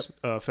access?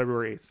 Yep.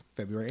 February 8th.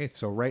 February 8th.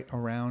 So right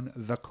around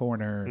the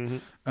corner.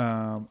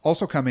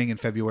 Also coming in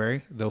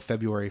February, though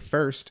February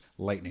 1st,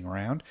 lightning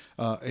round,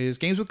 is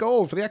Games with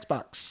Gold for the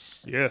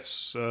Xbox.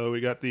 Yes. We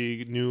got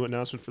the new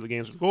announcement for the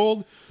Games with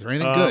Gold. Is there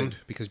anything good?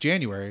 Because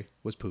January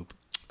was poop.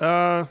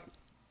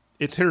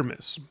 It's hit or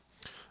miss.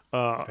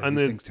 As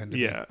these things tend to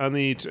be. On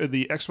the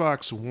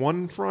Xbox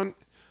One front,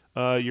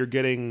 you're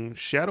getting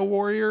Shadow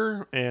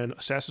Warrior and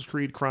Assassin's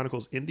Creed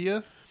Chronicles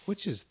India.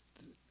 Which is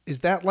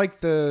that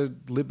like the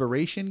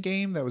Liberation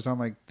game that was on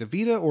like the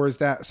Vita, or is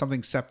that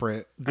something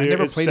separate? I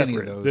never played any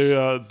of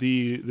those.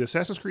 The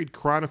Assassin's Creed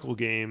Chronicle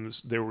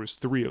games, there was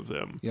 3 of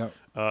them. Yep.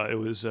 It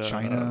was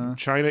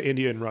China,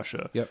 India, and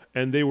Russia. Yep.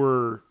 And they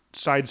were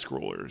side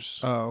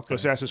scrollers. Oh, okay.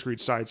 Assassin's Creed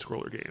side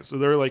scroller games. So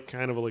they're like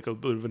kind of like a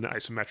bit of an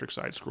isometric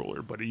side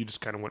scroller, but you just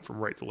kind of went from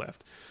right to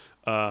left.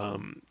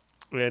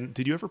 And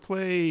did you ever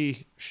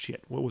play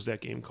what was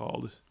that game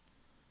called?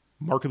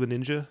 Mark of the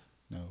Ninja?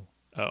 No.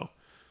 Oh.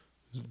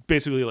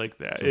 Basically like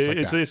that.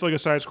 So It's like a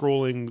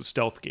side-scrolling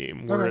stealth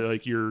game where Okay.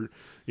 like you're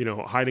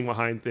hiding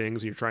behind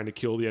things and you're trying to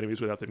kill the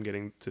enemies without them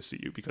getting to see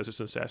you because it's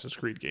an Assassin's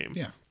Creed game.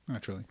 Yeah,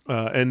 naturally.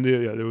 And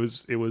it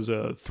was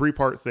a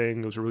 3-part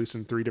thing. It was released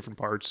in 3 different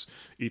parts,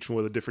 each one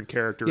with a different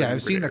character. Yeah, in a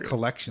I've seen different the area.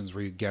 collections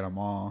where you get them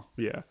all.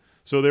 Yeah.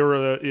 So they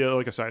were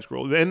like a side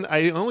scroll. Then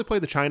I only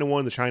played the China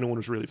one. The China one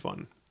was really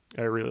fun.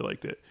 I really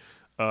liked it.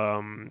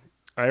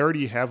 I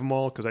already have them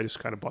all because I just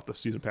kind of bought the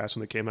season pass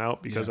when they came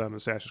out because I'm an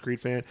Assassin's Creed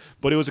fan.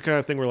 But it was the kind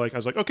of thing where like I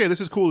was like, okay,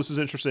 this is cool. This is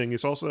interesting.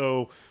 It's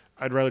also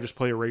I'd rather just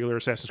play a regular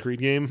Assassin's Creed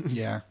game.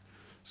 Yeah.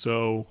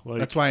 So like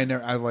That's why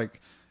I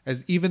like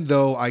as even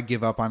though I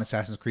give up on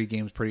Assassin's Creed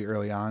games pretty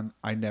early on,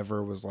 I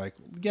never was like,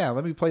 yeah,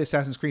 let me play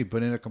Assassin's Creed,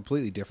 but in a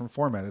completely different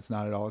format. It's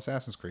not at all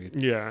Assassin's Creed.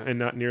 yeah, and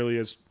not nearly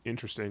as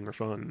interesting or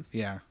fun.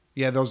 Yeah.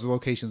 Yeah, those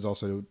locations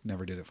also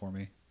never did it for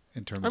me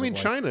in terms I mean, of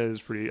like, China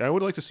is pretty. I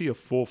would like to see a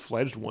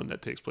full-fledged one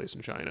that takes place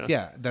in China.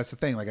 yeah, that's the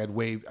thing. Like I'd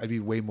be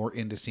way more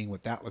into seeing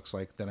what that looks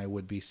like than I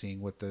would be seeing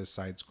what the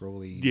side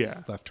scrolly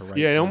left to right.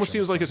 Yeah, it almost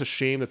version seems looks like it's a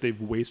shame that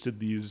they've wasted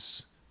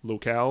these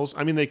locales.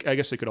 I mean, I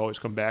guess they could always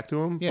come back to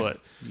them, yeah, but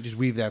you just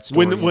weave that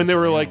story when they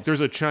were something like, else.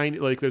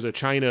 there's a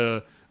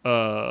China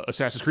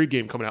Assassin's Creed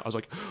game coming out, I was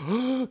like,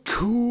 oh,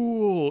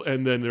 cool.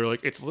 And then they're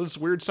like, it's this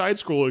weird side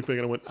scrolling thing,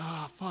 and I went,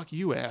 fuck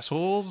you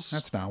assholes.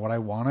 That's not what I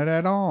wanted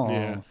at all.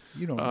 Yeah.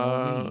 You don't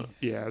know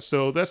me. Yeah,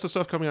 so that's the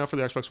stuff coming out for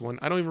the Xbox One.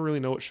 I don't even really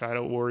know what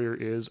Shadow Warrior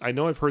is. I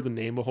know I've heard the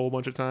name a whole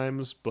bunch of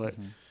times, but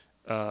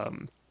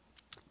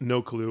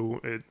no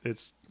clue.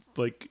 It's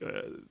like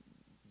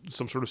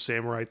some sort of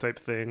samurai type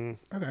thing.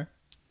 Okay.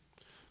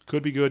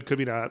 Could be good, could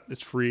be not.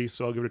 It's free,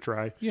 so I'll give it a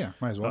try. Yeah,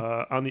 might as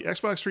well. On the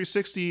Xbox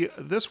 360,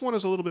 this one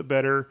is a little bit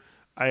better.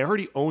 I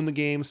already own the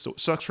game, so it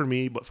sucks for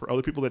me, but for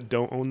other people that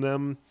don't own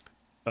them,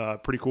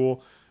 pretty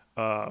cool.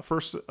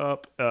 First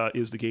up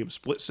is the game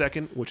Split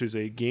Second, which is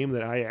a game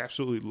that I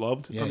absolutely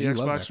loved on the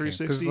Xbox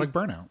 360. Because it's like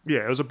Burnout.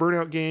 Yeah, it was a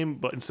Burnout game,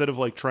 but instead of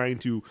like trying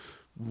to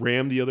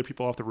ram the other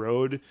people off the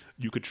road,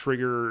 you could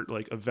trigger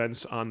like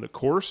events on the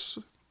course.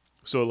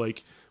 So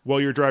like while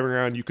you're driving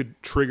around, you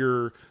could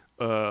trigger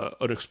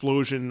an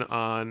explosion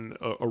on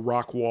a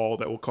rock wall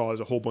that will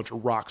cause a whole bunch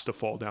of rocks to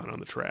fall down on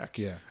the track.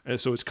 Yeah. And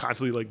so it's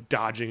constantly like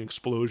dodging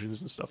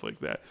explosions and stuff like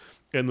that.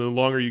 And the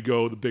longer you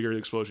go, the bigger the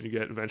explosion you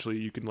get. Eventually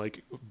you can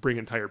like bring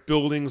entire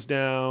buildings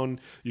down.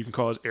 You can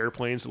cause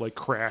airplanes to like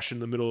crash in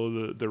the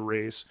middle of the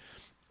race.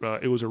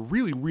 It was a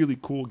really, really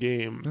cool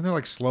game. Isn't there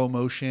like slow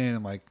motion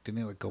and like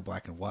didn't it like go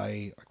black and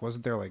white? Like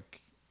wasn't there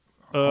like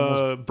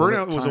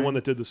Burnout was the one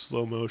that did the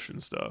slow motion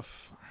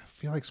stuff.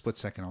 I feel like Split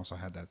Second also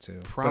had that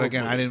too. Probably. But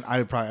again, I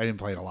didn't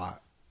play it a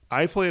lot.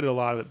 I played a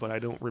lot of it, but I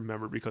don't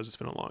remember because it's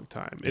been a long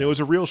time. And it was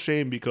a real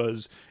shame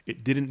because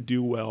it didn't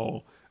do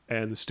well,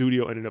 and the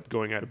studio ended up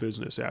going out of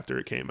business after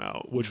it came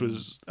out, which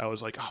was, I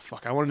was like, oh,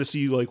 fuck. I wanted to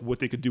see like what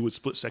they could do with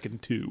Split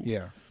Second 2.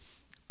 Yeah.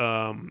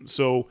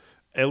 So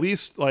at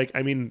least like,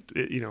 I mean,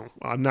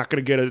 I'm not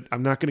going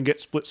to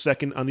get Split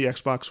Second on the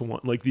Xbox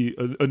One, like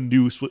a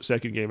new Split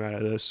Second game out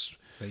of this.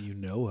 That you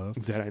know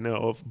of. That I know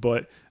of.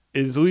 But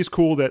it's at least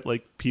cool that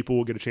like people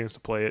will get a chance to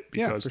play it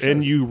because, for sure.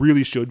 and you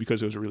really should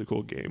because it was a really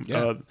cool game.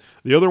 Yeah.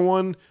 The other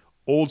one,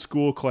 old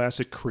school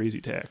classic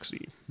Crazy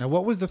Taxi. Now,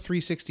 what was the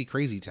 360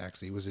 Crazy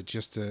Taxi? Was it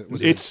just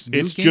It's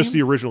just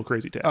the original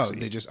Crazy Taxi. Oh,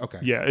 they just okay.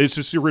 Yeah, it's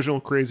just the original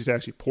Crazy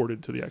Taxi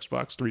ported to the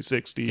Xbox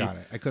 360. Got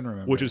it. I couldn't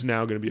remember. Which is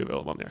now going to be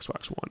available on the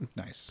Xbox One.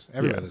 Nice.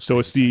 Yeah. So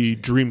it's the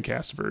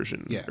Dreamcast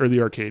version, or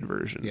the arcade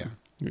version. Yeah.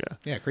 Yeah.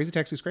 Yeah, Crazy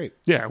Taxi is great.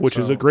 Yeah, which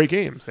is a great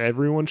game.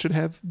 Everyone should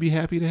be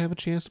happy to have a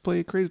chance to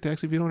play Crazy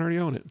Taxi if you don't already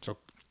own it. So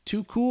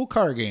 2 cool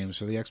car games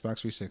for the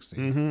Xbox 360.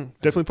 Mm-hmm.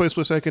 Definitely play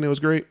Split Second. It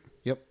was great.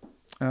 Yep.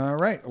 All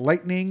right,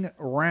 lightning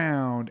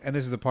round, and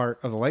this is the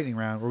part of the lightning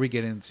round where we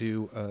get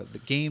into the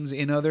games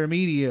in other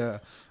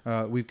media.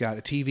 We've got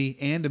a TV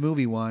and a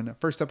movie one.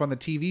 First up on the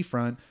TV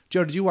front,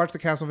 Joe, did you watch the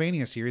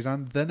Castlevania series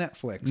on the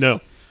Netflix?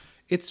 No.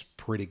 It's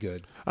pretty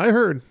good. I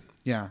heard.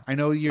 Yeah, I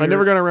know I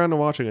never got around to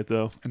watching it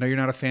though. I know you're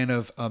not a fan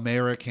of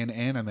American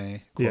anime,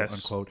 quote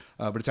unquote,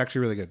 but it's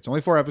actually really good. It's only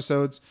 4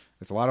 episodes.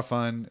 It's a lot of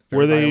fun.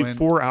 Were they violent.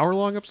 4 hour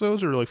long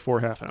episodes or like 4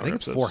 half hour I think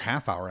episodes? it's 4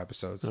 half-hour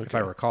episodes, if I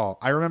recall.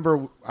 I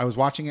remember I was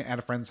watching it at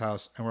a friend's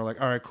house, and we're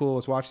like, all right, cool,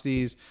 let's watch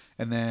these.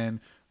 And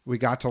then we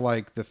got to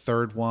like the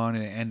third one,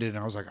 and it ended, and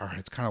I was like, all right,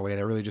 it's kind of late.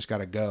 I really just got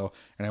to go.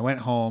 And I went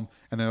home,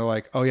 and they're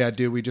like, oh, yeah,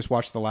 dude, we just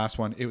watched the last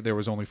one. There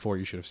was only 4.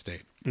 You should have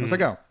stayed. I was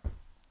like, oh,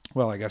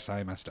 well, I guess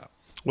I messed up.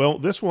 Well,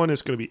 this one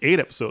is going to be 8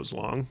 episodes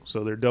long,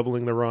 so they're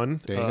doubling the run.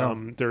 There you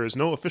go. There is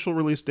no official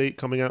release date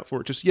coming out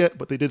for it just yet,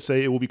 but they did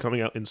say it will be coming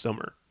out in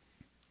summer.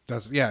 I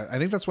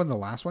think that's when the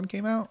last one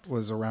came out,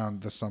 was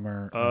around the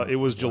summer. It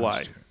was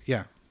July.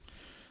 Yeah.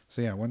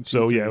 So, yeah, 1, 2,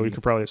 So, 3. yeah, we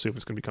could probably assume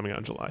it's going to be coming out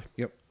in July.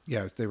 Yep.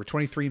 Yeah, they were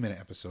 23-minute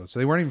episodes. So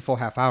they weren't even full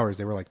half hours.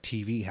 They were like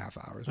TV half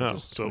hours, which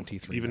is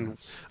 23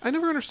 minutes. I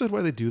never understood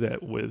why they do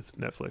that with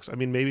Netflix. I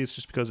mean, maybe it's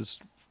just because it's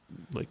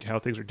like how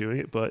things are doing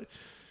it, but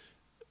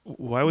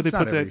Why would It's they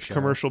not put every that show.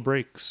 commercial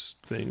breaks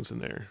things in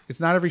there? It's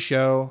not every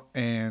show,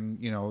 and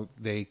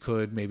they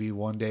could maybe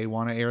one day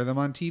want to air them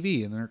on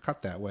TV, and they're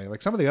cut that way.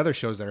 Like some of the other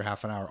shows that are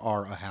half an hour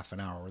are a half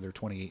an hour, or they're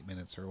 28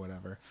 minutes or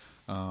whatever.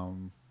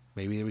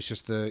 Maybe it was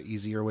just the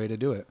easier way to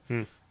do it.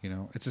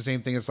 It's the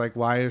same thing as like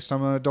why are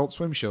some Adult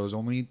Swim shows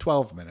only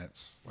 12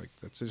 minutes? Like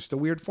that's just a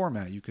weird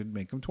format. You could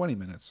make them 20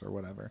 minutes or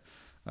whatever.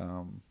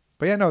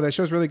 But yeah, no, that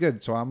show's really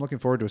good. So I'm looking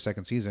forward to a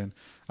second season.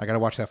 I got to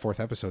watch that 4th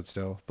episode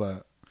still,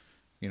 but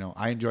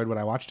I enjoyed what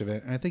I watched of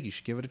it, and I think you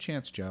should give it a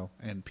chance, Joe,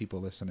 and people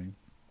listening.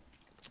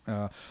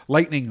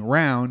 Lightning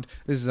round.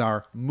 This is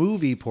our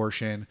movie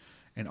portion,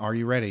 and are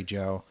you ready,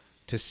 Joe,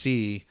 to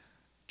see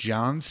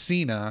John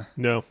Cena?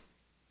 No.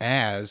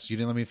 As you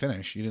didn't let me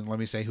finish. You didn't let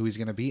me say who he's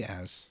going to be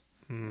as.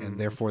 And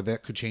therefore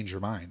that could change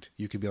your mind.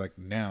 You could be like,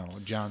 no,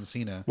 John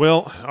Cena.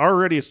 Well,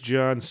 already it's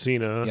John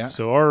Cena. Yeah.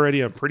 So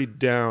already I'm pretty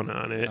down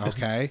on it.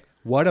 Okay.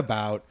 What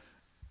about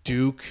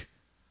Duke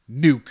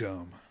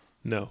Nukem?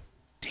 No.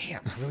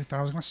 Damn, I really thought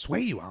I was going to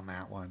sway you on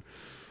that one.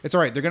 It's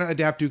all right. They're going to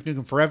adapt Duke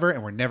Nukem Forever,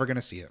 and we're never going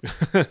to see it.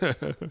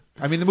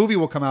 I mean, the movie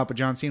will come out, but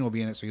John Cena will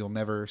be in it, so you'll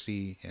never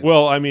see him.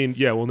 Well, I mean,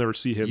 yeah, we'll never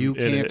see him. You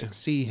in can't it.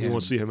 see him. We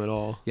won't see him at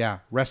all. Yeah,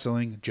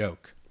 wrestling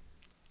joke.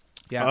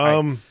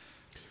 Yeah,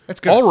 that's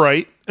good. All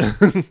right.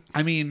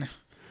 I mean,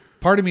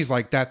 part of me is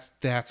like,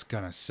 that's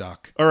gonna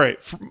suck. All right.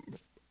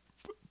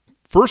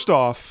 First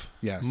off,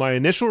 Yes. my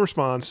initial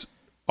response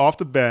off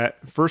the bat,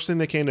 first thing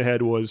that came to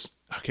head was,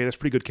 okay, that's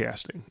pretty good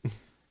casting.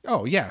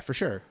 Oh yeah, for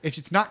sure. If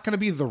it's not gonna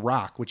be The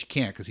Rock, which you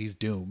can't because he's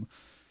Doom.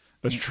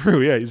 That's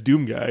true. Yeah, he's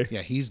Doom guy.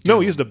 Yeah, he's Doom. No,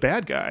 he's the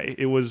bad guy.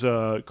 It was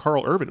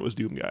Carl Urban was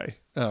Doom guy.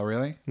 Oh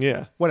really?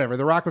 Yeah. Whatever.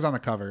 The Rock was on the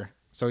cover.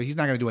 So he's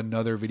not going to do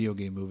another video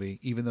game movie,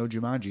 even though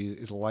Jumanji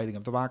is lighting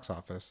up the box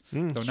office.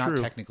 Though not true.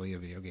 technically a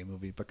video game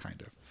movie, but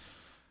kind of.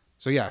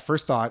 So yeah,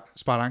 first thought,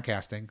 spot on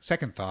casting.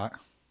 Second thought,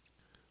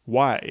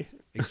 Why?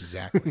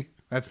 exactly.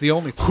 That's the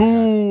only thing.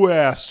 Who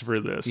asked for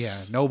this? Yeah,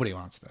 nobody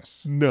wants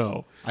this.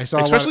 No. I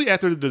saw especially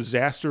after the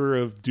disaster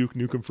of Duke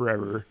Nukem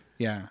Forever.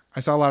 Yeah, I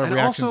saw a lot of And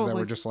reactions also, that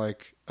were like- just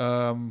like,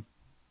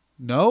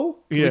 no?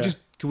 Yeah.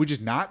 Can we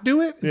just not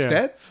do it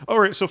instead? Yeah. All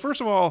right. So first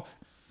of all,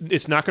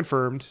 it's not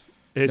confirmed.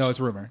 No, it's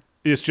rumor.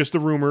 It's just a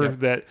rumor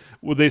that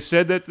they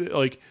said that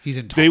like He's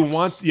in they talks.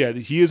 want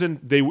he is in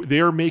they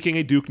are making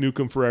a Duke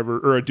Nukem Forever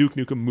or a Duke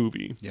Nukem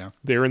movie. Yeah.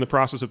 They're in the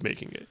process of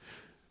making it.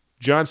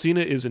 John Cena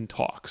is in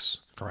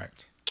talks.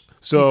 Correct.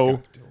 So He's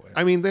gotta do it.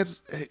 I mean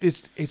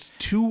it's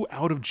too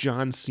out of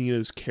John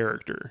Cena's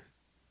character.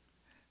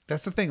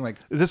 That's the thing. Like,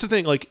 That's the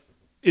thing. Like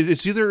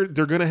it's either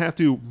they're gonna have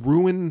to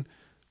ruin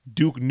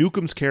Duke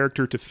Nukem's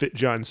character to fit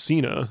John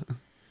Cena.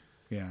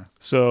 yeah.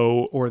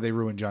 So Or they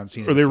ruin John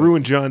Cena. or they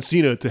ruin John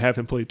Cena to have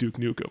him play Duke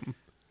Nukem.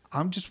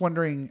 I'm just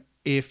wondering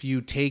if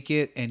you take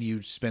it and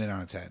you spin it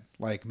on its head,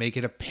 like make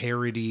it a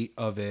parody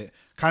of it,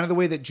 kind of the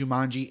way that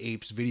Jumanji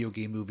apes video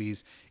game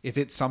movies. If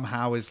it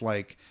somehow is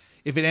like,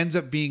 if it ends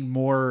up being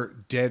more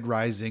Dead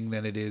Rising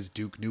than it is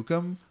Duke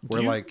Nukem,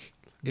 where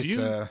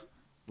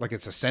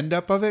it's a send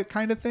up of it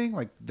kind of thing,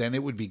 like then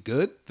it would be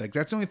good. Like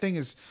that's the only thing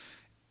is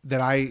that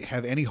I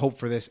have any hope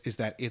for this is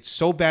that it's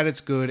so bad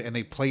it's good, and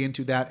they play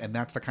into that, and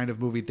that's the kind of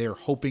movie they're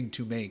hoping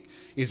to make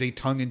is a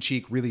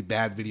tongue-in-cheek, really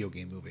bad video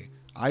game movie.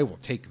 I will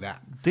take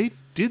that. They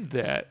did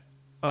that.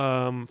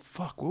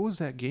 What was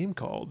that game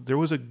called? There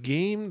was a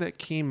game that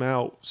came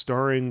out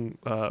starring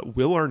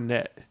Will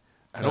Arnett.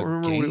 I don't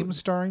remember what Game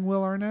starring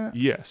Will Arnett.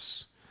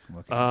 Yes.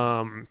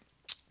 Looking.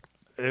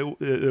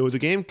 It was a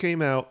game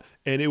came out,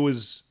 and it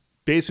was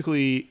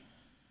basically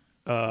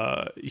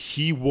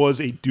he was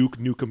a Duke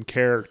Nukem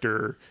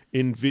character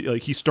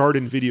he starred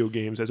in video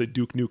games as a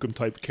Duke Nukem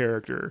type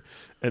character,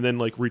 and then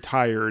like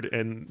retired,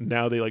 and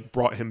now they like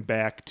brought him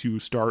back to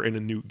star in a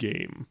new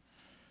game.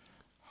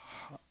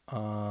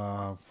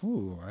 I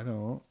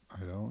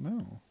don't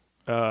know.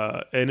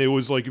 And it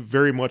was like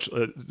very much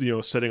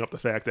setting up the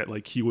fact that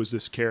like he was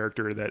this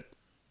character that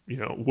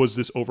was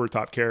this over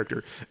top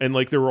character, and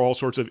like there were all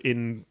sorts of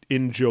in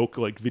joke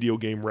like video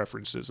game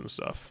references and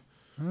stuff.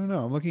 I don't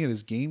know. I'm looking at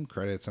his game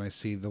credits and I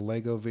see the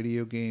Lego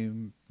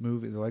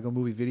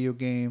movie video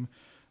game,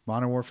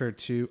 Modern Warfare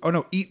 2. Oh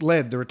no, Eat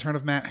Lead, The Return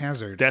of Matt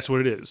Hazard. That's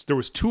what it is. There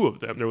was two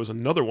of them. There was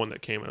another one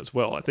that came out as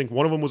well. I think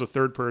one of them was a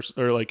third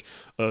person or like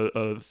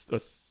a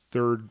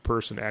third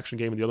person action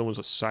game, and the other one was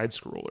a side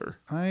scroller.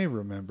 I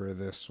remember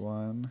this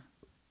one.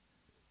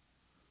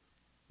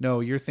 No,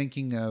 you're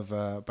thinking of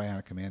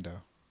Bionic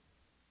Commando.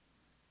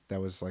 That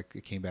was like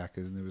it came back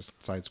and it was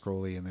side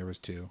scrolly and there was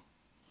two.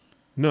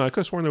 No, I could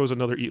have sworn there was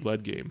another Eat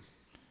Lead game.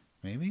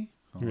 Maybe?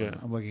 Yeah.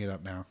 I'm looking it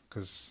up now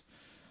because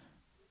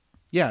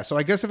so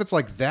I guess if it's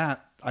like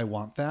that, I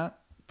want that,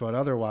 but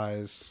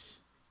otherwise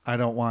I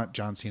don't want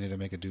John Cena to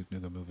make a Duke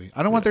Nukem movie.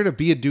 I don't want there to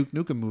be a Duke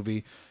Nukem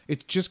movie.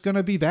 It's just going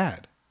to be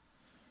bad.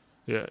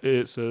 Yeah,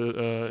 it's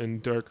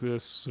in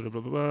darkness. Sort of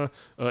blah, blah,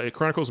 blah. It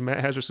chronicles Matt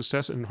Hazard's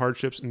success and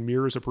hardships and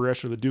mirrors a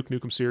progression of the Duke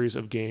Nukem series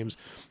of games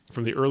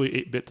from the early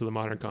 8-bit to the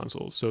modern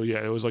consoles. So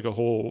yeah, it was like a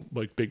whole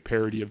like big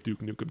parody of Duke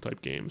Nukem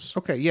type games.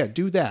 Okay, yeah,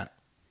 do that.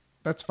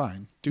 That's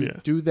fine.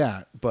 Do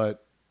that,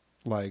 but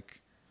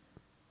like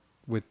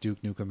with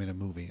Duke Nukem in a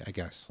movie, I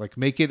guess. Like,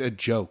 make it a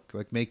joke.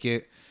 Like, make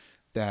it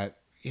that,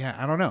 yeah,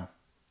 I don't know.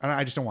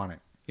 I just don't want it.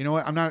 You know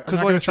what? I'm not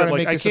going to try to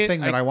make this a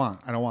thing that I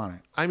want. I don't want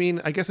it. I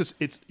mean, I guess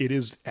it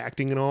is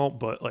acting and all,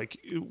 but like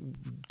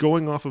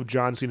going off of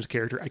John Cena's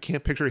character, I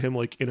can't picture him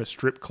like in a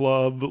strip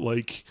club,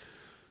 like,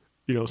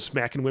 you know,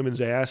 smacking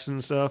women's ass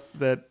and stuff,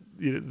 that,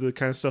 you know, the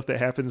kind of stuff that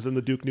happens in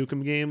the Duke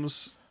Nukem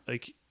games.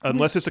 Like,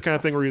 unless it's the kind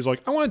of thing where he's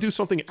like, I want to do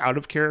something out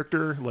of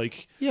character,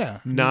 like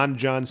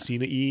non-John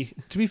Cena-y.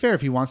 To be fair,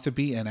 if he wants to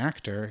be an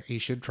actor, he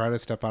should try to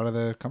step out of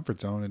the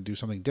comfort zone and do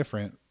something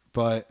different.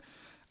 But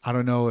I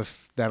don't know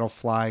if that'll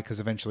fly, because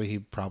eventually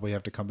he'd probably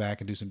have to come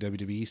back and do some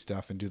WWE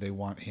stuff. And do they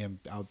want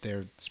him out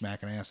there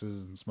smacking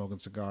asses and smoking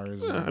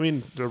cigars? I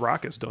mean, The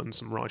Rock has done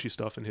some raunchy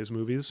stuff in his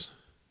movies.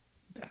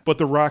 But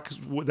The Rock,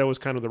 that was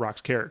kind of The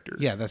Rock's character.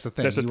 Yeah, that's the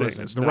thing. That's the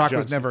thing. The Rock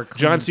was never clean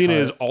John Cena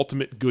cut. is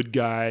ultimate good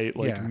guy,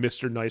 like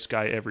Mr. Nice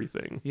Guy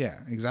everything. Yeah,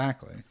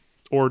 exactly.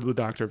 Or the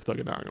Doctor of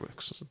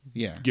Thugonomics.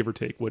 Yeah. Give or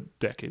take what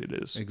decade it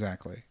is.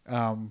 Exactly.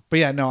 But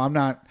yeah, no, I'm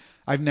not.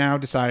 I've now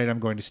decided I'm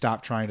going to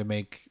stop trying to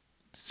make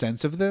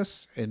sense of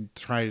this and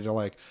try to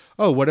like,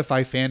 oh, what if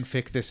I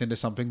fanfic this into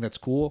something that's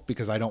cool?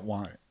 Because I don't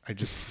want it. I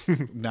just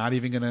not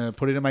even going to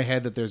put it in my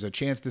head that there's a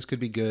chance this could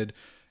be good,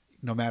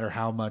 no matter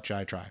how much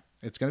I try.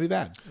 It's going to be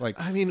bad. Like,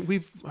 I mean,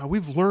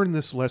 we've learned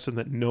this lesson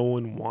that no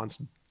one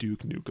wants Duke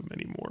Nukem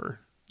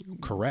anymore.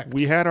 Correct.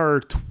 We had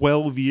our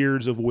 12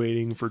 years of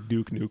waiting for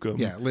Duke Nukem.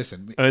 Yeah,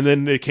 listen. And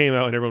then it came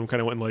out and everyone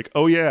kind of went like,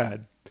 oh yeah,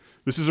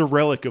 this is a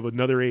relic of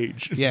another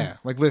age. Yeah,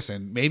 like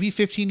listen, maybe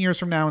 15 years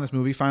from now when this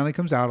movie finally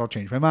comes out, I'll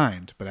change my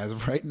mind. But as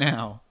of right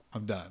now,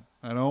 I'm done.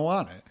 I don't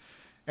want it.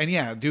 And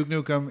yeah, Duke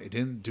Nukem,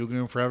 Duke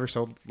Nukem Forever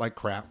sold like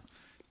crap.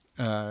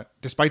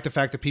 Despite the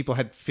fact that people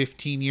had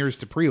 15 years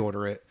to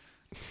pre-order it.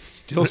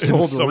 Still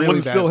sold someone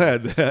really bad. Still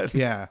had that.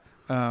 Yeah.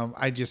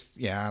 I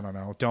don't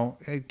know.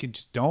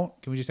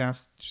 Can we just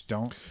ask? Just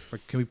don't.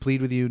 Like, can we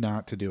plead with you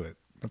not to do it?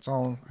 That's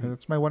all.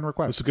 That's my one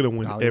request. This is going to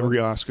win Hollywood. every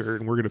Oscar,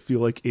 and we're going to feel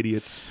like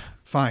idiots.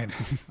 Fine.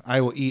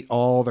 I will eat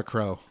all the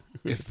crow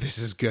if this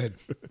is good.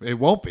 It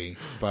won't be,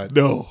 but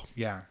no.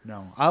 Yeah,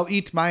 no. I'll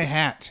eat my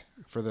hat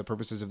for the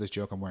purposes of this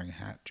joke. I'm wearing a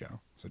hat, Joe.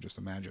 So just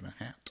imagine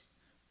a hat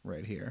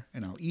right here,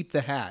 and I'll eat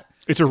the hat.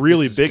 It's a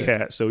really big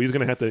hat, so he's going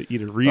to have to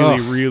eat a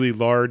really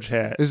large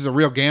hat. This is a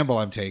real gamble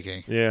I'm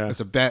taking. Yeah. It's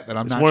a bet that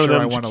I'm not one sure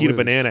of them I want to Chiquita lose.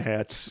 banana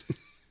hats.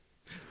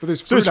 But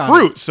there's fruit on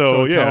fruit, it,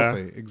 so it's yeah.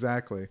 healthy.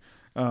 Exactly.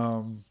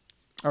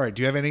 All right,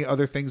 do you have any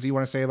other things that you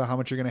want to say about how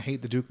much you're going to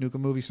hate the Duke Nukem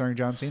movie starring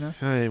John Cena?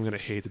 I am going to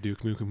hate the Duke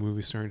Nukem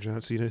movie starring John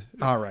Cena.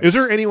 All right. Is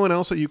there anyone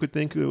else that you could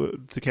think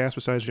to cast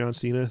besides John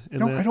Cena?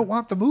 No, I don't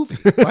want the movie.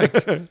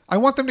 Like, I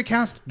want them to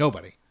cast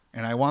nobody.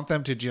 And I want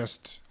them to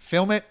just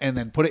film it and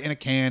then put it in a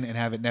can and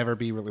have it never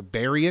be really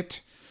bury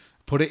it.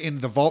 Put it in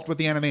the vault with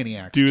the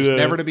Animaniacs.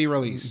 Never to be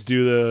released.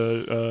 Do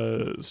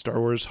the Star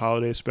Wars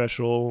Holiday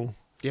Special.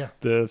 Yeah.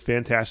 The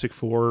Fantastic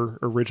Four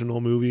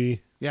original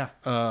movie. Yeah.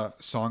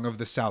 Song of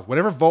the South.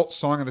 Whatever vault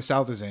Song of the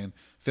South is in,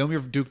 film your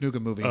Duke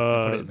Nukem movie and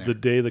put it in there. The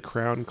Day the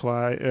Clown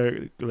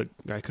Cried.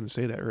 I couldn't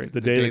say that right. The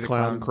Day the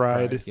Clown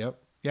Cried.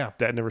 Yep. Yeah.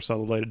 That never saw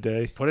the light of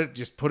day.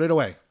 Just put it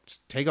away.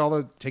 Just take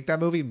that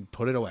movie and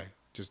put it away.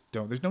 Just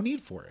don't. There's no need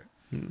for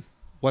it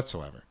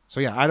whatsoever. So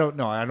yeah, I don't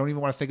know. I don't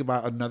even want to think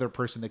about another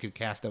person that could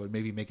cast that would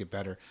maybe make it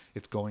better.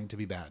 It's going to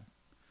be bad.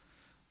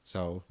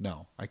 So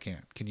no, I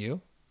can't. Can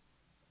you?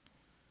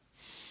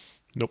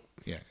 Nope.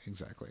 Yeah,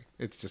 exactly.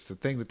 It's just a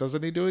thing that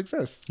doesn't need to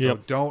exist. So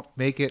Yep. don't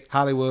make it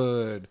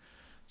Hollywood.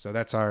 So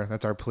that's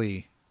our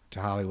plea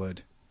to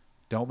Hollywood.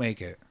 Don't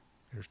make it.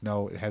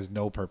 It has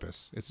no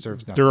purpose. It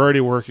serves nothing. They're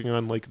already working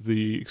on like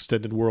the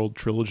Extended World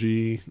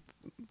trilogy.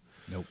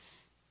 Nope.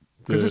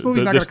 Because this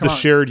movie's not going to come the out.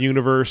 shared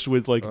universe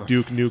with like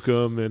Duke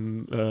Nukem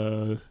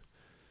and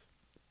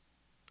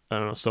I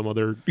don't know, some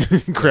other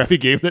crappy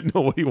game that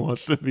nobody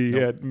wants to be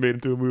made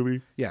into a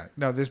movie. Yeah,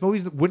 no, this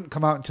movie wouldn't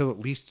come out until at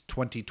least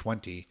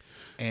 2020.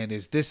 And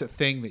is this a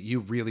thing that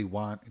you really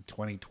want in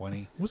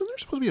 2020? Wasn't there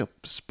supposed to be a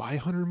Spy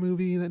Hunter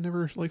movie that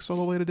never like saw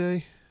the light of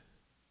day?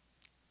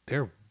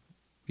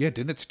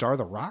 Didn't it star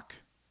The Rock?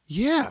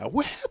 Yeah,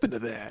 what happened to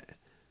that?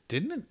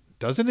 Didn't it?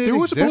 Doesn't it? There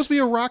was exist? supposed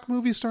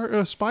to be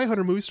a Spy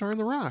Hunter movie starring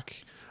The Rock.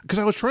 Because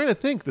I was trying to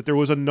think that there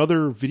was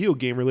another video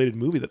game related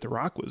movie that The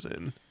Rock was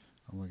in.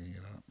 I'm looking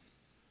it up.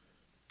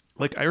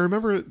 Like I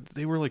remember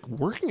they were like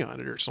working on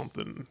it or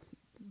something.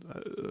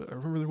 I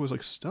remember there was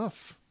like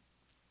stuff.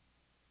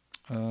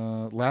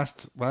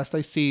 Last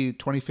I see,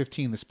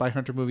 2015, the Spy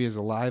Hunter movie is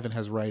alive and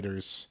has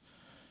writers.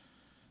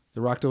 The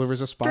Rock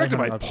delivers a Spy Directed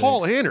Hunter by update.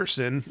 Paul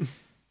Anderson.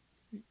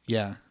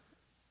 Yeah.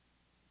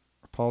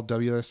 Paul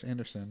W.S.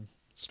 Anderson.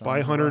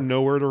 Spy Hunter,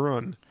 Nowhere to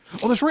Run.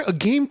 Oh, that's right. A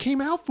game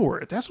came out for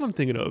it. That's what I'm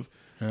thinking of.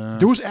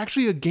 There was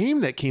actually a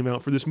game that came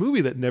out for this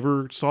movie that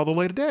never saw the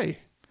light of day.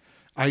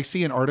 I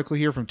see an article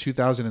here from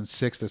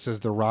 2006 that says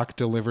The Rock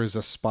delivers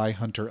a Spy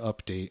Hunter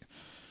update.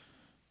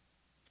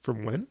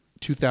 From when?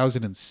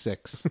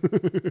 2006.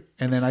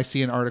 And then I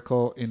see an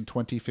article in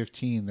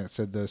 2015 that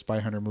said the Spy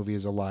Hunter movie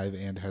is alive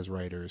and has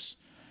writers.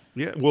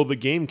 Yeah, well, the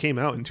game came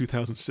out in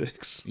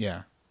 2006.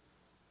 Yeah.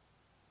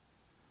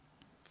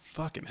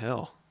 Fucking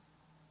hell.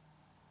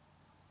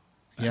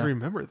 Yeah. I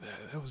remember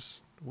that. That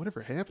was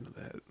whatever happened to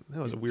that.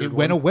 That was a weird. It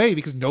went away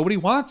because nobody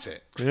wants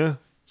it. Yeah.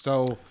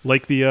 So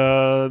like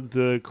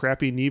the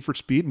crappy Need for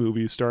Speed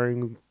movie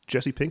starring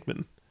Jesse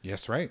Pinkman.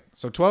 Yes, right.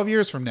 So 12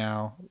 years from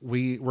now,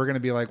 we're going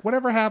to be like,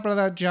 whatever happened to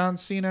that John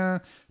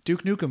Cena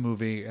Duke Nukem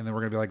movie? And then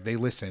we're going to be like, they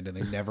listened and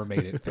they never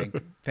made it.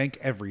 Thank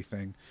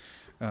everything.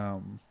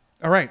 All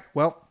right.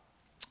 Well,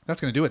 that's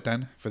going to do it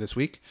then for this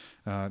week.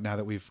 Now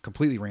that we've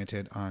completely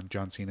ranted on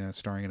John Cena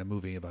starring in a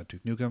movie about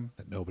Duke Nukem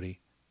that nobody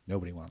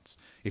wants.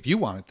 If you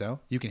want it, though,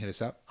 you can hit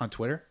us up on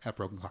Twitter at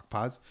Broken Clock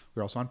Pods.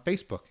 We're also on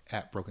Facebook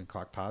at Broken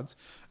Clock Pods.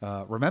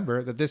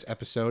 Remember that this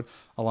episode,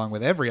 along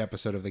with every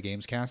episode of the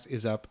Gamescast,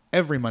 is up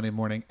every Monday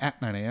morning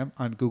at 9 a.m.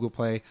 on Google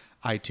Play,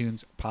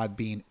 iTunes,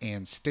 Podbean,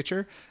 and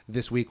Stitcher.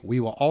 This week, we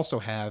will also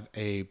have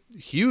a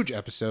huge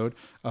episode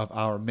of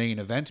our main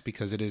event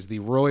because it is the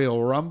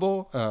Royal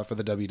Rumble for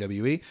the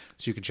WWE.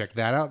 So you can check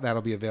that out.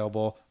 That'll be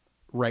available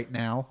right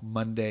now,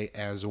 Monday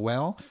as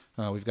well.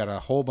 We've got a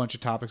whole bunch of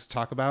topics to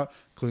talk about,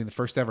 including the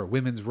first ever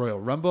Women's Royal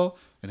Rumble,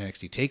 an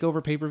NXT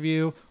TakeOver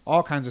pay-per-view,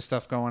 all kinds of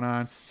stuff going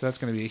on. So that's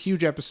going to be a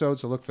huge episode,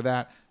 so look for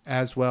that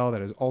as well.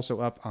 That is also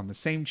up on the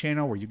same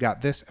channel where you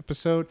got this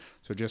episode.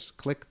 So just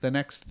click the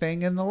next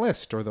thing in the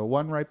list or the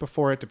one right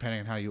before it, depending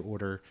on how you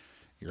order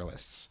your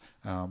lists.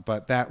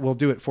 But that will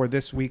do it for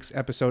this week's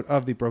episode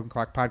of the Broken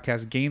Clock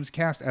Podcast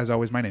Gamescast. As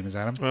always, my name is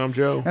Adam. I'm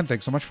Joe. And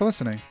thanks so much for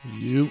listening.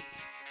 You.